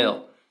match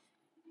 2-0.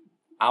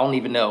 I don't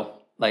even know.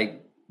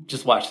 Like,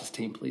 just watch this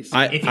team, please.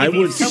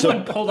 If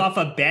someone pulled off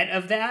a bet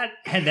of that,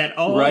 had that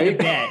all on a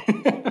bet,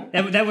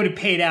 that would have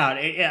paid out.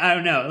 I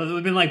don't know. It would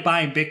have been like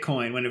buying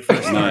Bitcoin when it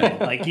first started.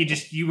 Like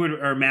you would,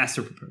 or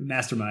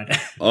mastermind.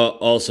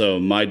 Also,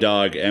 my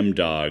dog M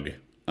Dog.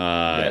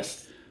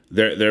 Yes.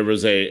 There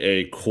was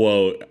a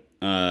quote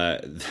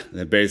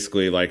that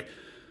basically like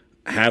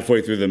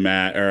halfway through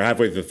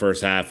the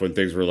first half when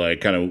things were like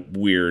kind of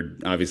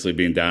weird, obviously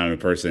being down in a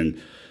person,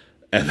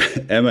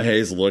 Emma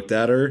Hayes looked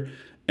at her.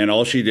 And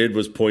all she did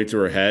was point to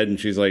her head, and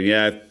she's like,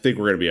 yeah, I think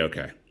we're going to be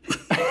okay.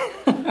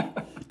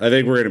 I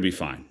think we're going to be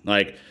fine.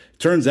 Like,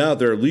 turns out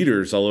there are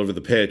leaders all over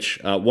the pitch.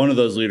 One of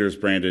those leaders,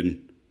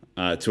 Brandon,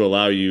 to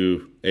allow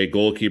you, a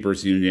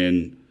goalkeepers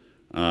union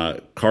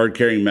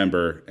card-carrying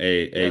member,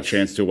 a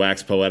chance to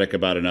wax poetic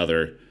about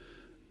another.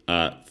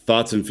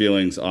 Thoughts and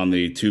feelings on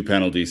the 2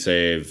 penalty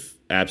save,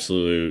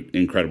 absolute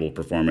incredible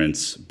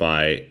performance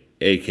by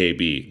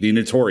AKB, the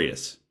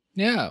Notorious.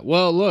 Yeah,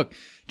 well, look.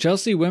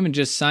 Chelsea women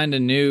just signed a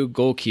new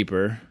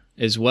goalkeeper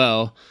as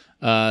well,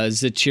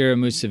 Zecira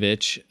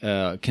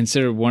Musovic,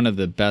 considered one of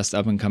the best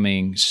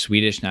up-and-coming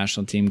Swedish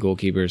national team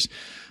goalkeepers.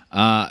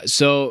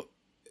 So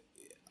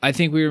I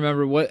think we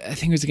remember I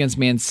think it was against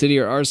Man City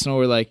or Arsenal,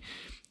 where like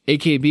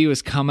AKB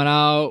was coming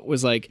out,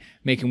 was like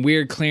making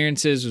weird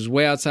clearances, was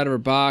way outside of her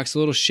box, a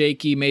little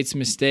shaky, made some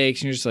mistakes,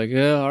 and you're just like,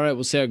 oh, all right,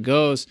 we'll see how it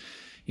goes.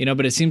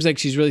 But it seems like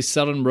she's really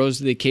settled and rose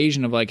to the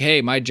occasion of like,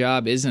 hey, my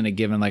job isn't a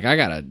given. Like, I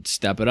got to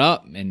step it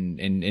up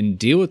and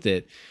deal with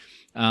it.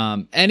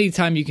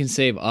 Anytime you can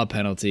save a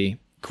penalty,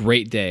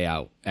 great day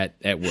out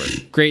at work.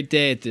 Great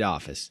day at the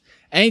office.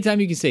 Anytime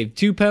you can save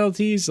 2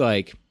 penalties,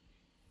 like,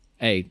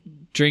 hey,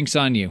 drinks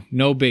on you.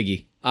 No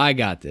biggie. I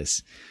got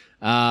this.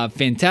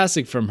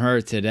 Fantastic from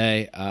her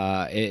today.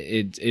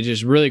 It's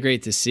just really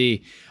great to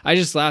see. I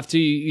just laughed too.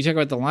 You talk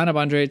about the lineup,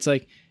 Andre. It's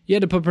like you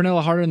had to put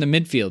Pernilla Harder in the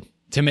midfield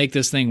to make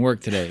this thing work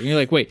today. And you're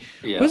like, wait,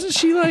 wasn't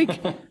she like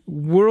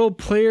World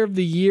Player of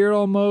the Year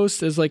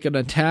almost as like an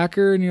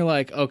attacker? And you're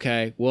like,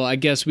 okay, well, I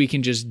guess we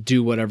can just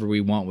do whatever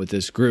we want with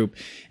this group.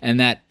 And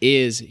that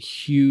is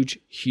huge,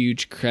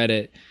 huge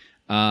credit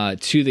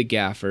to the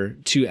gaffer,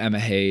 to Emma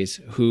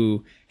Hayes,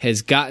 who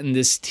has gotten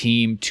this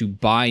team to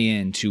buy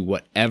into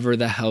whatever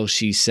the hell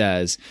she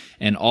says.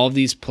 And all of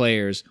these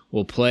players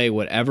will play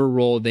whatever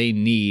role they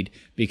need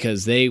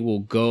because they will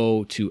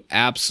go to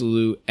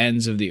absolute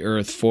ends of the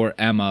earth for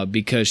Emma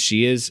because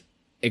she has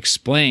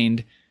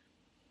explained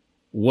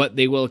what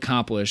they will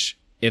accomplish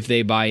if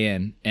they buy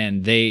in.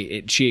 And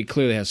she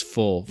clearly has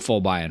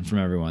full buy-in from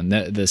everyone.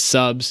 The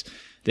subs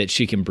that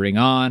she can bring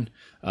on,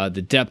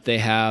 the depth they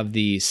have,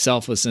 the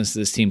selflessness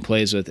this team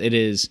plays with, it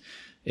is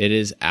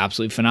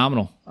absolutely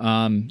phenomenal.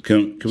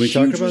 Can we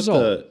talk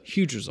about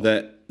huge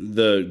result?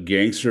 The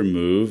gangster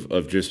move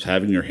of just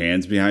having your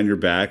hands behind your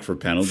back for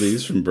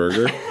penalties from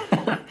Berger.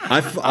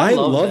 I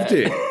loved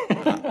it.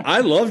 I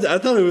loved it. I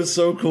thought it was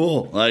so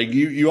cool. Like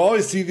you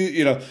always see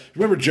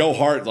remember Joe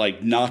Hart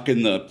like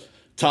knocking the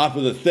top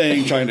of the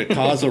thing trying to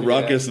cause a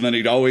ruckus and then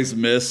he'd always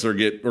miss or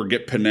get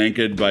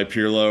Panenka'd by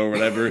Pirlo or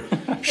whatever.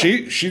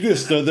 She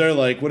just stood there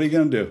like, what are you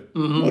gonna do?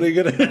 Mm-hmm. What are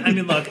you gonna do? I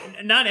mean, look,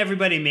 not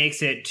everybody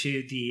makes it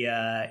to the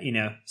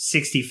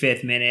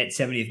 65th minute,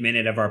 70th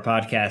minute of our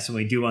podcast when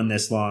we do one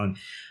this long.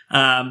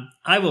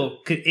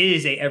 It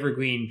is a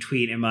evergreen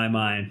tweet in my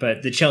mind,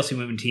 but the Chelsea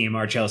women team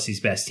are Chelsea's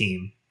best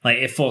team. Like,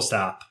 at full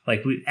stop.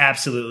 Like, we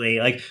absolutely,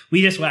 like,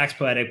 we just waxed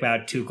poetic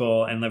about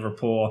Tuchel and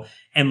Liverpool.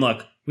 And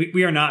look,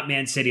 we are not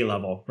Man City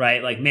level,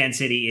 right? Like, Man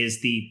City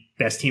is the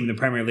best team in the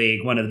Premier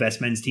League, one of the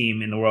best men's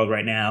team in the world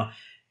right now.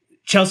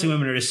 Chelsea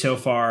women are just so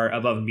far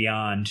above and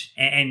beyond.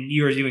 And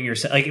you're doing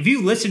yourself, like, if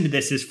you listen to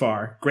this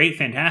far, great,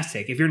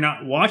 fantastic. If you're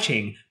not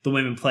watching the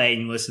women play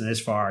and you listen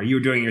this far, you're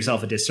doing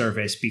yourself a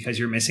disservice because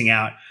you're missing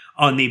out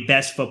on the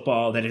best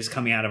football that is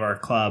coming out of our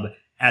club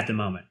at the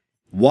moment.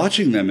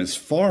 Watching them is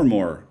far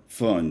more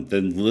fun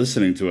than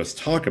listening to us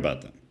talk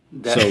about them.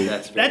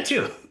 That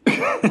too.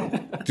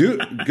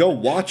 Go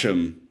watch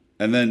them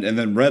and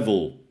then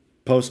revel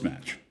post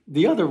match.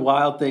 The other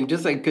wild thing,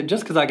 just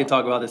because I can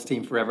talk about this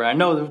team forever, I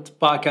know the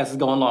podcast is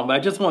going long, but I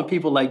just want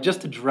people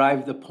just to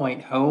drive the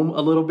point home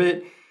a little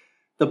bit.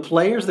 The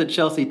players that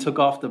Chelsea took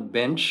off the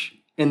bench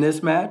in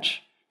this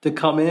match to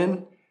come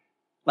in,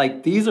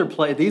 like these are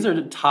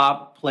the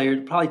top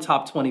players, probably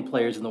top 20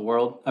 players in the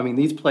world. I mean,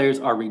 these players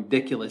are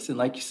ridiculous. And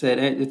like you said,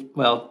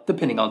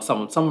 depending on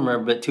some of them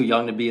are a bit too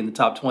young to be in the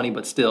top 20,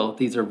 but still,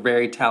 these are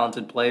very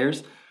talented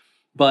players.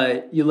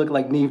 But you look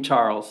like Niamh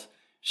Charles.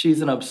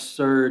 She's an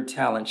absurd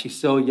talent. She's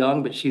so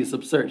young, but she's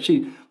absurd.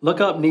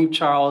 Look up Niamh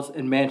Charles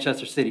in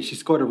Manchester City. She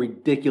scored a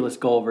ridiculous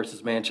goal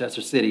versus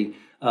Manchester City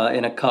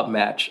in a cup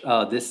match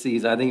this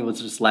season. I think it was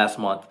just last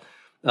month.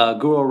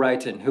 Guro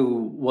Reiten,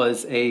 who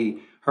was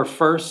her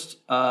first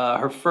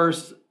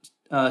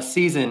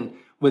season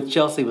with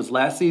Chelsea was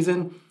last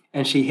season,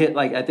 and she hit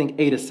I think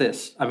 8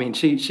 assists. I mean,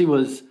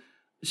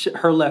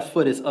 her left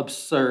foot is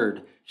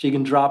absurd. She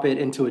can drop it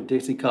into a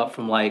Dixie cup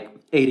from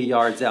 80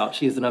 yards out.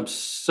 She is an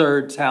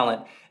absurd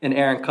talent. And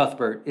Erin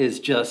Cuthbert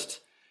is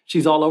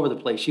she's all over the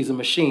place. She's a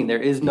machine.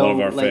 There is no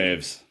one of our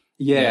faves.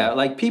 Yeah,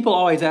 like people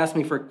always ask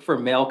me for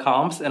male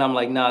comps, and I'm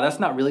like, nah, that's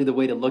not really the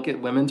way to look at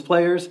women's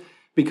players,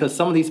 because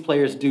some of these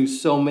players do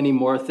so many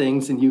more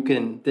things than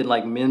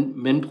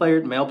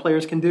male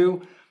players can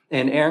do.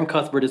 And Erin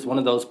Cuthbert is one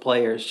of those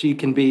players. She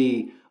can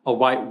be a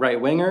right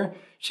winger.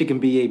 She can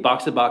be a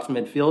box-to-box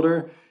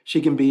midfielder.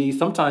 She can be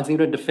sometimes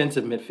even a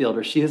defensive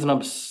midfielder. She is an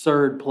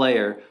absurd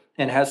player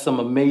and has some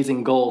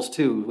amazing goals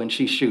too when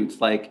she shoots.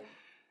 Like,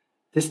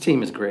 this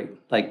team is great.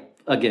 Like,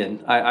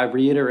 again, I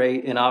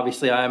reiterate, and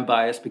obviously I am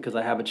biased because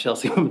I have a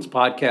Chelsea women's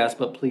podcast,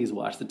 but please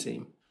watch the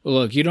team. Well,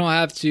 look, you don't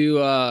have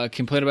to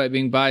complain about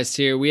being biased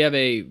here. We have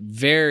a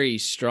very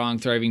strong,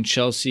 thriving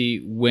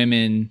Chelsea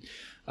women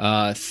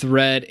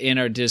thread in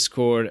our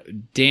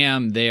Discord.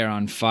 Damn, they are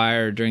on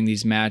fire during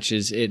these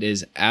matches. It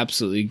is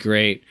absolutely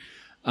great.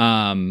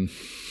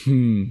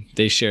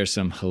 They share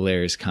some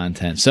hilarious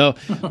content. So,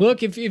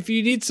 look, if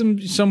you need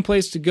some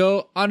place to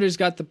go, Andre's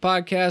got the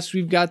podcast.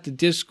 We've got the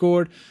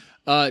Discord.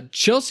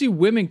 Chelsea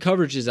women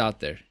coverage is out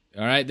there.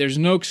 All right. There's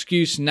no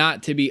excuse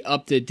not to be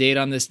up to date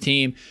on this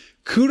team.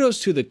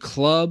 Kudos to the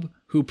club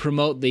who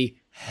promote the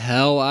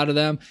hell out of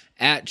them.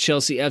 At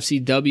Chelsea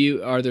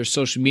FCW are their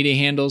social media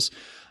handles.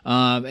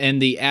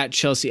 And the at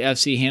Chelsea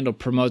FC handle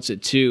promotes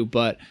it too.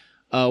 But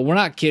we're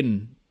not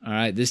kidding. All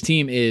right. This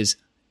team is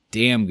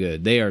damn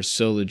good. They are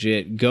so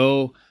legit.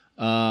 Go,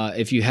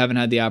 if you haven't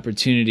had the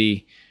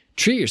opportunity,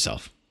 treat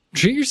yourself.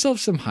 Treat yourself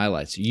some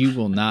highlights. You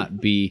will not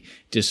be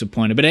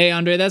disappointed. But hey,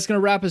 Andre, that's going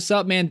to wrap us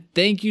up, man.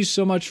 Thank you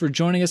so much for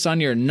joining us on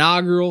your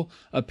inaugural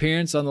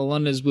appearance on the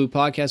London is Blue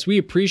podcast. We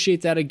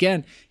appreciate that.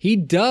 Again, he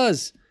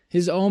does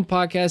his own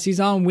podcast.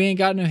 He's on We Ain't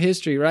Got No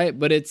History, right?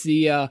 But it's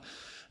the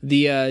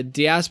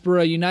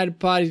Diaspora United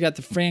pod. He's got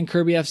the Fran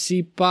Kirby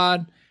FC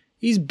pod.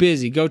 He's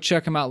busy. Go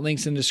check him out.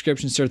 Links in the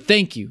description, sir.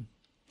 Thank you.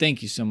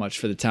 Thank you so much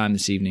for the time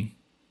this evening.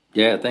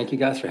 Yeah, thank you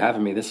guys for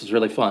having me. This was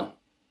really fun.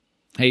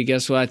 Hey,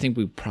 guess what? I think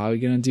we're probably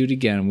going to do it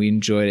again. We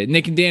enjoyed it.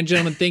 Nick and Dan,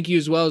 gentlemen, thank you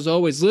as well as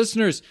always.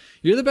 Listeners,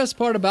 you're the best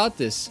part about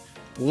this.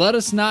 Let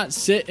us not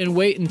sit and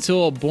wait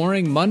until a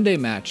boring Monday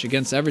match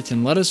against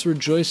Everton. Let us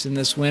rejoice in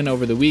this win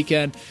over the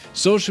weekend.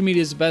 Social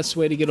media is the best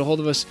way to get a hold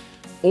of us,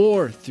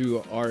 or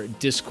through our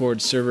Discord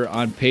server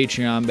on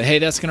Patreon. But hey,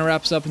 that's going to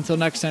wrap us up. Until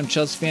next time,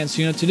 Chelsea fans,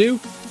 you know what to do.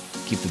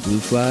 Keep the blue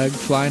flag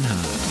flying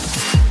high.